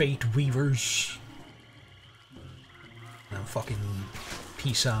Norns, the Fate Weavers. And fucking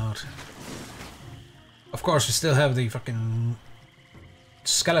peace out. Of course, we still have the fucking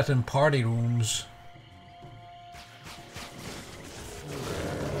skeleton party rooms.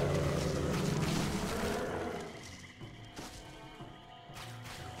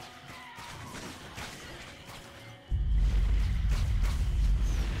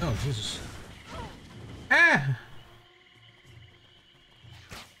 Oh, Jesus. Ah!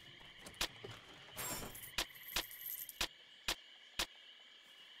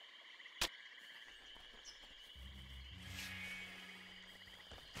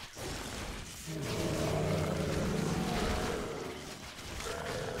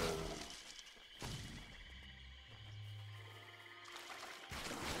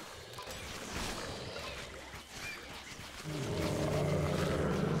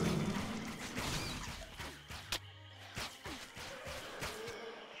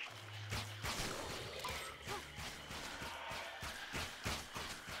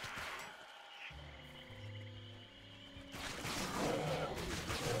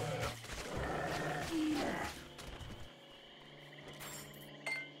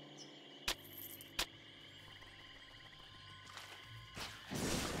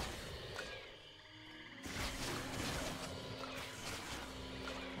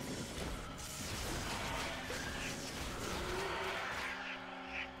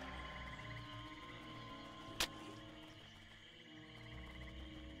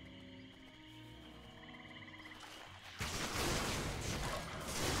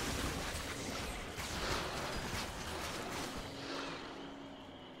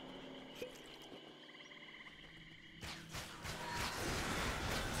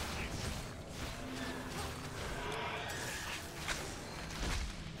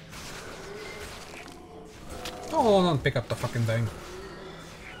 Oh, don't pick up the fucking thing.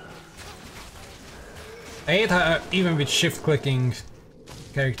 I hate how even with shift clicking,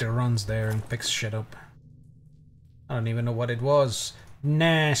 character runs there and picks shit up. I don't even know what it was.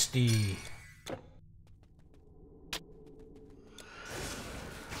 Nasty.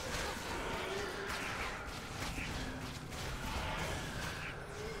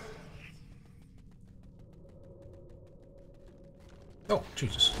 Oh,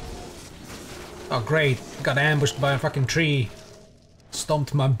 Jesus. Oh, great. Got ambushed by a fucking tree.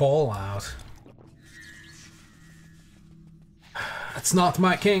 Stomped my ball out. That's not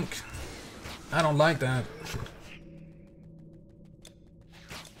my kink. I don't like that.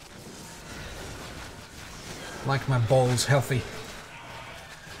 Like my balls healthy.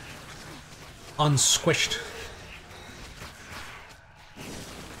 Unsquished.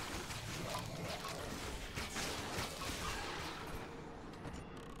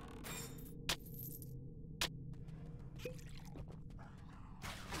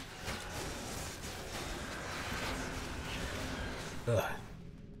 Ugh.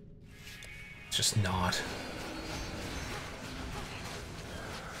 It's just not.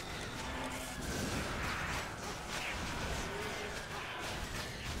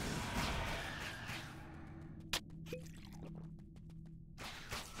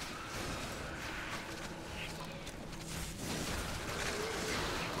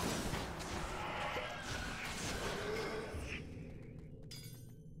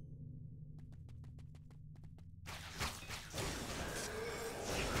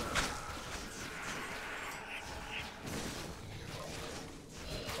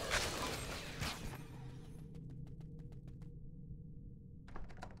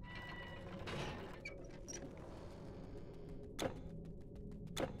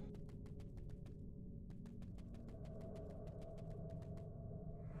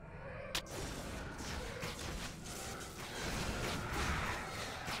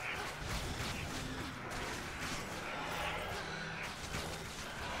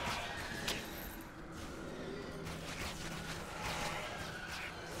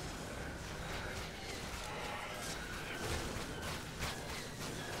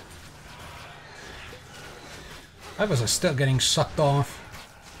 Why was I still getting sucked off?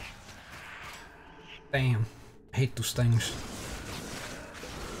 Damn. I hate those things.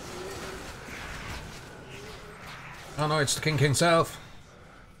 Oh no, it's the king himself.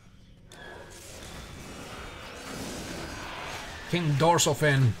 King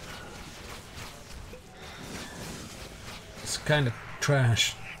Dorsolfin. It's kind of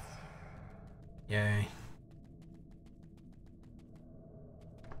trash. Yay.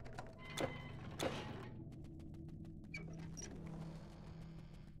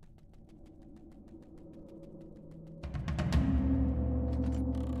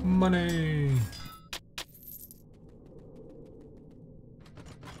 Money.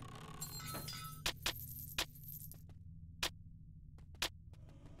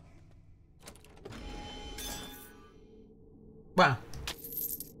 Wow.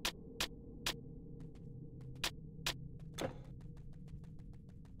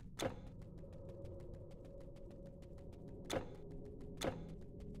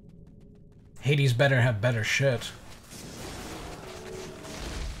 Hades better have better shit.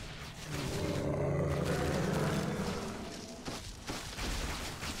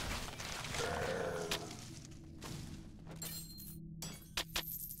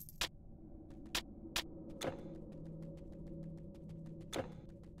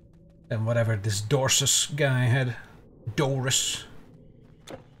 And whatever this Dorsus guy had. Dorus.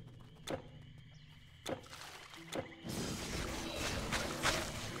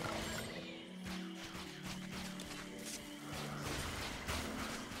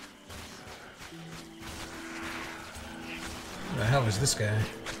 Who the hell is this guy?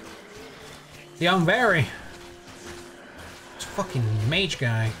 The Unvary! It's a fucking mage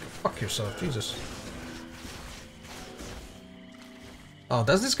guy. Fuck yourself, Jesus. Oh,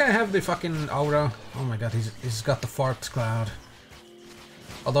 does this guy have the fucking aura? Oh my god, he's got the fart cloud.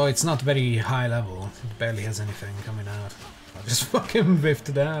 Although it's not very high level. It barely has anything coming out. I just fucking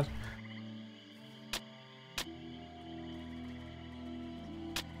whiffed that.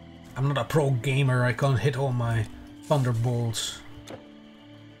 I'm not a pro gamer, I can't hit all my thunderbolts.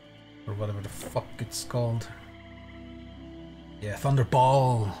 Or whatever the fuck it's called. Yeah,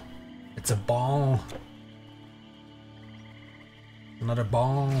 Thunderball. It's a ball. Another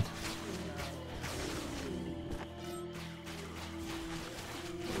ball.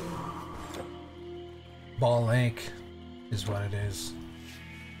 Ball ache is what it is.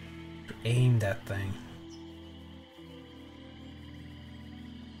 To aim that thing.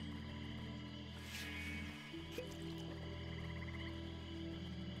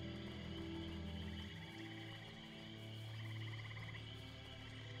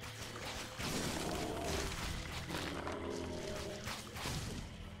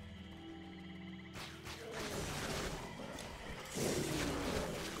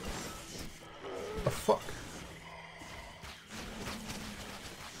 The fuck?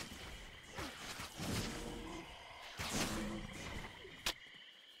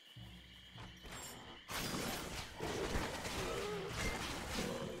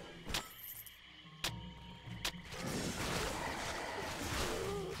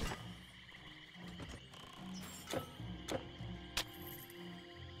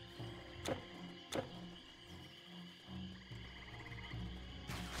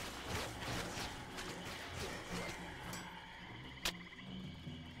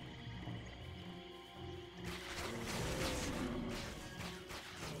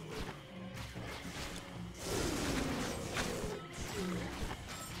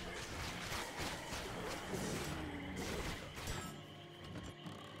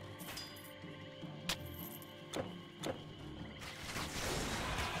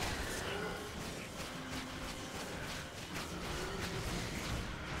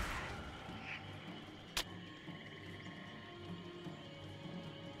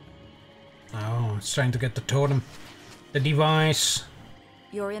 Oh, it's trying to get the totem. The device.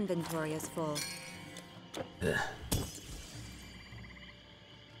 Your inventory is full. Ugh.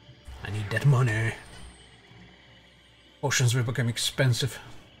 I need that money. Potions will become expensive.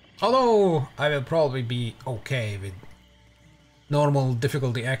 Although, I will probably be okay with normal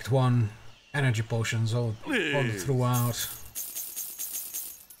difficulty Act 1 energy potions all throughout.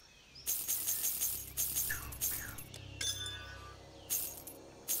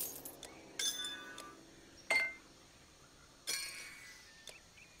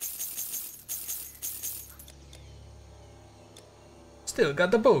 Still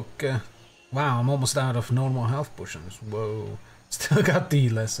got the book. Wow, I'm almost out of normal health potions. Whoa. Still got the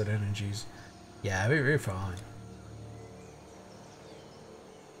lesser energies. Yeah, we're fine.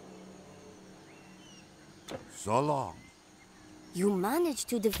 So long. You managed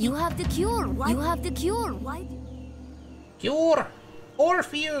to You have the cure. Why? You have the cure. Why? Cure!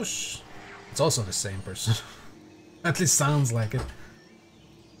 Orpheus! It's also the same person. At least sounds like it.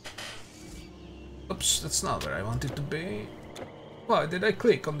 Oops, that's not where I want it to be. Why did I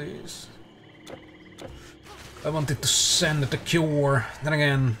click on this? I wanted to send it a cure. Then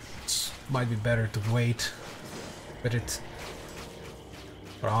again, it might be better to wait with it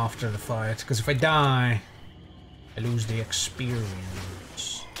for after the fight. Because if I die, I lose the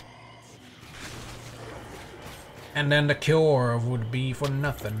experience. And then the cure would be for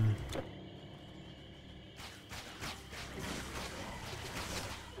nothing.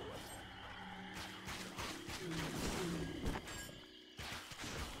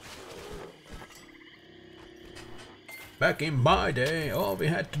 Back in my day, all we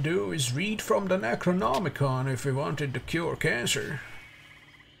had to do is read from the Necronomicon if we wanted to cure cancer.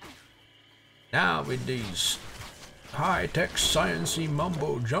 Now with these high-tech sciencey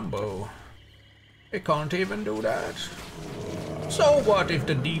mumbo-jumbo, we can't even do that. So what if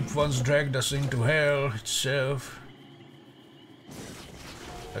the Deep Ones dragged us into hell itself?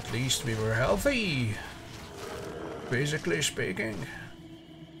 At least we were healthy, physically speaking.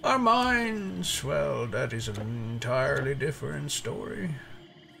 Our minds, well, that is an entirely different story.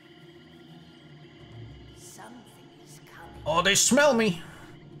 Oh, they smell me!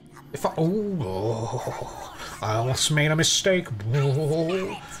 If I... Oh, I almost made a mistake. Oh,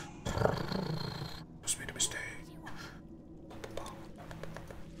 almost made a mistake.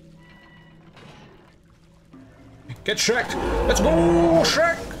 Get Shrek! Let's go,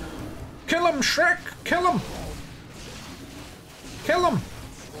 Shrek! Kill him, Shrek! Kill him! Kill him!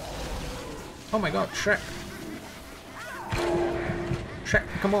 Oh my god, Shrek. Shrek,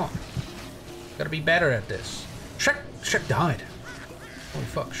 come on. Gotta be better at this. Shrek died. Holy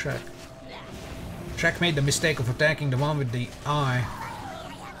fuck, Shrek. Shrek made the mistake of attacking the one with the eye.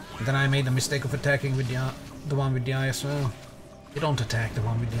 And then I made the mistake of attacking with the one with the eye as well. You don't attack the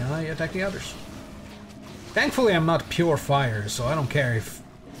one with the eye, you attack the others. Thankfully I'm not pure fire, so I don't care if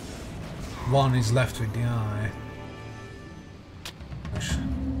one is left with the eye.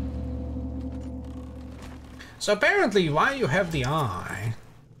 So apparently, while you have the eye,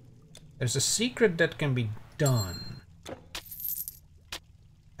 there's a secret that can be done.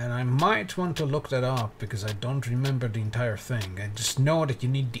 And I might want to look that up, because I don't remember the entire thing. I just know that you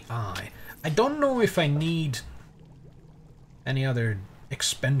need the eye. I don't know if I need any other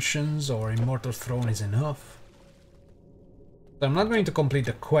expansions or Immortal Throne is enough. So I'm not going to complete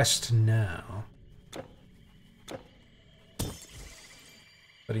the quest now.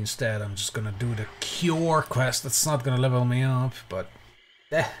 But instead I'm just gonna do the cure quest. That's not gonna level me up, but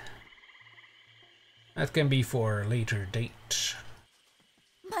that can be for a later date.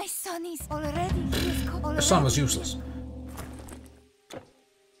 My son is already. The son was useless.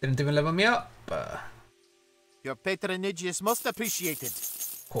 Didn't even level me up. Your patronage is most appreciated.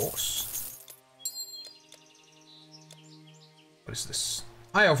 Of course. What is this?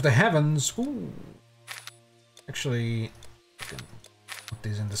 Eye of the Heavens. Ooh. Actually, put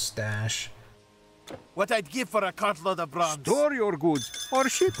these in the stash. What I'd give for a cartload of bronze. Store your goods or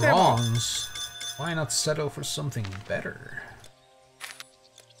ship them off. Bronze? Why not settle for something better?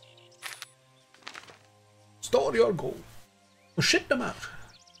 Store your gold. Or ship them out.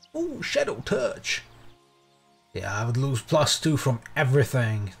 Ooh, Shadow Touch. Yeah, I would lose +2 from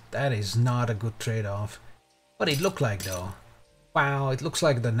everything. That is not a good trade-off. What it look like though? Wow, it looks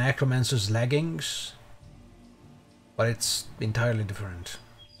like the Necromancer's leggings. But it's entirely different.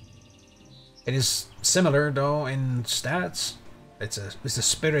 It is similar though in stats. It's a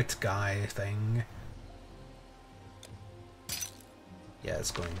spirit guy thing. Yeah,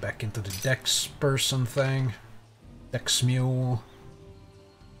 it's going back into the Dex person thing. Dex Mule.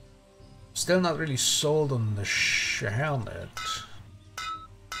 Still not really sold on the helmet.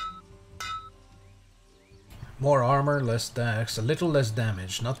 More armor, less dex, a little less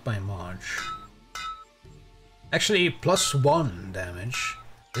damage, not by much. Actually, +1 damage.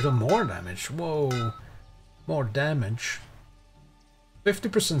 Little more damage. Whoa. More damage.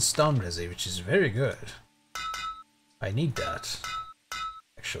 50% stun resi, which is very good. I need that.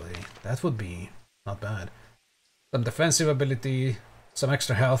 Actually, that would be not bad. Some defensive ability, some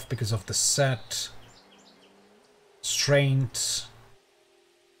extra health because of the set. Strength.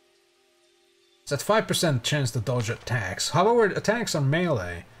 It's at 5% chance to dodge attacks. However, attacks are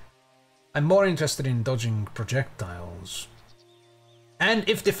melee. I'm more interested in dodging projectiles. And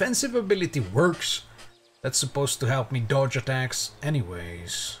if defensive ability works, that's supposed to help me dodge attacks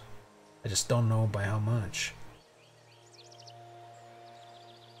anyways. I just don't know by how much.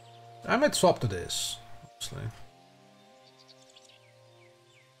 I might swap to this, honestly.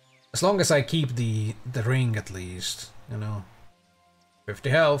 As long as I keep the ring at least, you know. 50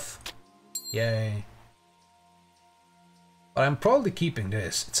 health. Yay. But I'm probably keeping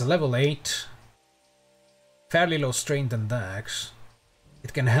this. It's a level 8. Fairly low strength and dex.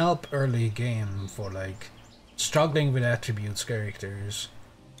 It can help early game for like struggling with attributes characters.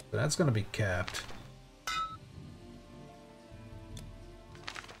 So that's gonna be capped.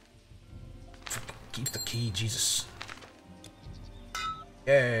 Keep the key, Jesus.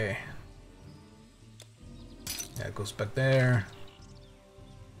 Yay. Yeah, it goes back there.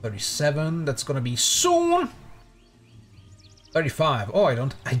 37, that's gonna be soon. 35. Oh, I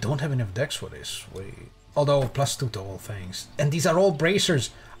don't have enough dex for this. Wait. Although +2 to all things. And these are all bracers.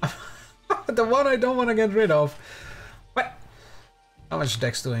 The one I don't want to get rid of. What? How much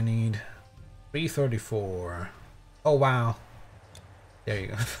dex do I need? 334. Oh wow. There you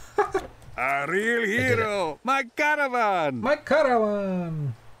go. A real hero! My caravan! My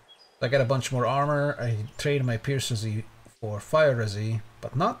caravan! I get a bunch more armor. I trade my Pierce Resi for Fire Resi,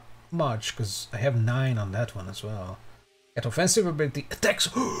 but not much because I have 9 on that one as well. Get offensive ability, attacks.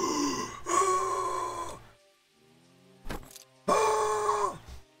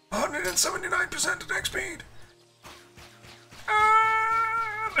 179% attack speed.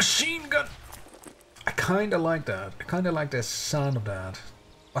 Machine gun. I kinda like that. I kinda like the sound of that.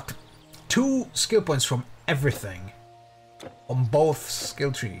 But 2 skill points from everything on both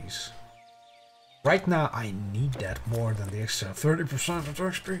skill trees. Right now, I need that more than the extra 30%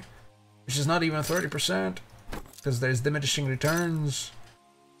 attack speed, which is not even 30%, because there's diminishing returns.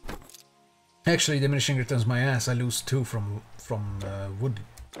 Actually, diminishing returns my ass. I lose 2 from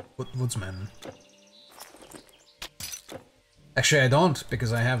Woodsman. Actually, I don't,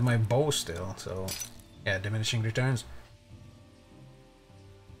 because I have my bow still. So, yeah, diminishing returns.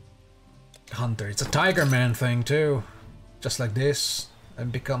 Hunter. It's a Tiger Man thing too. Just like this, I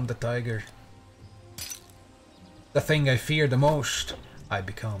become the tiger. The thing I fear the most, I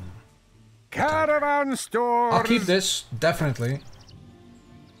become. Caravan store. I'll keep this, definitely.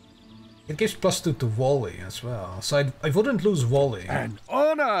 It gives +2 to volley as well, so I wouldn't lose volley. An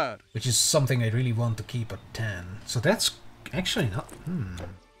honor! Which is something I really want to keep at 10. So that's actually not...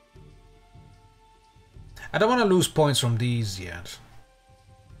 I don't want to lose points from these yet.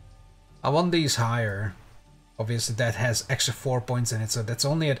 I want these higher. Obviously that has extra 4 points in it, so that's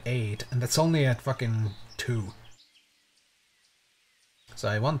only at 8, and that's only at fucking 2. So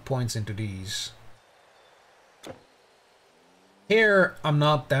I want points into these. Here, I'm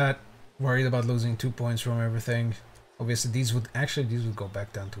not that worried about losing 2 points from everything. Obviously these would go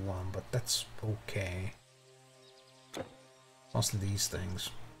back down to 1, but that's okay. Mostly these things.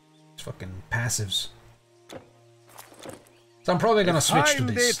 It's fucking passives. So I'm probably gonna switch to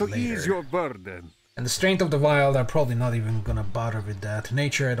this later. Ease your burden. And the Strength of the Wild, I'm probably not even gonna bother with that.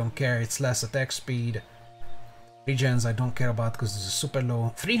 Nature, I don't care, it's less attack speed. Regens, I don't care about because this is super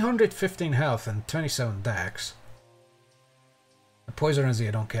low. 315 health and 27 dex. The Poison Resi,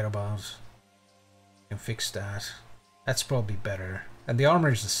 I don't care about. Can fix that. That's probably better. And the armor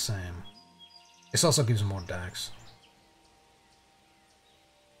is the same. This also gives more dex.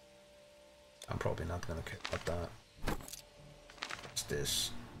 I'm probably not gonna care about that. What's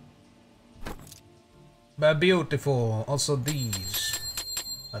this? But beautiful. Also these.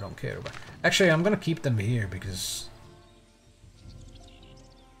 I don't care about. Actually, I'm gonna keep them here because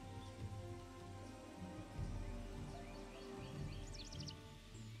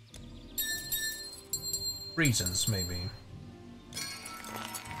reasons, maybe.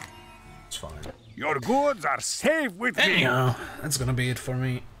 It's fine. Your goods are safe with me. Anyhow, that's gonna be it for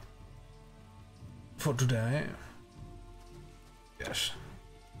me for today. Yes.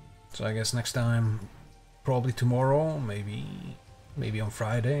 So I guess next time, probably tomorrow, maybe on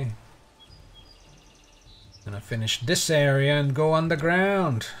Friday. Gonna finish this area and go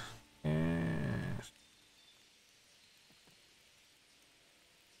underground. Yes.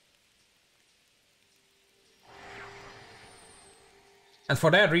 And for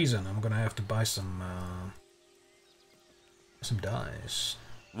that reason, I'm gonna have to buy some dice.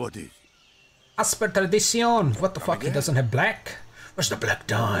 What is? As per tradition. What the fuck? He doesn't have black? Where's the black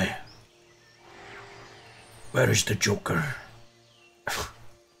die? Where is the Joker?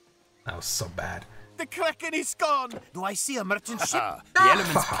 That was so bad. The Kraken is gone! Do I see a merchant ship? The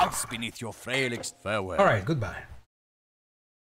elements pulse beneath your frail farewell. Alright, goodbye.